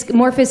be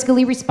more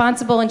fiscally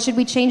responsible and should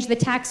we change the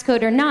tax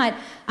code or not.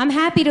 I'm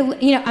happy to,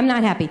 I'm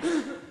not happy.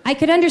 I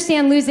could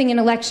understand losing an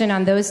election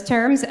on those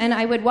terms, and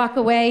I would walk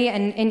away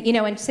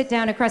and sit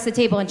down across the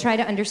table and try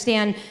to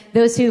understand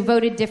those who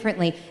voted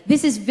differently.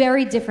 This is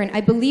very different.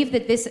 I believe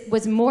that this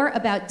was more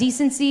about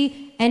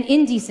decency and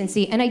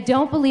indecency, and I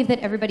don't believe that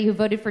everybody who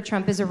voted for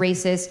Trump is a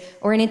racist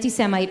or an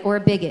anti-Semite or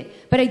a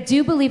bigot. But I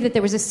do believe that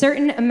there was a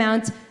certain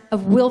amount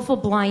of willful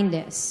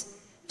blindness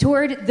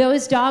toward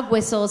those dog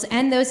whistles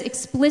and those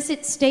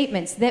explicit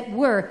statements that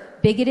were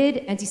bigoted,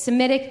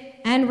 anti-Semitic,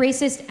 and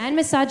racist and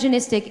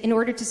misogynistic in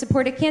order to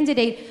support a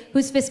candidate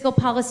whose fiscal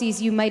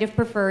policies you might have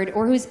preferred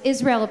or whose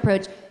Israel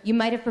approach you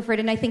might have preferred.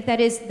 And I think that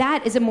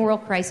is a moral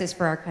crisis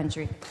for our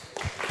country.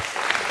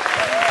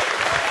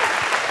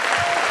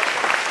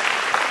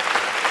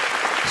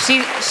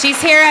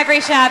 She's here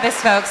every Shabbos,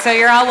 folks, so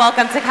you're all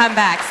welcome to come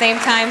back. Same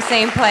time,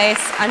 same place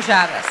on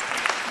Shabbos.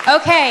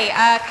 Okay,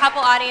 a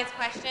couple audience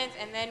questions,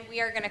 and then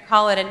we are going to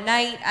call it a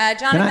night.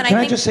 Jonathan, Can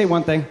I just say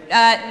one thing?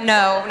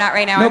 No, not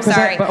right now. No, I'm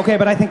sorry.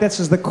 But I think this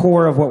is the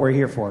core of what we're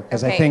here for.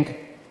 Because I think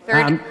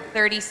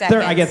 30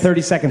 seconds. I get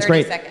 30 seconds. 30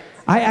 Great. Seconds.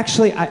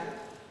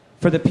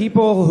 For the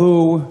people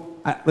who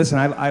listen,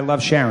 I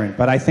love Sharon,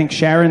 but I think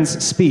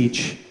Sharon's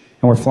speech,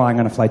 and we're flying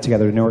on a flight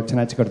together to Newark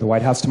tonight to go to the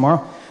White House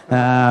tomorrow.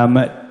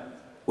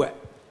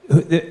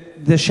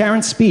 The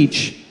Sharon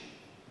speech,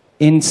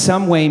 in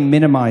some way,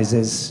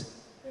 minimizes,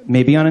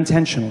 maybe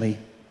unintentionally,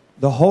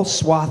 the whole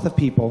swath of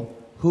people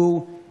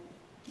who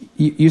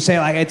you say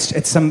like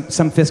it's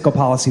some fiscal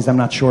policies I'm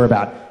not sure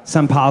about,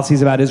 some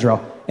policies about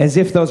Israel, as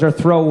if those are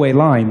throwaway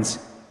lines.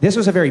 This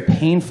was a very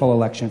painful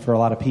election for a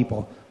lot of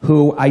people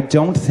who I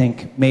don't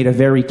think made a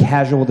very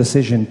casual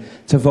decision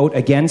to vote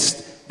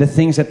against the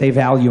things that they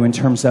value in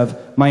terms of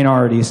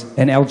minorities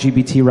and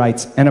LGBT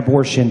rights and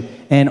abortion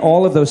and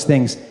all of those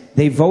things.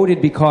 They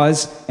voted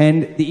because,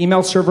 and the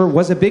email server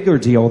was a bigger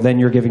deal than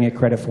you're giving it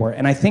credit for.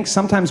 And I think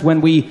sometimes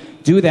when we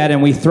do that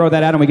and we throw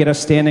that out and we get a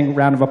standing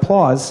round of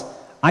applause,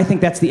 I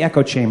think that's the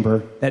echo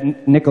chamber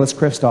that Nicholas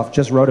Kristof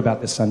just wrote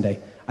about this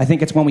Sunday. I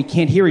think it's when we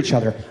can't hear each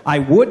other. I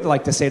would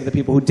like to say to the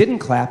people who didn't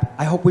clap,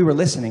 I hope we were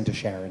listening to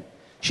Sharon.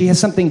 She has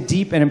something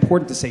deep and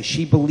important to say.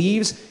 She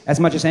believes, as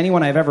much as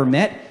anyone I've ever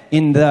met,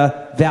 in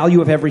the value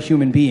of every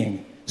human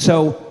being.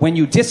 So when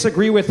you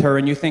disagree with her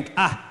and you think,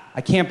 I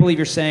can't believe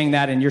you're saying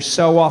that and you're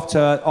so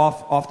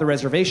off the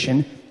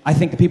reservation, I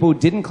think the people who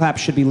didn't clap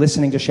should be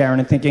listening to Sharon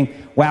and thinking,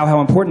 wow,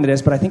 how important it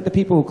is. But I think the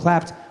people who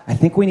clapped, I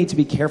think we need to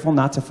be careful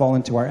not to fall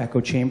into our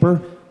echo chamber,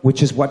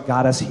 which is what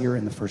got us here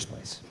in the first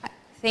place.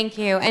 Thank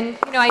you. And,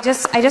 I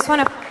just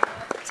want to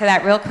to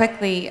that real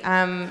quickly.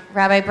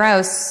 Rabbi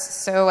Brous,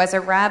 so as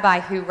a rabbi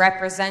who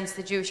represents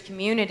the Jewish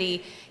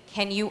community,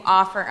 can you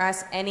offer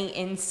us any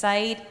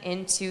insight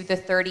into the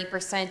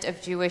 30% of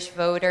Jewish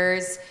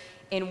voters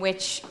in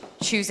which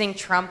choosing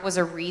Trump was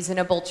a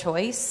reasonable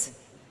choice?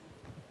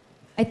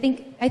 I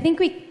think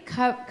we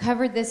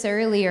covered this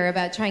earlier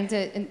about trying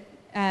to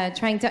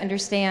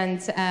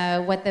understand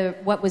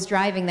what was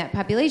driving that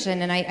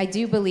population, and I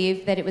do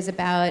believe that it was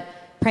about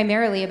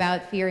primarily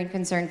about fear and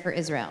concern for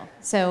Israel.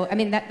 So, I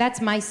mean,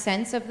 that's my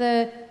sense of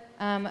that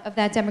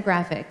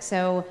demographic.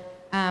 So,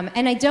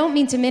 and I don't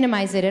mean to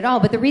minimize it at all,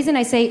 but the reason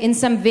I say in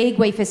some vague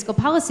way fiscal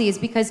policy is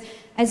because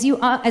as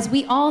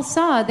we all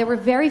saw, there were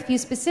very few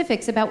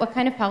specifics about what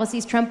kind of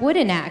policies Trump would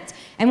enact.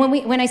 And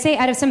when I say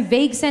out of some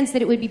vague sense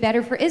that it would be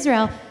better for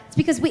Israel, it's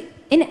because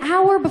an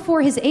hour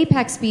before his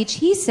AIPAC speech,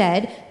 he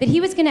said that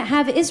he was going to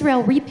have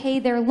Israel repay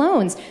their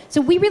loans. So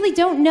we really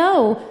don't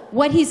know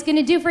what he's going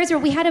to do for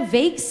Israel. We had a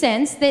vague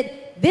sense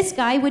that this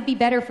guy would be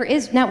better for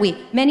Israel. Not we,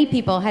 many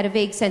people had a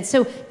vague sense.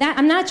 So that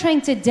I'm not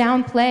trying to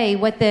downplay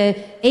what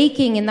the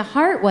aching in the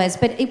heart was,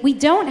 but we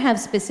don't have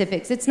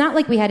specifics. It's not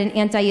like we had an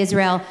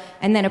anti-Israel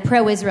and then a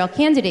pro-Israel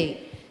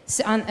candidate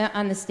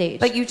on the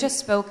stage. But you just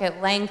spoke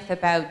at length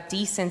about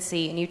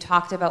decency, and you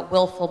talked about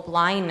willful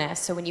blindness.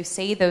 So when you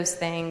say those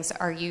things,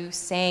 are you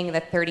saying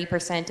that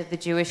 30% of the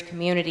Jewish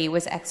community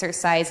was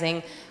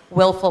exercising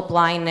willful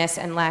blindness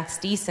and lacks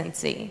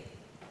decency?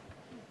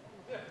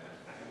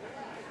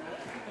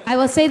 I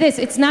will say this,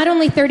 it's not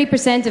only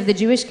 30% of the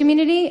Jewish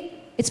community,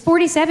 it's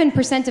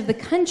 47% of the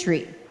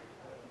country.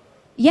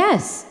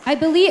 Yes, I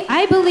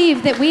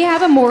believe that we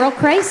have a moral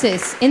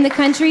crisis in the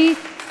country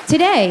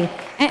today.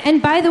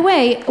 And by the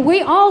way,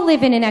 we all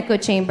live in an echo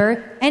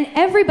chamber, and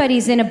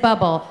everybody's in a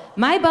bubble.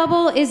 My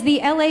bubble is the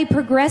LA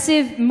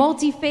progressive,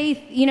 multi-faith,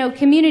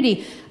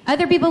 community.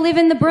 Other people live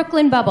in the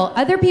Brooklyn bubble.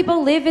 Other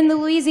people live in the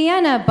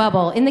Louisiana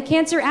bubble, in the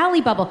Cancer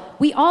Alley bubble.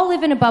 We all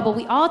live in a bubble.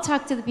 We all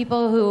talk to the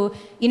people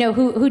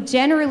who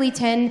generally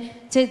tend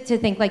to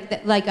think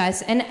like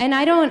us. And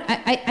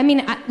I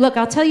mean, look,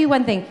 I'll tell you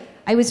one thing.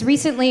 I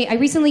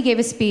recently gave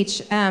a speech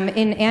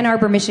in Ann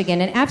Arbor,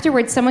 Michigan, and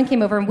afterwards someone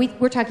came over and we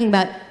were talking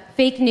about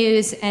fake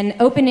news and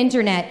open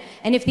internet,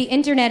 and if the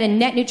internet and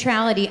net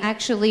neutrality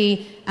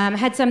actually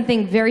had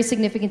something very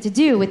significant to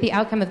do with the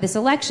outcome of this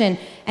election.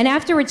 And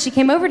afterwards she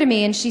came over to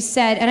me and she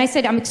said, and I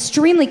said, I'm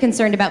extremely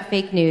concerned about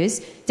fake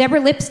news.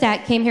 Deborah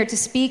Lipstadt came here to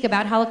speak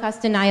about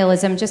Holocaust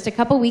denialism just a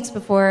couple weeks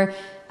before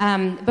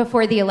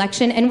the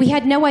election, and we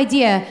had no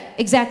idea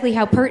exactly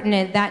how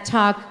pertinent that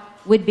talk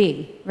would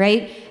be,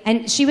 right?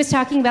 And she was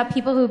talking about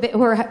people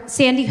who are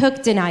Sandy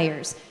Hook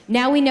deniers.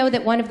 Now we know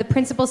that one of the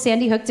principal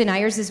Sandy Hook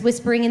deniers is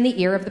whispering in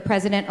the ear of the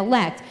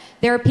president-elect.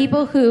 There are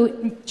people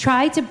who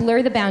try to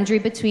blur the boundary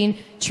between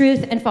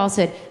truth and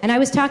falsehood. And I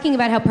was talking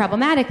about how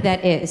problematic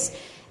that is.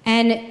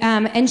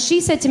 And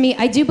she said to me,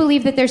 I do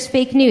believe that there's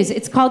fake news.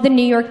 It's called the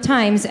New York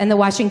Times and the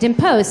Washington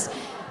Post.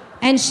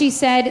 And she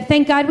said,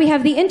 thank God we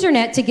have the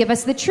internet to give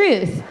us the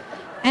truth.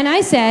 And I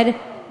said,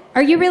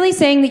 are you really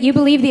saying that you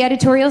believe the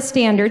editorial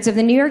standards of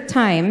the New York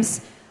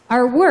Times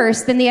are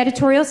worse than the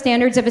editorial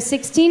standards of a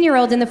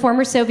 16-year-old in the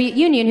former Soviet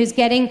Union who's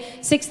getting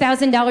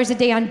 $6,000 a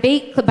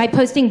day by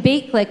posting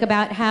bait click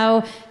about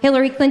how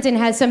Hillary Clinton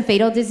has some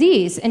fatal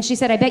disease? And she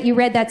said, I bet you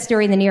read that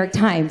story in the New York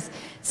Times.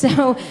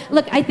 So,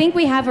 look, I think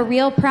we have a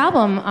real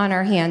problem on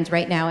our hands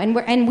right now,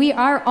 and we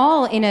are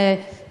all in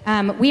a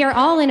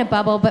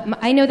bubble, but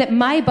I know that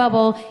my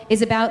bubble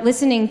is about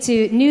listening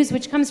to news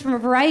which comes from a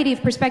variety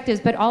of perspectives,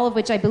 but all of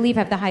which I believe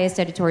have the highest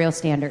editorial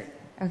standard.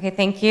 Okay,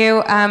 thank you.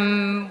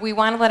 We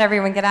want to let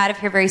everyone get out of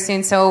here very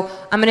soon, so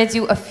I'm going to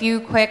do a few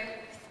quick,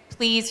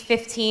 please,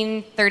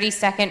 15,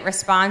 30-second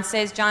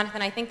responses.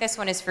 Jonathan, I think this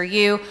one is for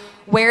you.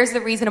 Where's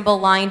the reasonable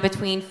line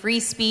between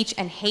free speech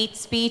and hate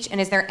speech, and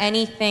is there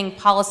anything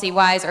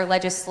policy-wise or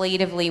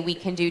legislatively we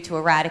can do to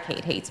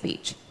eradicate hate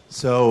speech?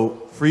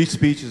 So free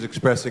speech is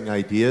expressing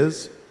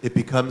ideas. It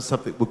becomes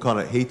something, we'll call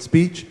it hate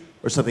speech,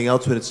 or something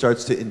else when it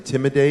starts to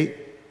intimidate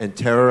and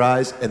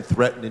terrorize and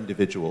threaten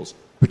individuals,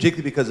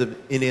 particularly because of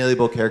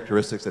inalienable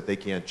characteristics that they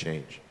can't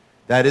change.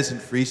 That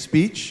isn't free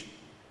speech.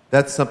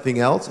 That's something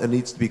else and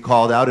needs to be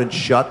called out and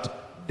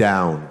shut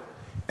down.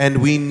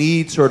 And we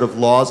need sort of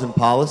laws and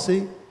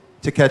policy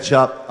to catch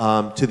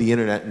up to the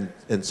internet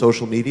and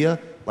social media,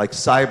 like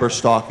cyber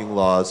stalking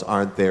laws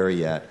aren't there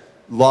yet.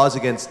 Laws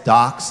against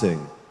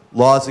doxing,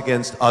 laws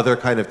against other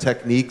kind of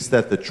techniques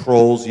that the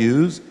trolls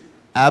use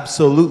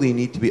absolutely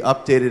need to be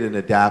updated and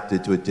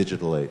adapted to a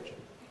digital age.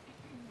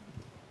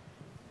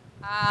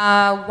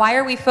 Why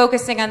are we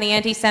focusing on the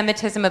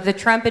anti-Semitism of the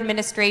Trump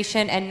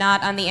administration and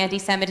not on the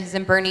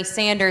anti-Semitism Bernie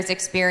Sanders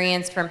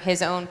experienced from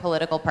his own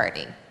political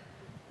party?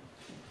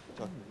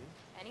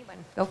 Anyone,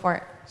 go for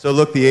it. So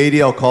look, the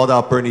ADL called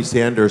out Bernie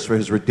Sanders for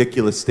his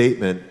ridiculous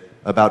statement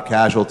about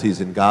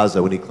casualties in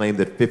Gaza when he claimed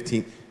that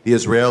the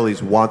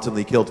Israelis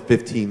wantonly killed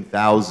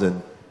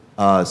 15,000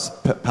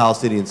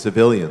 Palestinian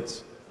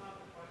civilians.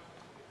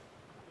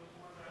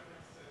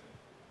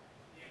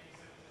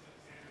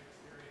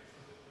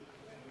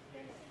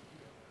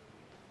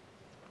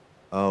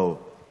 Oh,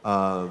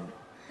 I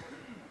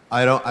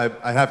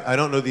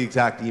don't know the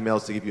exact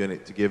emails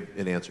to give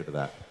an answer to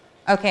that.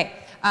 Okay,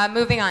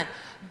 moving on.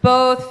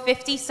 Both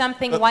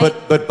 50-something white...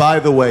 But by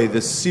the way,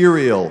 the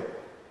serial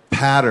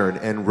pattern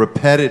and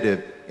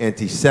repetitive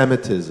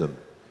anti-Semitism,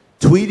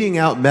 tweeting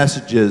out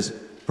messages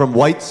from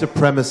white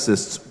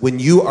supremacists when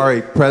you are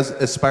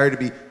aspire to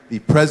be the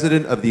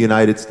President of the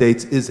United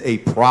States is a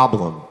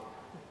problem.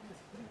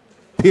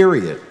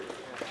 Period.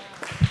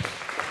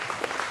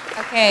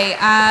 Okay,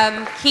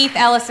 Keith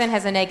Ellison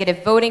has a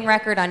negative voting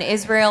record on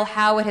Israel.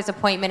 How would his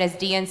appointment as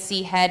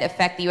DNC head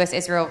affect the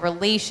U.S.-Israel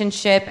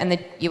relationship and the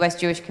U.S.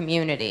 Jewish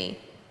community?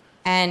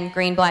 And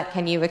Greenblatt,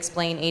 can you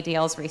explain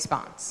ADL's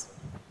response?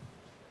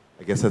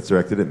 I guess that's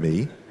directed at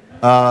me.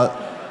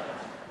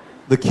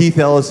 The Keith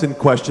Ellison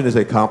question is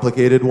a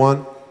complicated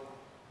one.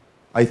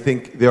 I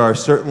think he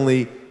has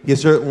certainly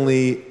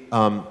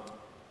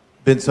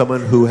been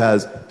someone who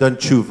has done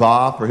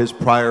tshuva for his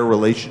prior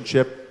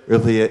relationship,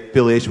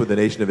 affiliation with the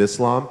Nation of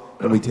Islam,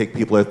 and we take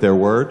people at their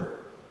word.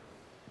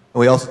 And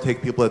we also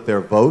take people at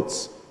their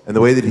votes. And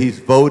the way that he's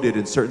voted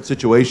in certain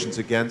situations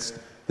against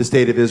the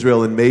State of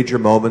Israel in major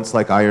moments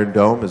like Iron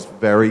Dome is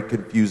very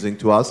confusing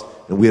to us,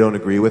 and we don't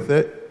agree with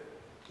it.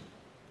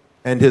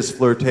 And his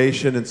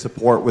flirtation and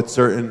support with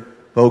certain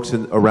folks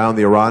around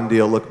the Iran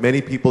deal. Look,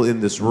 many people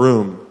in this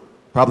room,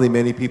 probably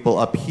many people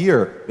up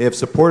here, may have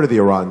supported the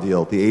Iran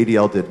deal. The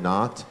ADL did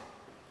not.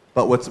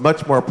 But what's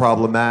much more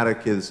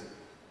problematic is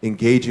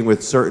engaging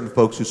with certain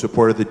folks who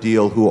supported the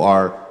deal who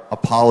are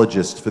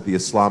apologists for the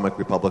Islamic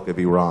Republic of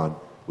Iran,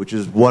 which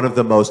is one of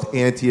the most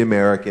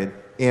anti-American,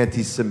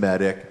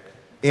 anti-Semitic,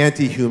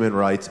 anti-human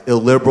rights,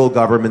 illiberal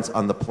governments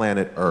on the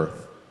planet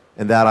Earth.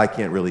 And that I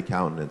can't really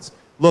countenance.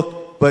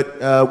 Look,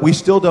 but we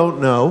still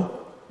don't know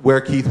where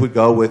Keith would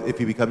go if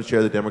he becomes chair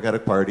of the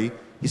Democratic Party.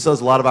 He still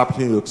has a lot of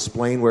opportunity to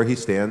explain where he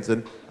stands,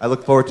 and I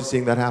look forward to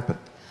seeing that happen.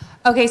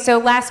 Okay, so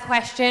last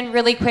question,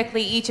 really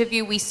quickly. Each of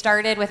you, we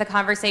started with a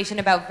conversation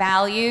about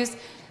values.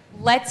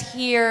 Let's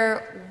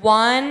hear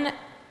one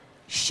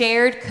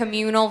shared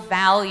communal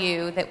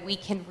value that we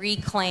can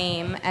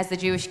reclaim as the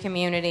Jewish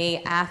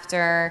community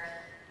after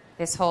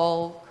this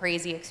whole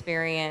crazy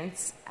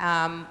experience.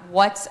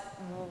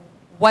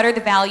 What are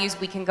the values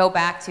we can go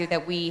back to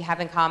that we have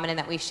in common and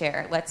that we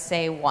share? Let's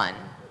say one.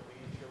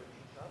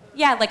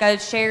 Yeah, like a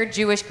shared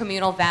Jewish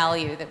communal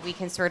value that we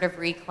can sort of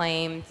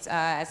reclaim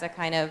as a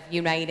kind of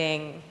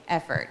uniting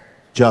effort.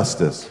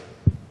 Justice.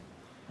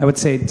 I would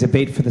say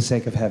debate for the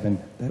sake of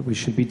heaven. That we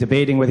should be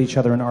debating with each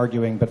other and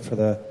arguing, but for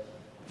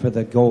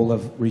the goal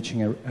of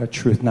reaching a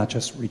truth, not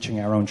just reaching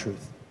our own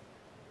truth.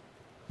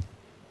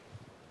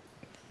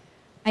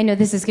 I know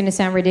this is going to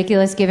sound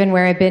ridiculous given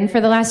where I've been for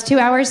the last 2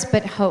 hours,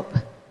 but hope.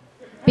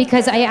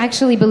 Because I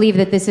actually believe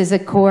that this is a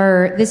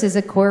core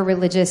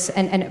religious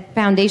and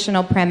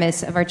foundational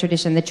premise of our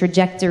tradition, the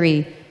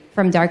trajectory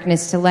from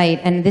darkness to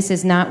light. And this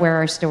is not where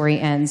our story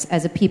ends,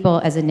 as a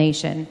people, as a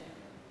nation.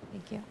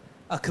 Thank you.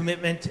 A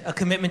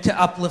commitment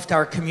to uplift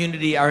our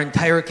community, our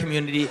entire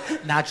community,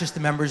 not just the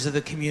members of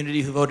the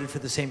community who voted for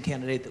the same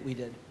candidate that we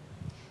did.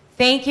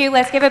 Thank you.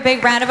 Let's give a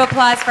big round of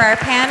applause for our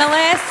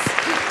panelists.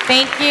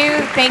 Thank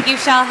you. Thank you,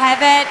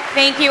 Shalhevet.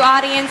 Thank you,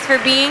 audience, for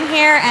being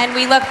here. And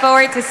we look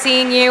forward to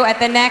seeing you at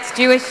the next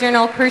Jewish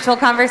Journal Crucial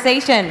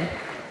Conversation.